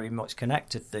are very much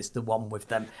connected. There's the one with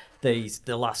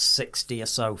the last 60 or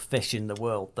so fish in the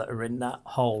world that are in that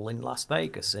hole in Las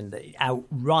Vegas,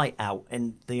 right out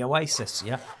in the oasis,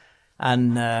 yeah.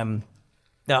 And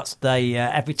that's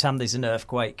every time there's an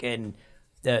earthquake in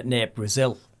near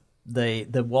Brazil,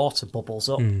 the water bubbles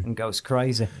up and goes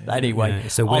crazy. Anyway,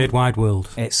 it's a weird wide world.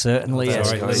 It certainly is.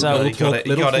 Sorry, so got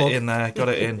it in there. Got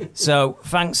it in. So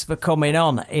thanks for coming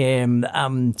on,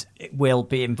 and we'll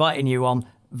be inviting you on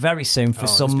very soon for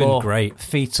some more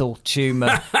fetal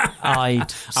tumour-eyed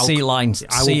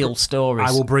seal stories.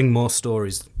 I will bring more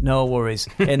stories. No worries.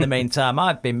 In the meantime,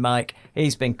 I've been Mike,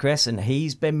 he's been Chris, and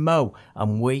he's been Mo,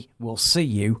 and we will see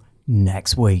you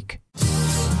next week.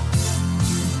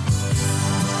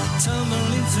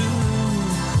 Tumbling through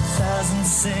 1,000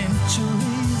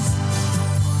 centuries,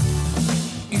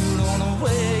 you don't know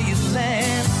where you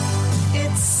land.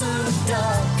 It's so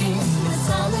dark in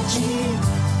mythology.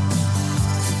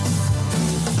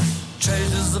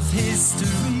 Treasures of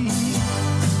history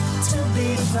to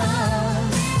be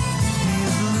found.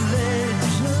 Near the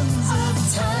legends of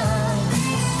time,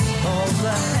 all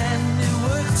the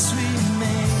handiworks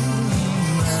remain.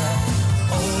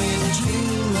 Only the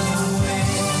dream away.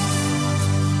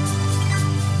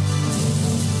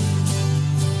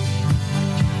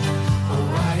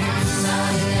 Orion,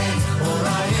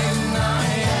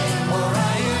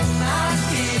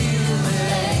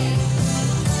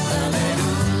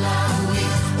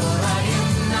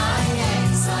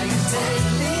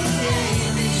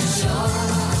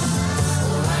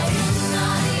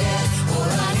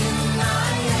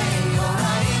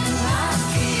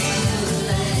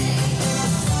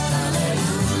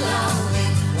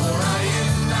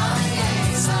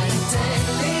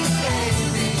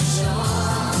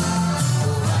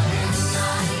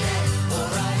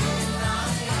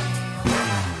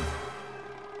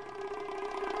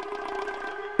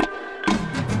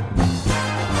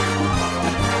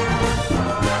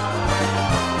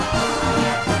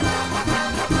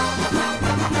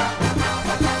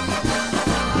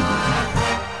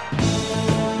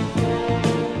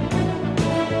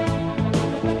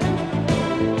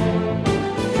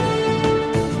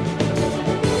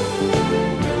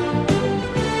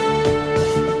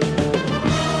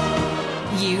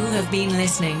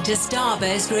 to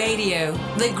Starburst Radio,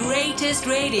 the greatest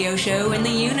radio show in the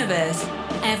universe.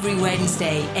 Every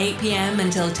Wednesday, 8 p.m.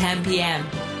 until 10 p.m.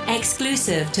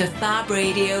 Exclusive to Fab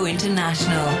Radio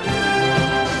International.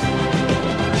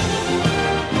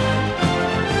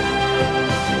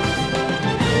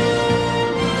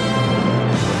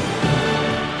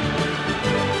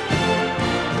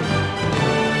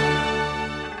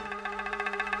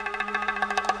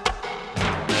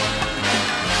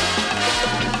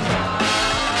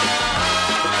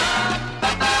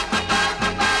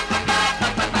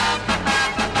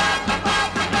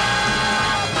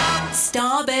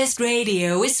 Starburst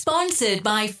Radio is sponsored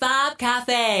by Fab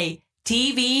Cafe,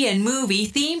 TV and movie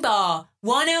theme bar,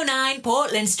 109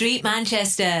 Portland Street,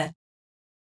 Manchester.